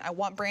Brandine. Yeah. I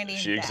want Brandine.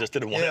 She back.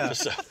 existed in one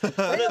episode.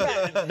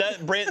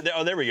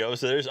 Oh, there we go.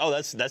 So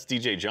that's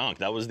DJ Junk.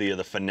 That was the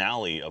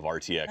finale of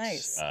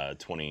RTX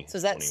 2021. So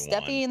is that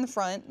Steffi in the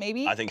front,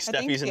 maybe? I think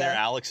Steffi's in there,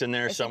 Alex in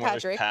there, somewhere.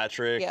 Patrick. There's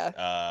Patrick.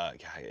 Yeah.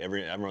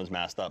 Everyone's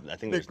masked up. I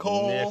think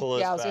Nicole. there's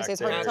Nicholas. Yeah, I was gonna say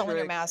it's hard to back tell there. when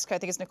you're masked. I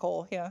think it's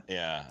Nicole. Yeah.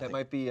 Yeah. That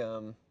might be.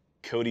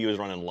 Cody was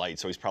running light,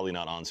 so he's probably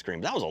not on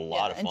screen. But that was a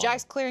lot of fun. And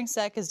Jack's clearing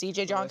set because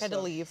DJ Junk had to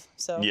leave.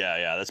 So.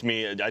 Yeah, that's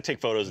me. I take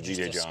photos of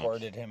DJ Junk.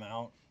 Escorted him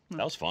out.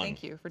 That was fun.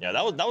 Thank you for doing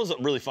doing that was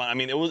really fun. I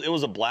mean, it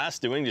was a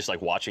blast doing just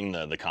like watching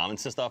the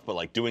comments and stuff, but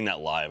like doing that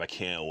live, I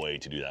can't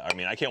wait to do that. I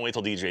mean, I can't wait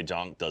till DJ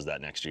Junk does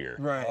that next year.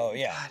 Right. Oh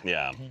yeah.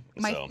 Yeah.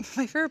 My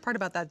favorite part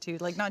about that too,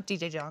 like not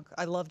DJ Junk.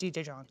 I love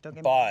DJ Junk. Don't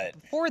get me wrong. But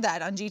Before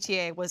that on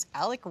GTA was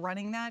Alec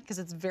running that because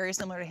it's very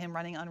similar to him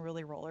running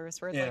Unruly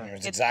Rollers. Where it's like,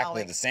 it's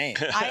exactly Alec. the same.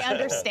 I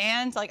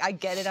understand, like I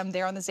get it. I'm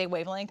there on the same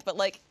wavelength, but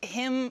like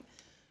him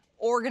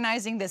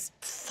organizing this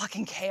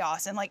fucking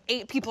chaos and like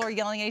 8 people are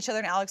yelling at each other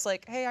and Alec's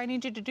like, hey, I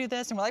need you to do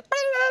this, and we're like,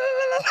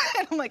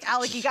 and I'm like,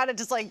 Alec, you gotta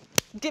just like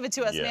give it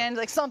to us, man,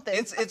 like something.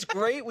 It's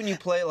great when you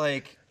play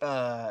like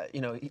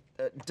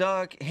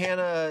Duck,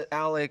 Hannah,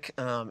 Alec,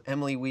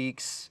 Emily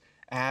Weeks,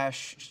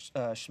 Ash,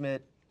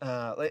 Schmidt.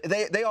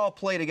 They all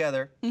play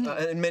together,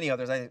 and many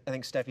others. I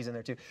think Steffi's in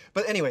there too.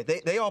 But anyway,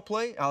 they all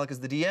play. Alec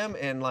is the DM,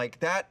 and like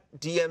that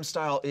DM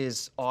style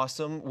is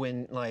awesome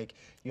when like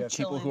you have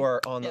people who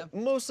are on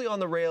mostly on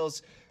the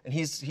rails, and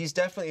he's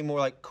definitely more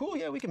like, cool,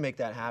 yeah, we can make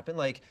that happen.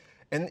 Like,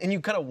 and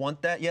you kind of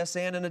want that yes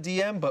and in a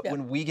DM, but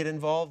when we get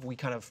involved, we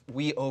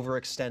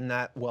overextend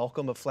that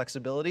welcome of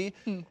flexibility,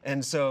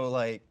 and so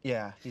like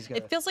he's gonna.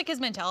 It feels like his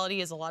mentality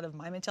is a lot of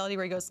my mentality,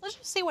 where he goes, let's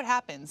just see what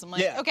happens. I'm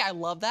like, okay, I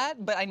love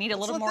that, but I need a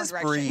little more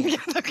direction. Breathe.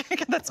 Okay,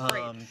 that's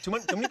great. Too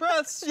many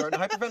breaths. Starting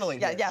to hyperventilate.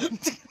 Yeah.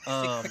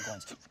 Quick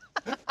ones.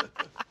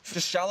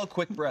 Just shallow,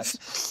 quick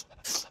breaths.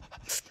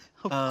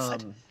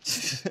 Then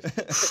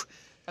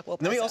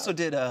we also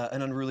did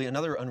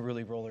another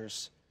Unruly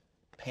Rollers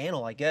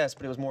panel, I guess,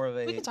 but it was more of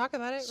a We can talk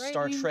about it, right?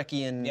 Star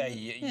Trekian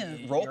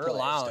role you're play.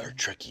 allowed. Star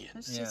Trekian.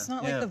 It's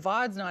not like the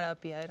VOD's not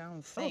up yet, I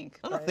don't think.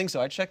 I don't think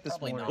so. I checked this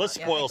morning. Let's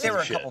spoil There some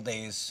were a shit. couple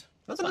days.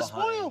 Nothing to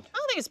spoil. I don't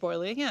think it's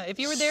spoiling. Yeah, if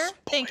you were there,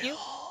 thank you.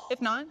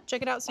 If not,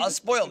 check it out soon. I'll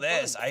spoil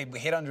this. I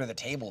hid under the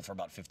table for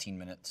about 15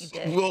 minutes.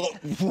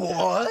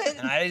 What?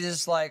 And I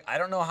just like, I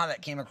don't know how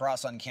that came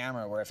across on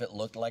camera, where if it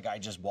looked like I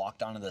just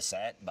walked onto the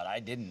set, but I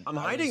didn't. I'm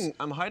hiding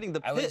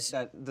the pit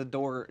that the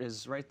door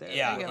is right there.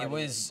 Yeah, it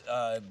was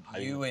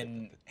you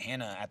and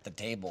Hannah at the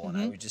table, and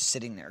I was just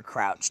sitting there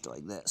crouched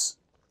like this.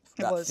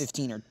 For about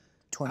 15 or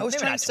 20 I was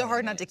trying not so 20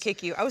 hard not to minutes.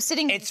 kick you. I was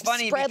sitting It's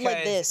funny spread because,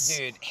 like this.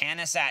 dude,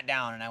 Hannah sat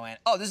down, and I went,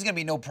 oh, this is going to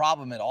be no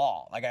problem at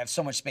all. Like, I have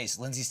so much space.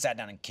 Lindsay sat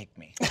down and kicked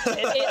me.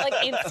 It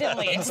like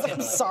instantly.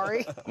 I'm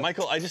sorry.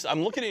 Michael,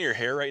 I'm looking at your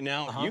hair right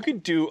now. You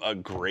could do a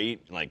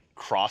great like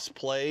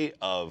crossplay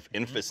of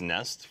Infus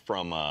Nest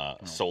from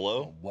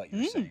Solo. What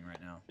you're saying right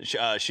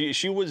now?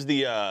 She was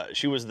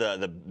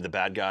the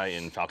bad guy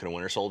in Falcon and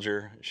Winter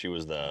Soldier. She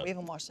was the. We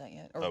haven't watched that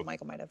yet, or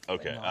Michael might have.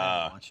 Okay. No, I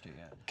haven't watched it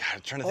yet. God,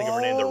 I'm trying to think of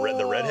her name.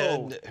 The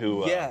redhead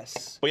who.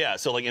 Yes. But yeah,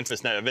 so like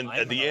Infus Nest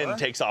at the end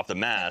takes off the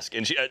mask,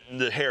 and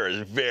the hair is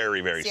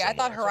very very. See, similar. I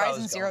thought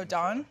Horizon was Zero going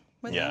Dawn.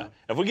 Was Yeah. it?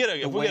 If we get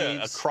a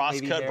waves, cross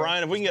wavy cut, hair.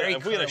 Brian, if we Very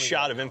get a curly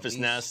shot of though, Infus these-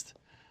 Nest.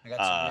 I got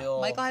some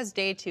real. Michael has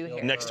day 2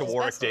 hair. Next to His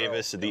Warwick best-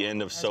 Davis at the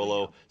end of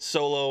Solo.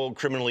 Solo,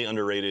 criminally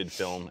underrated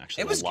film.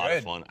 Actually, It was a lot of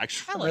good. fun.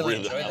 Actually, I really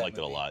enjoyed I that liked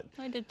it a movie. lot.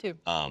 I did too.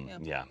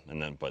 Yeah, and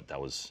then but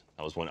that was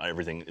when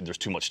everything. There's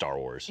too much Star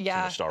Wars. Too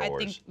Yeah, much Star I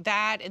Wars. think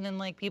that, and then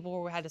like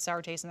people had a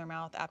sour taste in their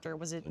mouth after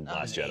was it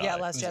Last Jedi. Yeah,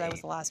 Last It was Jedi was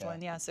 8, the last yeah.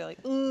 one. Yeah, so like,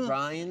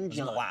 Ryan It was the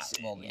Johnson. last.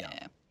 Well,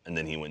 yeah. And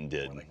then he went and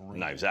did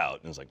Knives Out,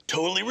 and was like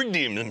totally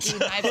redeemed himself.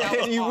 Knives Out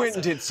was And you went and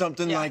awesome. did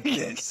something Yeah. like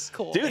this.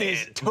 Cool. Dude,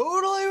 he's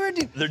Totally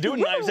ridiculous. they're doing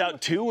Knives Out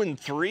 2 and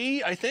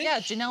 3, I think. Yeah,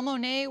 Janelle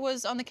Monáe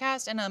was on the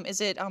cast, and is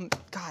it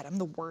God, I'm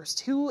the worst.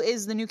 Who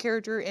is the new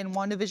character in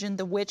WandaVision,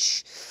 the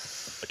witch?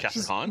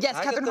 Catherine Hahn. Yes,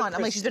 Agatha Catherine Hahn.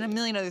 I'm like, she's been in a Christie.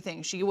 million other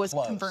things. She was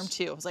Close. confirmed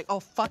too. I was like, oh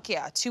fuck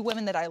yeah, 2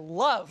 women that I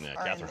love Yeah,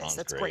 are Catherine in this. Hahn's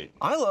That's great. great.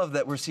 I love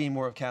that we're seeing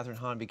more of Catherine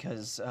Hahn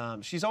because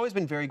she's always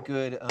been very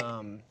good.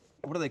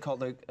 What do they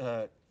call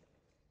it?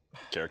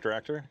 Character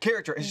actor.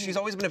 Character. She's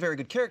always been a very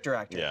good character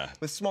actor. Yeah.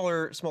 With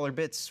smaller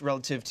bits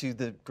relative to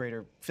the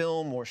greater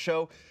film or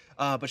show.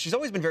 But she's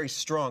always been very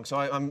strong. So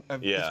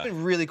Yeah. it's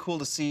been really cool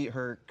to see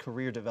her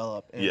career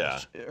develop and Yeah.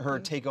 her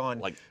take on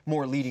Like-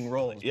 more leading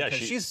roles. Yeah,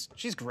 because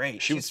she's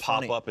great. She would she's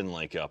pop funny. up in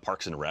like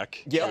Parks and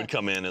Rec. Yeah. She would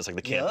come in as like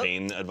the Yeah.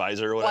 campaign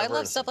advisor or Well, I whatever.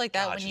 love It's stuff like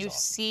that God, when she's you awesome.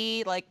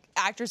 see like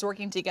actors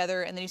working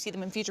together and then you see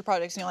them in future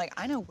projects and you're like,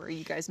 I know where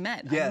you guys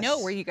met. I Yes. know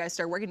where you guys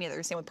started working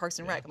together. Same with Parks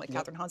and Rec. I'm like,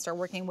 Catherine Hahn started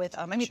working with.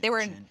 I mean, they were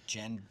in.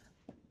 Jen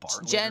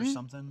Bartlett Jen, or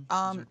something.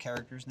 Is her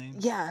character's name?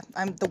 Yeah,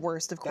 I'm the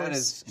worst, of course. That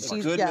is a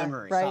She's- good yeah,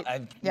 memory. Right? I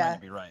might yeah. not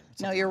be right.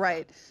 No, Something you're like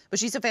right. But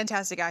she's a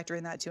fantastic actor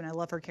in that too, and I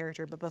love her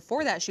character. But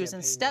before that, she was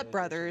in Step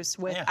Brothers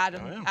with Yeah.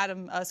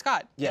 Adam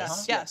Scott.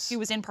 Yes, Yeah, yes. he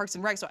was in Parks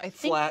and Rec. So I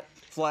think Flat,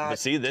 But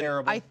see, then-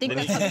 terrible. I think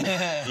Then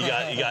that's you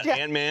got Yeah.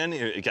 Ant-Man.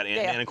 You got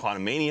Ant-Man Yeah. and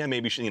Quantumania.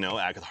 Maybe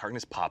Agatha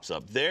Harkness pops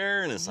up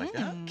there, and it's like,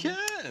 Mm. okay.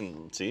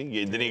 And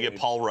see, then you get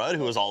Paul Rudd,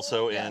 who was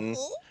also in.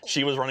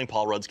 She was running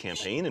Paul Rudd's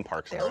campaign in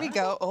Parks and there Rec. we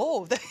go.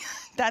 Oh,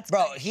 that's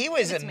Bro, great. he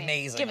was Give it to me.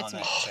 amazing Give it on to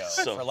that me. show.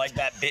 So- for like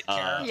that bit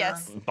character.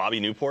 Yes. Bobby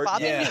Newport.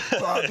 Bobby Yeah.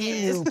 Newport. Bobby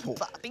Newport.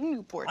 Bobby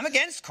Newport. I'm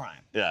against crime.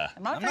 Yeah.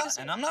 I'm not afraid to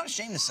say And I'm not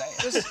ashamed to say it.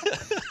 Just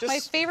my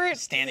favorite.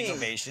 Standing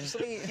ovations.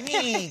 Give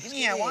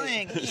me, I want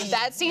it.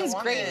 That scene's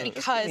great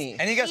because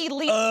And he goes,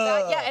 leans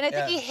back. Yeah, and I think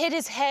yeah. he hit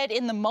his head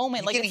in the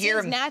moment. Like You can it hear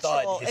seems him natural.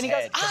 thud his And he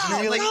goes, head, 'cause oh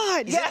he's my like,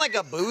 God. He's Yeah. in like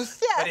a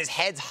booth, Yeah. but his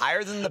head's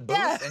higher than the booth,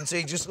 Yeah. and so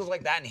he just goes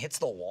like that and hits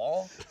the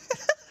wall.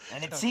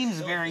 And it seems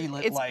very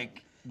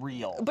like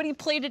real. But he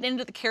played it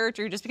into the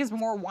character just because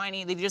more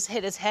whiny that he just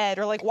hit his head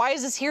or like, why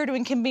is this here to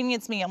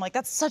inconvenience me? I'm like,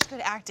 that's such good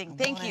acting.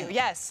 Thank you.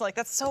 Yes, like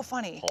that's so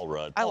funny. Paul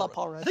Rudd. I love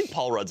Paul Rudd. I think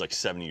Paul Rudd's like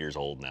 70 years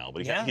old now,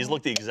 but Yeah. he's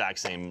looked the exact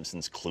same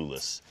since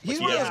Clueless. He's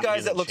Like, one of he those guys that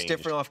hasn't looks changed.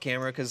 different off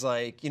camera because,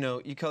 like,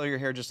 you color your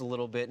hair just a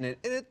little bit and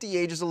it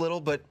de-ages a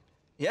little, but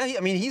yeah,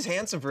 I mean, he's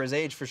handsome for his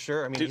age for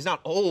sure. I mean, he's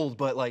not old,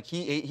 but like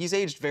he's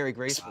aged very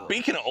gracefully.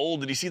 Speaking of old,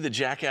 did you see the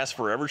Jackass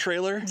Forever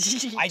trailer?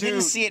 I didn't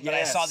Dude, see it, but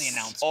I saw the yes.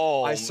 announcement.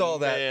 Oh, I saw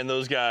that. Man,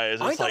 those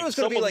guys. I It's thought like it was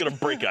gonna be someone's like- gonna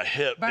break a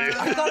hip, dude.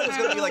 I thought it was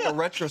going to be like a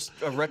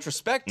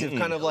retrospective,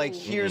 kind of like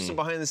here's some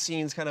behind the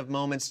scenes kind of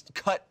moments,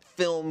 cut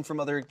film from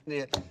other.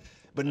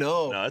 But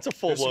no, No, it's a there's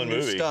some full-blown new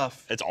movie.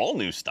 Stuff. It's all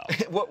new stuff.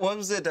 What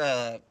was it?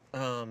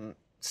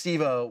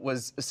 Steve-O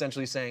was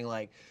essentially saying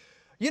like,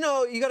 you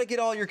got to get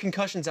all your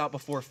concussions out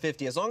before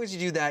 50. As long as you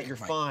do that, you're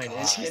fine.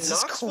 And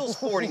Knoxville's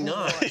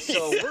 49,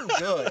 so we're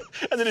good.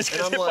 And then it's And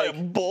gets I'm hit by a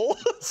like- bull.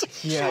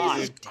 Yeah,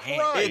 dude.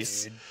 Damn,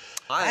 It's- dude.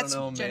 I That's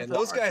don't know, man. Jennifer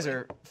Those guys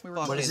Barkley. are.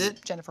 What is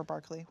it? Jennifer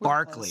Barkley. We were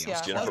Barkley. close,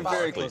 Yeah. Jennifer Very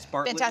Barkley. close.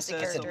 Bartlett, Fantastic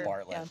you said? character.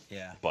 Bartlett.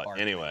 Yeah. But Bartlett.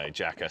 anyway,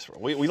 Jackass.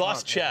 We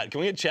lost Chat. Can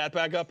we get Chat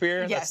back up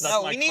here? Yes. That's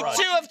No, my we need crutch.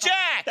 2 of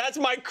Jack. That's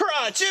my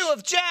crutch. 2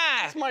 of Jack.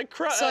 That's my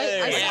crutch. So I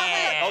saw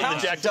Yeah. Oh, the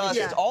Jack Dust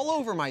Daniels. all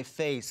over my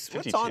face.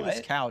 What's 52. on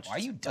this couch? Why are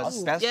you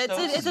Asbestos? dusty? Yeah,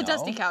 it's a No.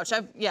 dusty couch. It's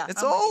I'm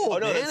with old, Oh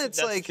no, man. that's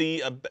It's like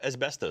the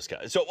asbestos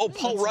guy. So,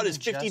 Paul Rudd is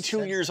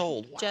 52 years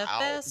old. you. Jeff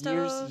Wow. Bezos.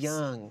 years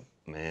young.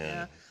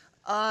 Man.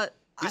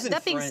 He's in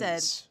That being said,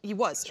 Friends. he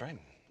was. That's right.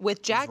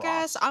 With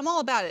Jackass, I'm all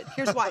about it.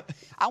 Here's why.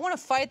 I want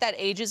to fight that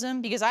ageism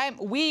because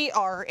we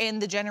are in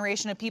the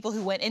generation of people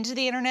who went into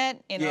the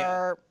internet in Yeah.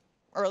 our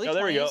early 20s. Oh,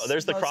 there we go.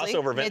 There's the mostly,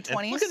 crossover event. And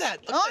Mid-20s. look at that.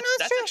 Oh, no, it's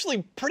that's true.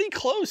 actually pretty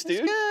close,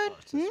 dude.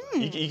 Good.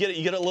 You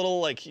get a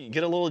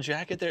little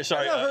jacket there.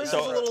 Sorry. Hers is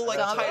a little like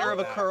Some tighter of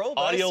a curl.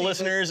 but I Audio see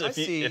listeners, that. I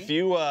see. if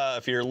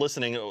you're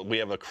listening, we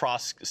have a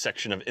cross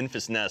section of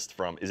Infant's Nest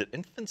from. Is it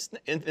Infant's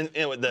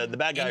the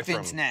bad guy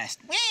Infant's from Nest.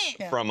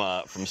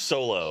 from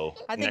Solo?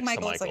 I think next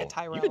Michael to looks like a Michael.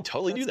 Tyrell. You could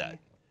totally do That's that. me.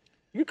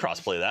 You can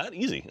crossplay that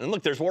easy. And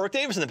look, there's Warwick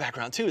Davis in the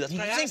background too. That's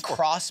what I asked for.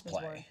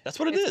 Crossplay. That's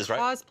what it is, right?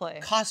 Cosplay.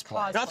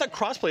 Cosplay. No, I thought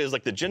crossplay is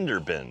like the gender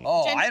bin.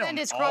 Oh, Gender I don't. bend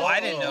is Oh, cosplay. I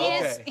didn't know.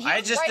 He is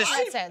I just right in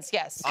assumed. that sense,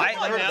 yes.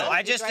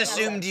 I just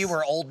assumed you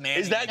were old man.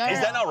 Is that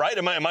not right?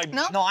 Am I?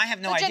 No, I have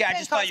no idea. I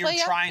just thought you were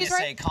trying to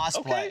say cosplay.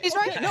 Okay. He's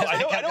right. No,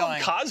 I know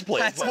cosplay.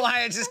 That's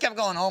why I just kept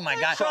going. Oh my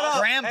god,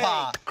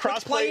 Grandpa.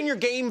 Crossplay. Playing your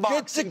game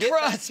box and get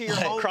back to your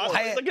home.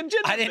 Crossplay is like a gender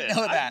I didn't bin.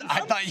 know that. I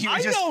thought you were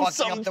just know fucking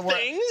some up the word.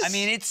 things. I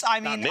mean,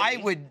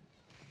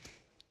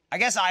 I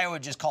guess I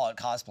would just call it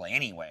cosplay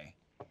anyway.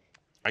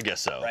 I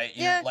guess so. Right?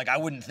 You Yeah. know, like I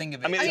wouldn't think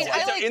of it. I mean,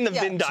 as in the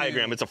Venn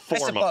diagram, it's a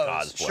form of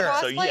cosplay. Sure.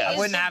 So Cosplay yeah, I is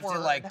wouldn't the have to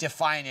like word.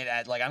 define it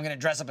at like I'm gonna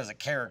dress up as a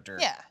character.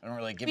 Yeah. I don't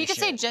really give You a could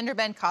shit. say gender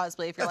bend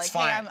cosplay if you're That's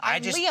like, fine. hey,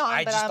 I'm Leon,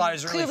 I but just I'm thought it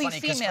was really clearly funny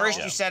because female.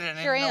 first you said it and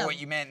I Here didn't I know am.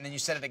 what you meant, and then you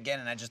said it again,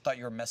 and I just thought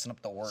you were messing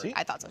up the word. See?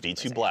 I thought so.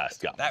 V2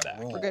 Blast got That me back.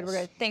 rules. We're good, we're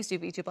good. Thanks,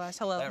 dude, V2 Blast.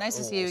 Hello, That nice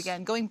to see you rules.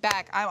 again. Going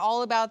back, I'm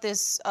all about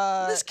this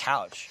This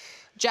couch.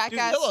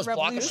 Jackass Pillow's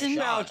blocking the Revolution.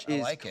 shot. Couch I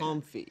is like it.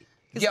 comfy.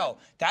 Yo,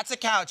 that's a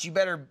couch you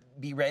better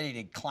be ready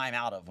to climb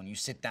out of when you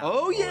sit down.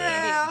 Oh,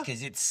 yeah.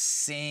 Because it's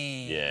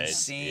sings. Yeah,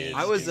 sings.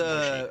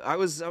 it's I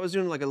was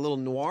doing like a little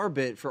noir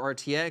bit for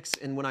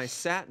RTX, and when I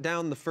sat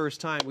down the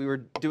first time, we were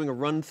doing a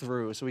run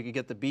through so we could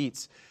get the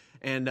beats,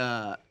 and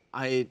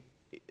I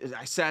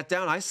sat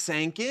down, I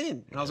sank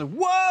in, and I was like,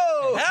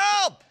 whoa!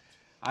 Help!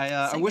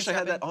 I wish I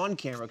had that on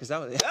camera because that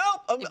would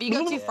help. If you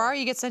go too far,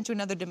 you get sent to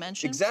another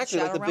dimension. Exactly,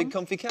 like Shadow the big realm.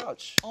 comfy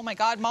couch. Oh my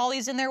God,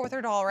 Molly's in there with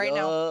her doll right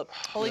now. Yup,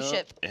 Holy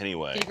shit.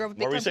 Anyway, Did you grow up a what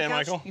big were we comfy saying,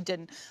 couch? Michael? You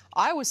didn't.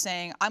 I was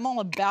saying I'm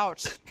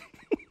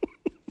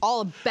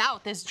all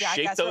about this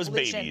Jackass those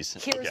Revolution. babies.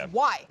 Here's Okay.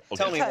 why. Okay.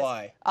 Tell me Because,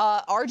 why.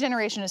 Our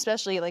generation,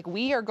 especially, like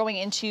we are going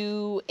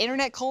into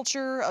internet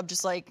culture of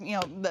just like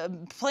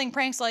playing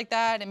pranks like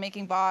that and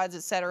making VODs,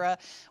 etc.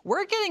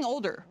 We're getting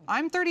older.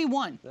 I'm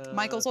 31.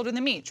 Michael's older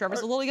than me. Trevor's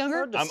a little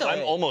younger. I'm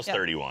almost Yeah.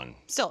 31.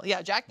 Still,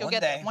 yeah, Jack, you'll One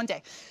get day. there one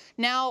day.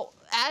 Now,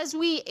 as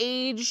we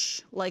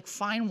age like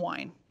fine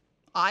wine,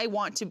 I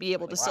want to be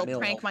able to still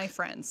prank my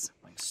friends.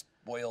 Like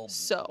spoiled.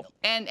 So,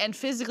 and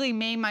physically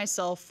maim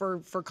myself for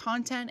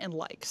content and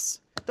likes.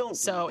 Don't.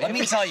 So, Let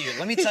me tell you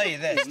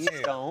this.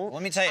 too. Don't.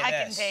 Let me tell you I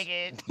this. can take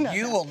it.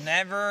 You will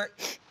never.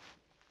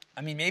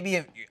 I mean, maybe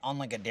if you're on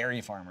like a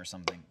dairy farm or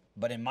something,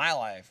 but in my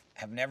life,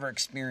 have never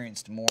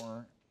experienced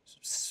more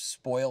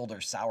spoiled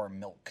or sour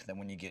milk than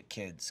when you get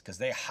kids because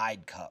they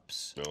hide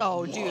cups.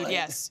 Oh, dude,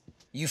 yes.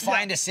 You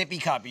find a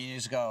sippy cup and you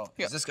just go,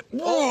 is this?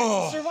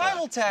 Oh, it's a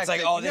survival tactic.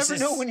 like, oh, you this never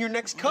is- know when your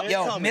next cup's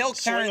Yo, coming. milk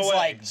turns away,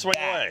 like swing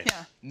that. away.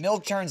 Yeah.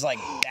 Milk turns like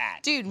that.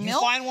 Dude, you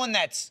milk- find one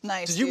that's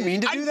Nice. Did you dude. mean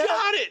to I do that?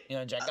 got it. you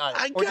know, Jack got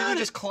it. I Or did got you it.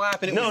 just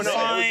clap and it No, was no, it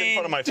was in fine.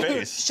 front of my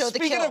face. Show the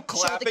Speaking kill. of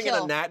clapping and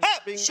a gnat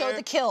being Show there,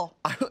 the kill.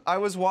 I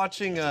was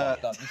watching. You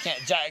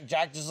can't.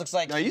 Jack just looks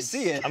like. Now you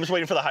see it. I'm just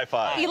waiting for the high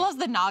five. He loves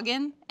the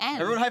noggin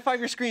and Everyone, high five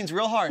your screens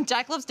real hard.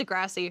 Jack loves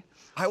Degrassi.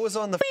 I was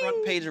on the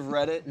front page of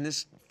Reddit, and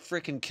this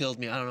freaking killed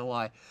me. I don't know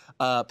why.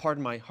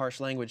 Pardon my harsh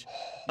language.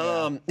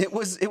 It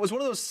was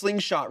one of those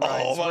slingshot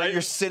rides where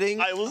you're sitting,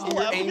 I was and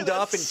you're laughing aimed at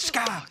up,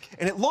 that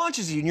and it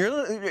launches you, and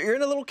you're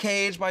in a little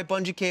cage by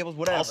bungee cables,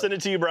 whatever. I'll send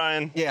it to you,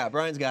 Brian. Yeah,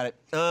 Brian's got it.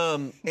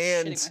 Shitting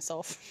And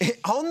myself.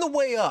 on the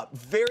way up,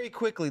 very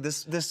quickly,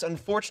 this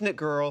unfortunate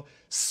girl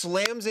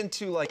slams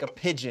into like a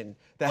pigeon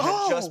that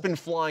had just been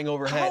flying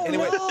overhead, and it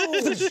went, and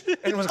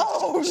it was,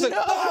 she's like,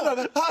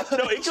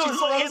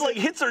 No, it like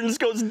hits her and just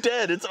goes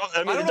dead. I mean,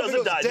 I it don't know if doesn't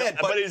it die, goes dead,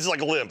 but it's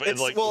like limp. It's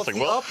like, well, it's like,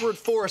 the upward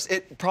force,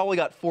 it probably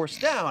got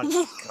forced down.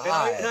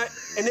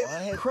 And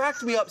it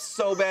cracked me up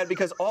so bad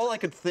because all I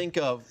could think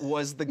of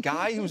was the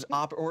guy who's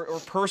or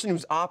person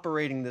who's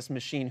operating this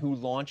machine who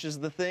launches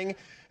the thing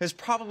has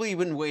probably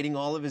been waiting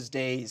all of his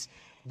days,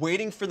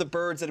 waiting for the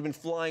birds that have been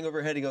flying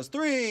overhead. He goes,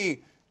 3,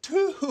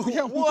 2,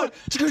 1.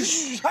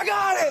 I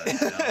got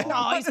it.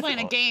 Oh, he's playing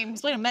a game.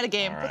 He's playing a meta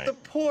game. All right. The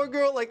poor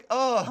girl, like,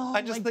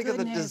 I just my think of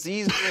the goodness.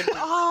 disease.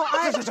 Oh,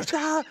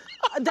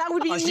 that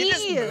would be She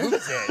just me. moves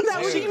it. That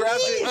would She be grabs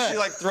me. it and she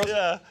like throws it.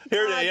 Yeah,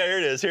 here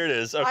it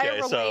is. I Okay,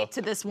 relate so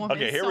to this woman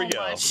okay, here so we go.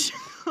 much.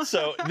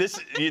 So this,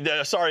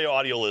 sorry,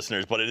 audio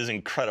listeners, but it is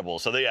incredible.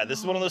 So this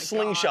is one of those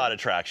slingshot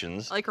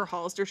attractions. I like her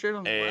Hollister shirt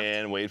on the left.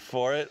 And wait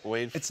for it.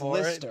 It's for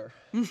Lister.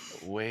 it.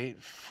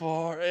 Wait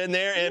for it. And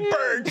there, and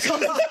birds.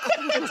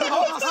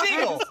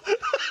 Seagull.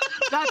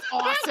 That's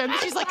awesome.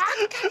 She's like,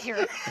 get out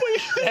here.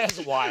 That's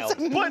wild.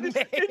 But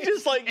it's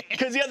just like,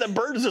 because the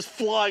bird is just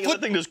flying and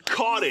that thing just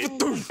caught it.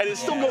 And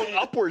it's still going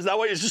upwards. That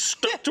way it's just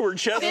stuck to her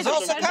chest. It's as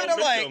also a kind of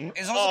victim. like,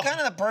 it's also kind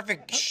of the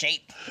perfect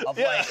shape of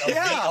like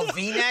a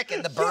V-neck,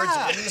 and the bird's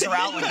wings are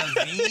out like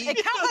a V. It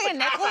kind of like a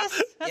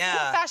necklace. That's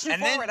Yeah, fashion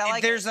and forward. then I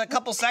like there's it. a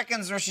couple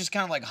seconds where she's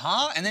kind of like,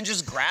 huh? And then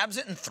just grabs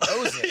it and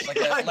throws it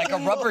like a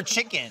rubber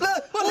chicken. What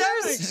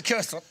happened? Just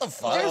coaster. What the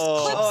fuck? There's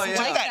clips You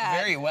like did that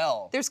very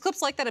well. There's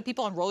clips like that of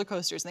people on roller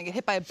coasters and they get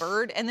hit by a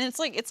bird, and then it's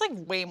like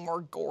way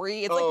more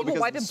gory. It's like people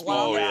because wiping of the blood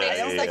on speed. their Oh, face.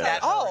 yeah, It's like yeah. that.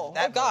 Oh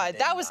That bird God,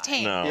 did that was not.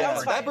 tame. No. That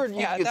was that fine. bird you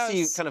Yeah, could that see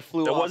was- kind of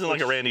flew It off. wasn't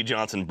like a which- Randy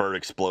Johnson bird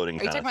exploding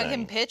Are you kind talking of about thing.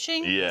 him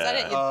pitching? Yeah. Is that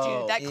it?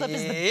 Dude, that clip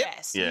is the Yep.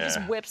 best. He Yeah.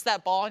 just whips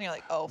that ball, and you're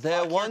like, oh, There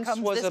fuck, here once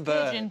comes was this a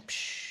bird. pigeon.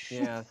 Psh,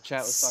 Yeah,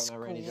 chat was talking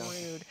about Randy Johnson.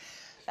 screwed.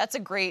 That's a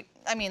great.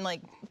 I mean,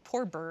 like,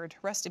 poor bird.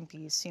 Rest in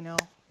peace. You know.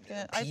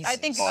 Yeah, I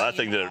think. Oh, that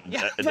thing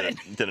Yeah,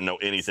 didn't know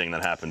anything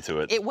that happened to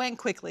it. It went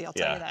quickly. I'll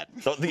tell you that.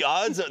 So the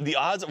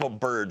odds of a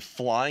bird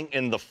flying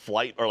in the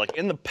flight or like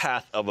in the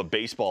path of a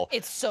baseball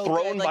It's so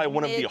thrown good, like by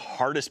one of mid- the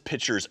hardest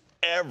pitchers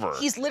ever.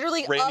 He's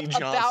literally Randy up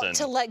Johnson. about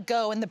to let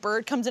go, and the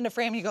bird comes into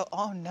frame, and you go,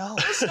 oh no.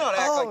 Let's not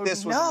act Oh, like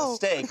this was no. a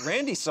mistake.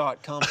 Randy saw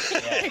it coming.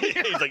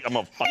 He's like, I'm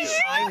gonna fucking.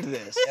 Timed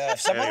this.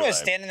 If someone Anyway. was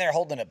standing there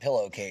holding a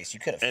pillowcase, you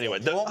could have. Anyway,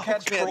 You won't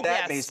catch me at that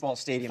Yes. baseball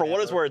stadium. for what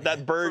it's ever. worth,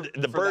 that bird,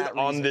 the For bird that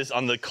on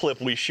reason. the clip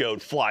we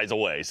showed flies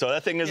away. So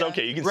that thing is Yeah.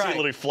 okay. You can see Right. it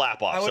literally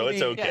flap off, I so wouldn't it's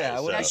be- okay. Yeah, I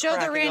so. wouldn't I showed the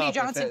cracking Randy up if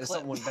Johnson that- clip.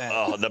 something went bad.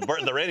 Oh,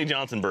 the Randy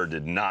Johnson bird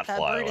did not That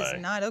fly bird away.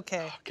 is not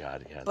okay. Oh,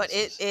 God, yeah. But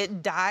this is-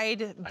 it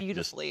died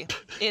beautifully.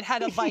 It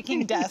had a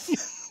Viking death.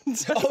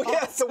 Oh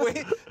yeah,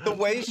 the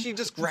way she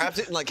just grabs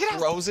it and like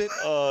throws it.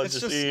 It's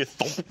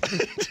just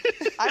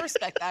I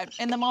respect that.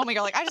 In the moment,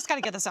 you're like, I just got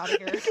to get this out of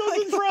here.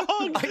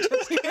 I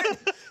just can't.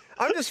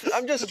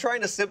 I'm just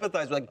trying to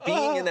sympathize with like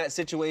being in that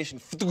situation.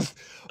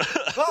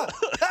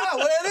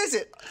 What is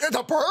it? It's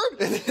a bird.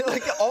 And then,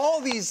 like all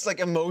these like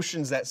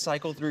emotions that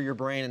cycle through your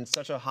brain in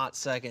such a hot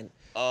second.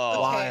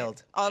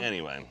 Wild.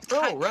 Anyway.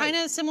 Oh, right. Kind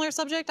of similar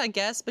subject, I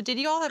guess. But did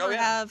you all ever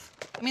yeah. have?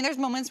 I mean, there's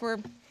moments where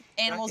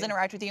animals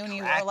interact with you, and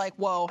you are like,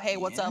 "Whoa, hey,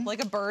 what's up?"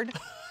 Like a bird.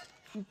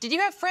 Did you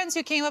have friends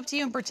who came up to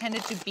you and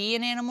pretended to be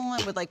an animal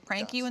and would like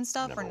prank you and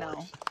stuff, or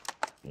no?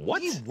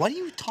 What? What are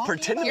you talking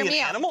Pretend to Hear be an me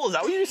out. animal? Is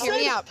that what you said? Hear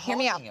me out. Hear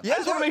me out. Yeah, I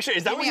just want to make sure.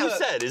 Is that Hear what me you out.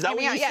 said? Is that Hear what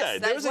me you out. Yes,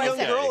 said? that There was a what I young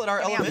said. girl at our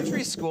Hear me out.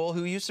 elementary school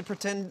who used to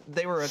pretend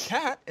they were a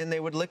cat and they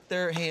would lick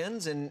their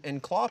hands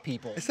and claw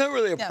people. It's not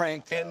really a Yeah.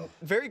 prank. And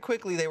very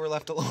quickly they were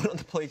left alone on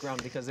the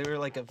playground because they were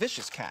like a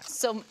vicious cat.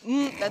 So,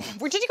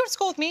 where did you go to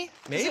school with me?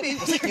 Maybe.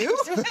 Was it you?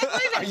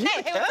 Are you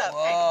Hey, what's up?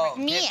 Whoa,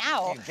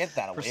 Meow. Get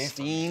that away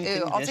from me. Pristine Ew, I'll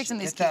take condition. some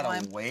of these Get key that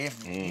lime. away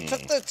from me. You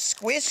took the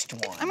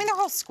squished one. I mean, they're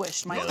all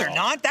squished, Mike. no, they're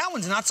not. That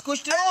one's not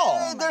squished at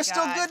all. They're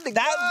still God. good to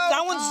That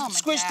Oh one's my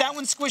squished. God. That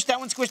one's squished. That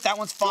one's squished. That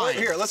one's fine.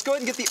 Here, let's go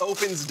ahead and get the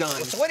opens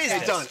done. So what is Hey,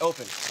 this? done,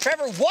 open.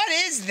 Trevor, what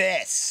is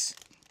this?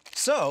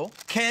 So,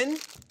 Ken,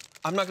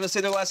 I'm not going to say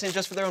their last name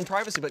just for their own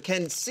privacy, but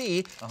Ken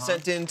C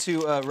sent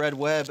into Red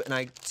Web, and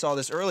I saw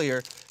this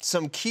earlier,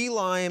 some key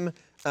lime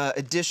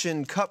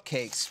edition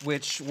cupcakes,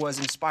 which was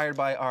inspired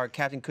by our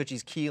Captain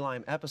Coochie's key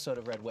lime episode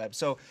of Red Web.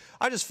 So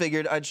I just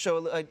figured I'd show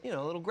a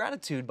little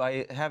gratitude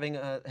by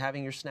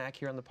having your snack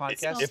here on the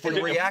podcast If we're and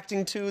doing-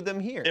 reacting to them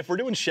here. If we're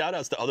doing shout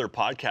outs to other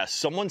podcasts,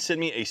 someone send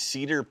me a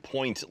Cedar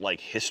Point, like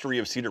history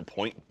of Cedar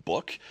Point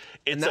book.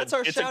 It's that's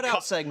our it's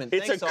shout-out segment.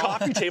 It's Thanks, a all.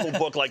 coffee table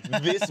book like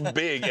this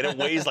big, and it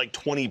weighs like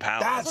 20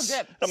 pounds. That's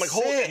legit. I'm like,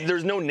 sick.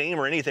 there's no name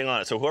or anything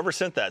on it. So whoever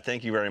sent that,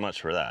 thank you very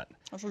much for that.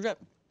 That's legit.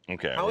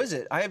 Okay. How is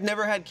it? I have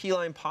never had key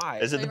lime pie.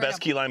 Is it the Tell you right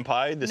best now. key lime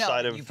pie? This No,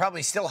 side of You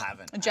probably still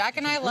haven't. Jack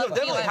and I No, love key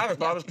definitely lime. haven't,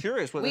 but I was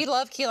curious. We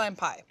love key lime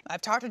pie. I've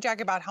talked to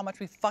Jack about how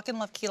much we fucking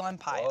love key lime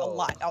pie a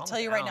lot. I'll tell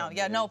you right now. down,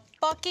 Yeah, dude. no,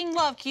 fucking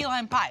love key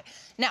lime pie.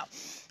 Now,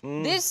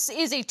 this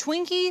is a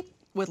Twinkie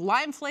with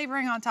lime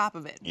flavoring on top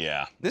of it.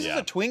 Yeah. This yeah.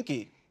 is a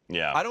Twinkie.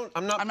 Yeah. I'm not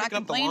I'm not picking up the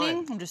complaining.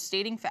 lime. I'm just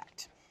stating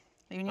fact.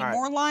 You need All right.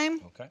 more lime,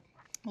 Okay.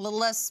 a little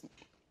less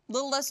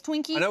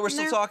Twinkie. I know we're in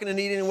still there. talking and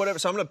eating and whatever,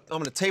 so I'm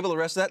gonna table the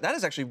rest of that. That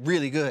is actually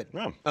really good.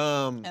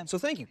 Yeah. So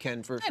thank you,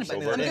 Ken, for Yeah, but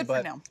sending I'm that in. good for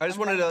But now. I just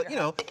I'm wanted glad to,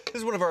 you're this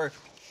is one of our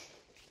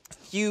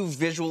few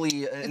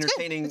visually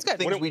entertaining It's good.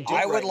 things we do.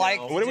 I would right like-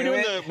 now. When are we Do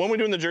doing it. when are we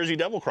doing the Jersey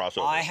Devil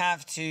crossover? I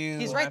have to.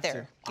 He's right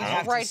there. I He's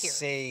have right to here.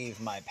 save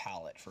my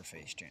palate for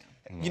Face Jam.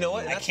 You know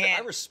what? I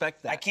can't. I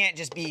respect that. I can't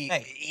just be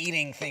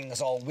eating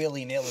things all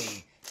willy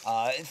nilly.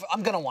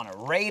 I'm gonna want to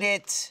rate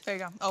it. There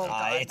you go. Oh,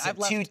 God. It's I've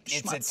left a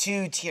schmutz.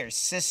 two-tier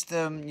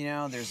system. You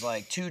know, there's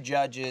like two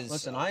judges.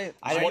 Listen, I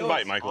I don't one even-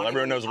 bite, Michael.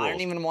 Everyone knows the I rules.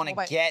 don't even want to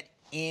One bite. get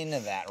into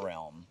that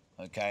realm.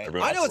 Okay.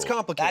 Everyone I know it's Rules.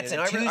 complicated. That's a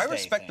and I Tuesday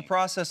respect the thing.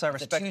 process. I It's a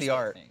respect the Tuesday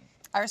art. thing.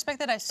 I respect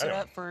that I stood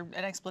Anyway. up for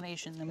an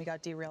explanation, then we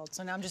got derailed.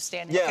 So now I'm just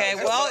standing. Yeah. Okay,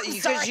 well, Sorry.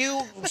 because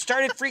you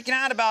started freaking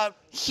out about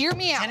Hear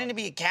me out. pretending to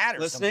be a cat or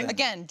Listening? something.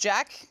 Again,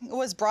 Jack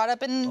was brought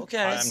up in the I'm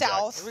Jack.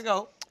 South. Here we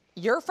go.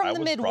 You're from I the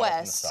was brought up in the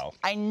Midwest. South.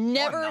 I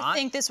never not.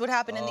 think this would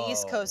happen in the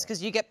East Coast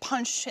because you get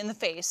punched in the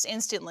face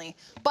instantly.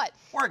 But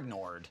Or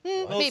ignored.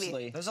 maybe.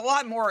 Mostly. There's a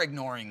lot more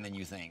ignoring than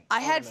you think. I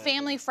had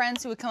family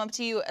friends who would come up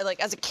to you, like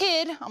as a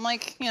kid, I'm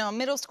like,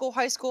 middle school,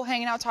 high school,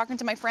 hanging out, talking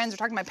to my friends or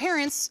talking to my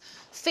parents.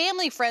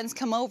 Family friends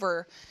come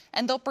over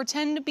and they'll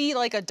pretend to be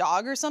like a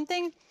dog or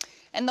something.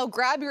 And they'll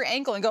grab your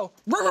ankle and go,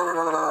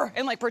 "Rrrr,"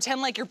 and like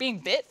pretend like you're being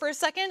bit for a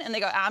second. And they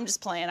go, I'm just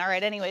playing. All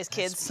right, anyways,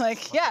 kids.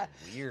 Like, yeah,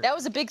 weird. that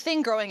was a big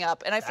thing growing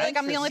up. And I feel like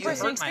I'm the only You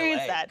person who hurt my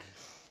experienced leg. that.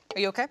 Are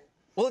you okay?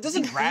 Well, it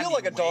doesn't feel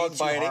like a dog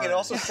biting. It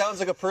also sounds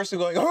like a person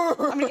going, I'm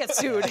gonna get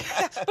sued.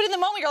 But in the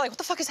moment, you're like, what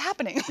the fuck is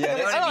happening? Yeah, You know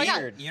that's what I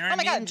weird. mean? You know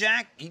what I mean,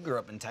 Jack? You grew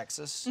up in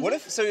Texas. What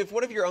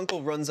if your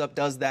uncle runs up,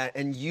 does that,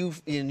 and you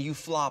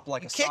flop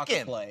like a kick soccer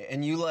him. play,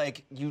 and you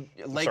leg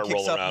start kicks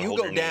rolling up, around, you hold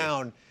go your knee.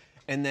 down,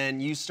 and then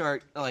you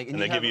start like,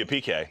 And they give you a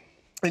PK.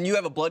 and you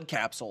have a blood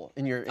capsule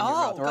in your Oh,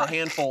 mouth or a God.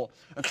 handful.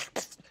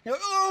 You're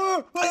like,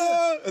 "Oh,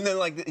 ah," and then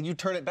like you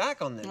turn it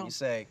back on them. You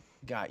say,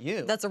 "Got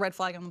you." That's a red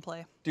flag on the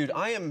play. Dude,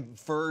 I am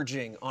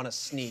verging on a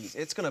sneeze.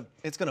 It's gonna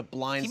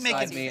blindside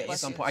making me at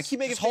faces. some point. I keep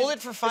making Just hold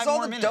faces. it for 5 It's all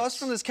more the minutes. dust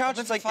from this couch. Hold it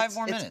It's for like 5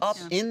 more it's minutes. up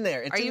in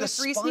there. It's Are in you the a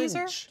three sponge.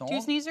 sneezer?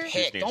 Two sneezer?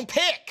 Pick. sneeze. Don't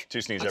pick. 2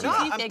 sneezes I'm every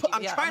not. time. Thank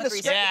I'm you. Yeah, trying I'm to a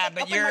three set Yeah, it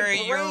but up in my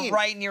you're brain.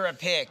 right near a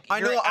pick. I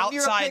know, You're I'm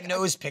near a outside pick.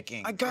 nose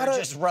picking. I gotta- You're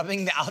just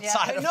rubbing the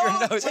outside of No,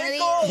 your nose.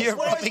 Tinkles. You're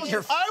What am I rubbing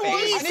your supposed to-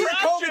 face. I need a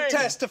COVID Scratching.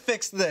 test to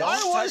fix this.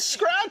 I was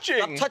scratching.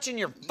 Stop touching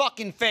your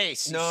fucking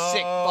face, you No.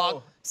 sick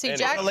fuck. See,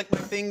 Anyway. I Jack, gotta lick my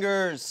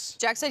fingers.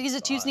 Jack said he's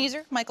a two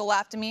sneezer. Michael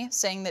laughed at me,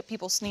 saying that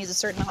people sneeze a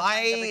certain amount of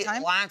times every I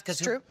time. laughed because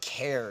It's true. who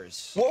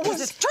cares? What was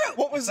It's true.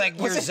 What was It's like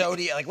was your it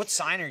zodiac. Like, what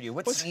sign are you?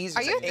 What sneeze?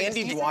 Are you a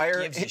Andy sneezer?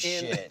 Dwyer Gives a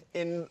shit.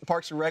 in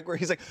Parks and Rec where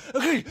he's like,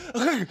 okay,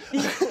 okay.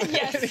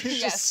 Yes, and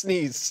he's yes. just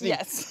sneeze.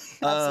 Yes,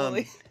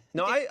 absolutely.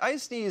 No, I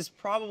sneeze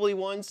probably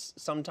once,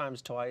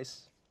 sometimes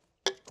twice.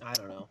 I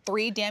don't know.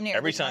 3 damn near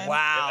Every time.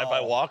 Wow. If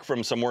I walk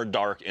from somewhere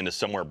dark into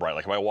somewhere bright,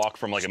 like if I walk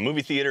from like a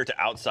movie theater to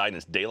outside and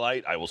it's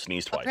daylight, I will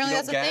sneeze twice. Apparently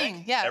that's a gag?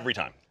 thing. Yeah. Every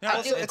time. Yeah,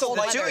 I do it's a cold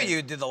the light two weather. of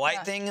you did the light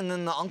Yeah. thing and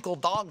then the Uncle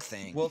Dog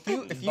thing. Well, if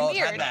you both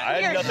Weird. had that.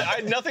 I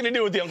had nothing to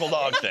do with the Uncle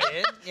Dog thing.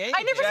 Yeah, you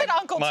I never did. said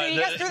uncle too.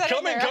 You guys threw that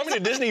in there. coming to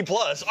Disney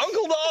Plus,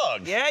 Uncle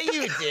Dog, Yeah,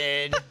 you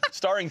did.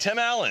 starring Tim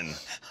Allen.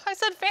 I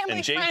said family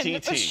And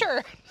friend for JTT.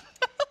 sure.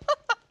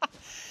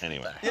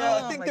 Anyway. Yeah,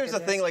 I Oh, think my there's a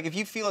goodness. thing, like if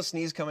you feel a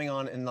sneeze coming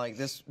on and like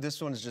this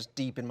one's just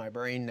deep in my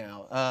brain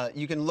now,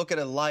 you can look at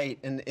a light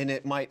and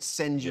it might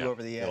send you Yeah,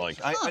 over the you're edge.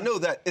 like- I know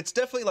that. It's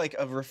definitely like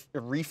a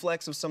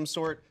reflex of some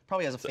sort.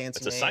 Probably has a fancy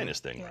It's a name. sinus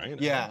thing,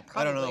 right? Yeah,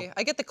 I don't know. Probably.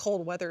 I get the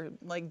cold weather,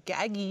 like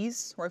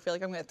gaggies, where I feel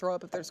like I'm gonna throw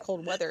up if there's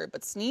cold weather,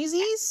 but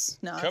sneezies?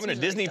 No. it's Coming to usually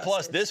Disney like Plus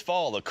dusters. this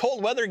fall, the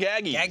Cold Weather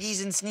Gaggies.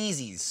 Gaggies and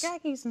sneezies.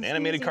 Gaggies and An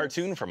animated sneezies.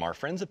 cartoon from our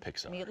friends at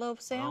Pixar. Meatloaf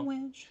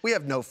sandwich. We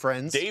have no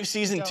friends. Dave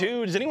season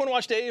 2. Does anyone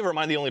watch Dave, or am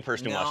I the only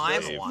person who No, watched I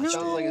Dave? haven't watched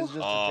Sounds like it's just a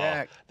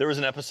jack. There was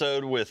an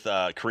episode with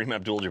Kareem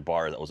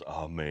Abdul-Jabbar that was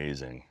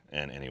amazing.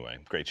 And anyway,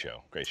 great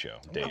show.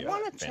 Dave,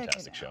 wanna check it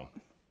fantastic show. out.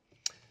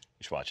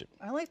 You should watch it.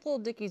 I like Lil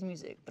Dicky's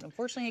music, but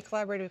unfortunately he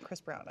collaborated with Chris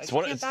Brown. I just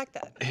one- can't back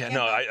that. Yeah,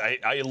 no,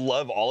 I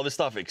love all of his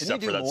stuff except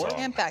do for that more? song.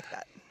 Can't back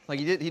that. Like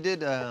he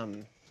did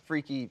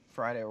Freaky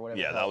Friday or whatever.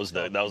 Yeah, that was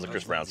the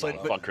Chris Brown song.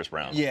 Fuck Chris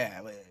Brown. Yeah,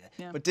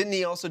 Yeah. but didn't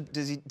he also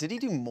did he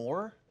do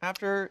more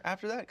after that?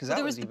 Because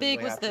There was the big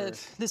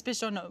This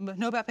Bitch Don't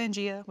Know About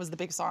Pangea was the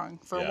big song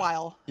for Yeah. a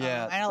while.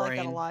 Yeah, I like that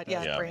a Brain. lot.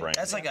 Yeah, Yeah, Brain. Brain.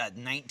 That's like a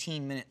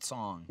 19-minute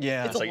song.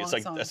 Yeah, It's a long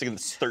song. I think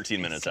it's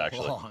 13 minutes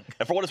actually. long.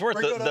 And for what it's worth,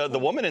 Break it up. the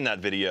woman in that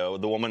video,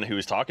 the woman who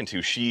he's talking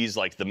to, she's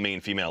like the main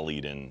female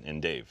lead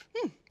in Dave.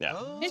 Yeah.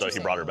 So he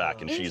Interesting. brought her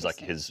back, and she's like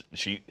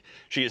she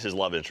is his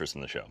love interest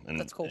in the show, and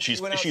That's cool. she's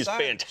She went outside,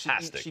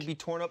 fantastic. She'd be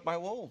torn up by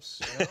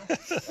wolves. You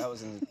know? That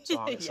was in the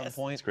song at some Yes.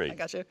 point. It's great. I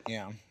got you.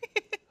 Yeah.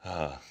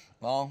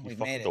 Well, we've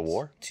fuck made with it the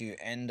war? to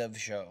end of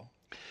show.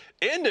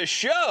 End of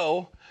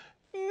show.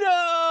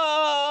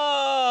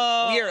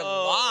 No. We are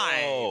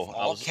live, I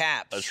all was-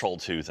 caps. A Troll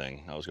 2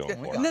 thing I was going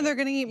for. And then they're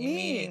gonna eat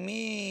Me, me.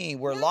 me.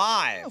 We're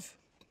live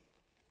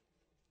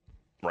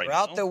Right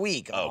throughout now? the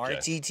week on Okay.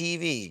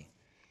 RTTV.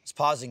 It's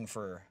pausing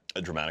for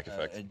A dramatic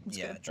effect.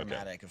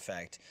 dramatic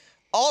effect.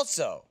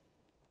 Also,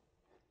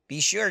 be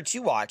sure to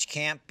watch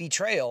Camp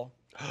Betrayal.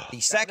 The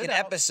second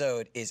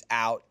episode is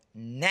out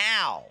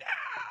now.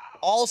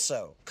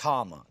 Also,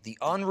 the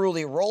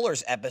Unruly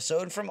Rollers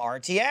episode from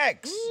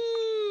RTX.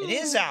 It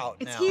is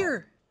out now. It's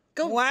here.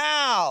 Go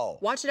Wow.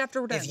 watch it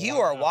after we're done. If you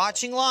are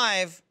watching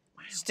live,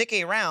 stick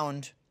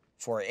around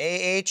for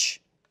AH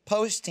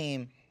Post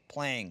Team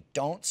playing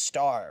Don't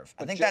Starve.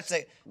 I think that's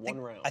one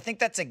round. I think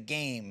that's a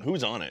game.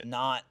 Who's on it?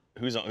 Not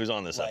Who's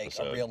on this like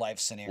episode? a real life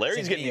scenario. Larry's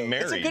It's a getting video game.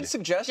 married. It's a good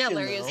suggestion. Yeah,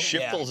 Larry is- though.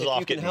 Shifles If is off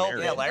you can getting help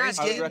married. Yeah, Larry's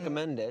I would getting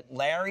recommend it.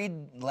 Larry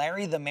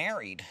the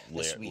Married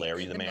this week.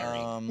 Larry the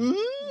Married.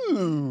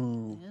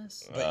 Ooh.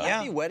 Yes. But yeah,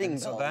 Happy wedding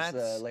so bells,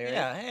 that's Larry.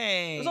 Yeah,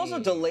 hey. It was also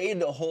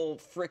delayed a whole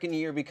freaking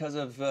year because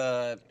of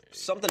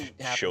something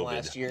happened Shovid.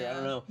 last year. I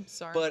don't know. I'm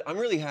sorry. But I'm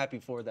really happy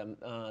for them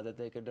that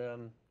they could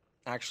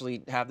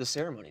actually have the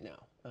ceremony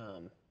now.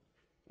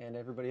 And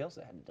everybody else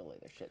that had to delay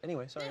their shit.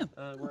 Anyway, sorry.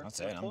 We're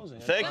That's it. closing.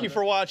 Thank you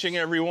for watching,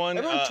 everyone.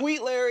 Everyone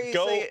tweet Larry,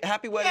 go- say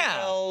happy wedding Yeah.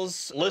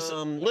 bells.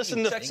 Listen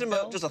to- text him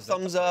just a Is that the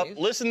thumbs up. phrase?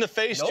 Listen to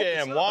Face Nope, it's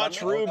Jam, not. watch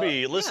I'm-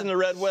 Ruby, listen to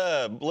Red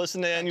Web,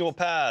 listen to Annual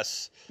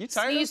Pass, You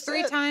tired Sneeze of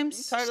 3 that? times.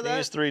 You tired of that?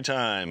 sneeze 3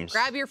 times.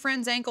 Grab your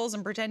friend's ankles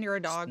and pretend you're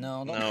a dog.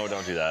 No, don't. No,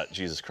 don't do that.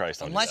 Jesus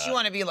Christ, don't do Unless that. you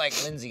want to be like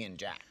Lindsay and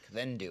Jack,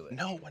 then do it.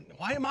 No,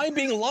 why am I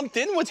being lumped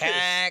in with this?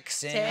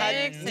 Texan,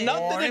 Texan.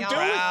 Nothing to do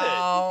with it.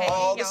 proud,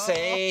 All the y'all.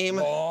 same.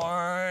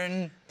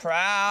 Born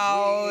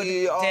proud,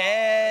 We are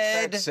dead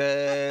dead.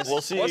 Texas.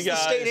 We'll see What's you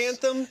guys. the state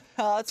anthem?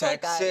 It's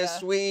like that, Texas,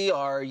 yeah. we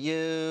are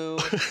you.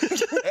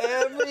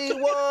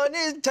 Everyone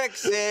is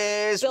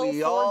Texas. Bill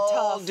We Ford all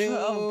tough. do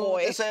Oh,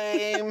 boy. the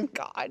same.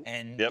 God.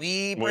 And Yep,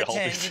 we we all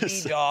pretend do to the be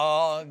same.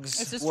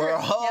 dogs. It's just We're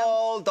true. Yeah.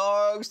 all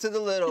dogs to the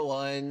little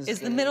ones. Is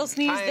the middle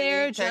sneeze Tiny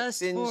there just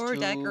Texans for too.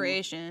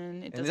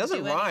 decoration? And it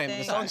doesn't do rhyme. The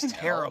anything. song's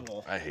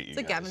terrible. I hate you It's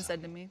like guys. Gavin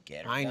said to me.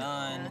 Get I her know.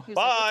 done. He was like,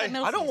 "What's Bye. that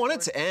middle I don't sneeze want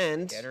it for?" to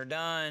end. Get her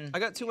done. I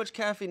got too much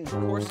caffeine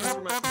coursing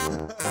through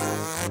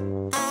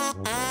my.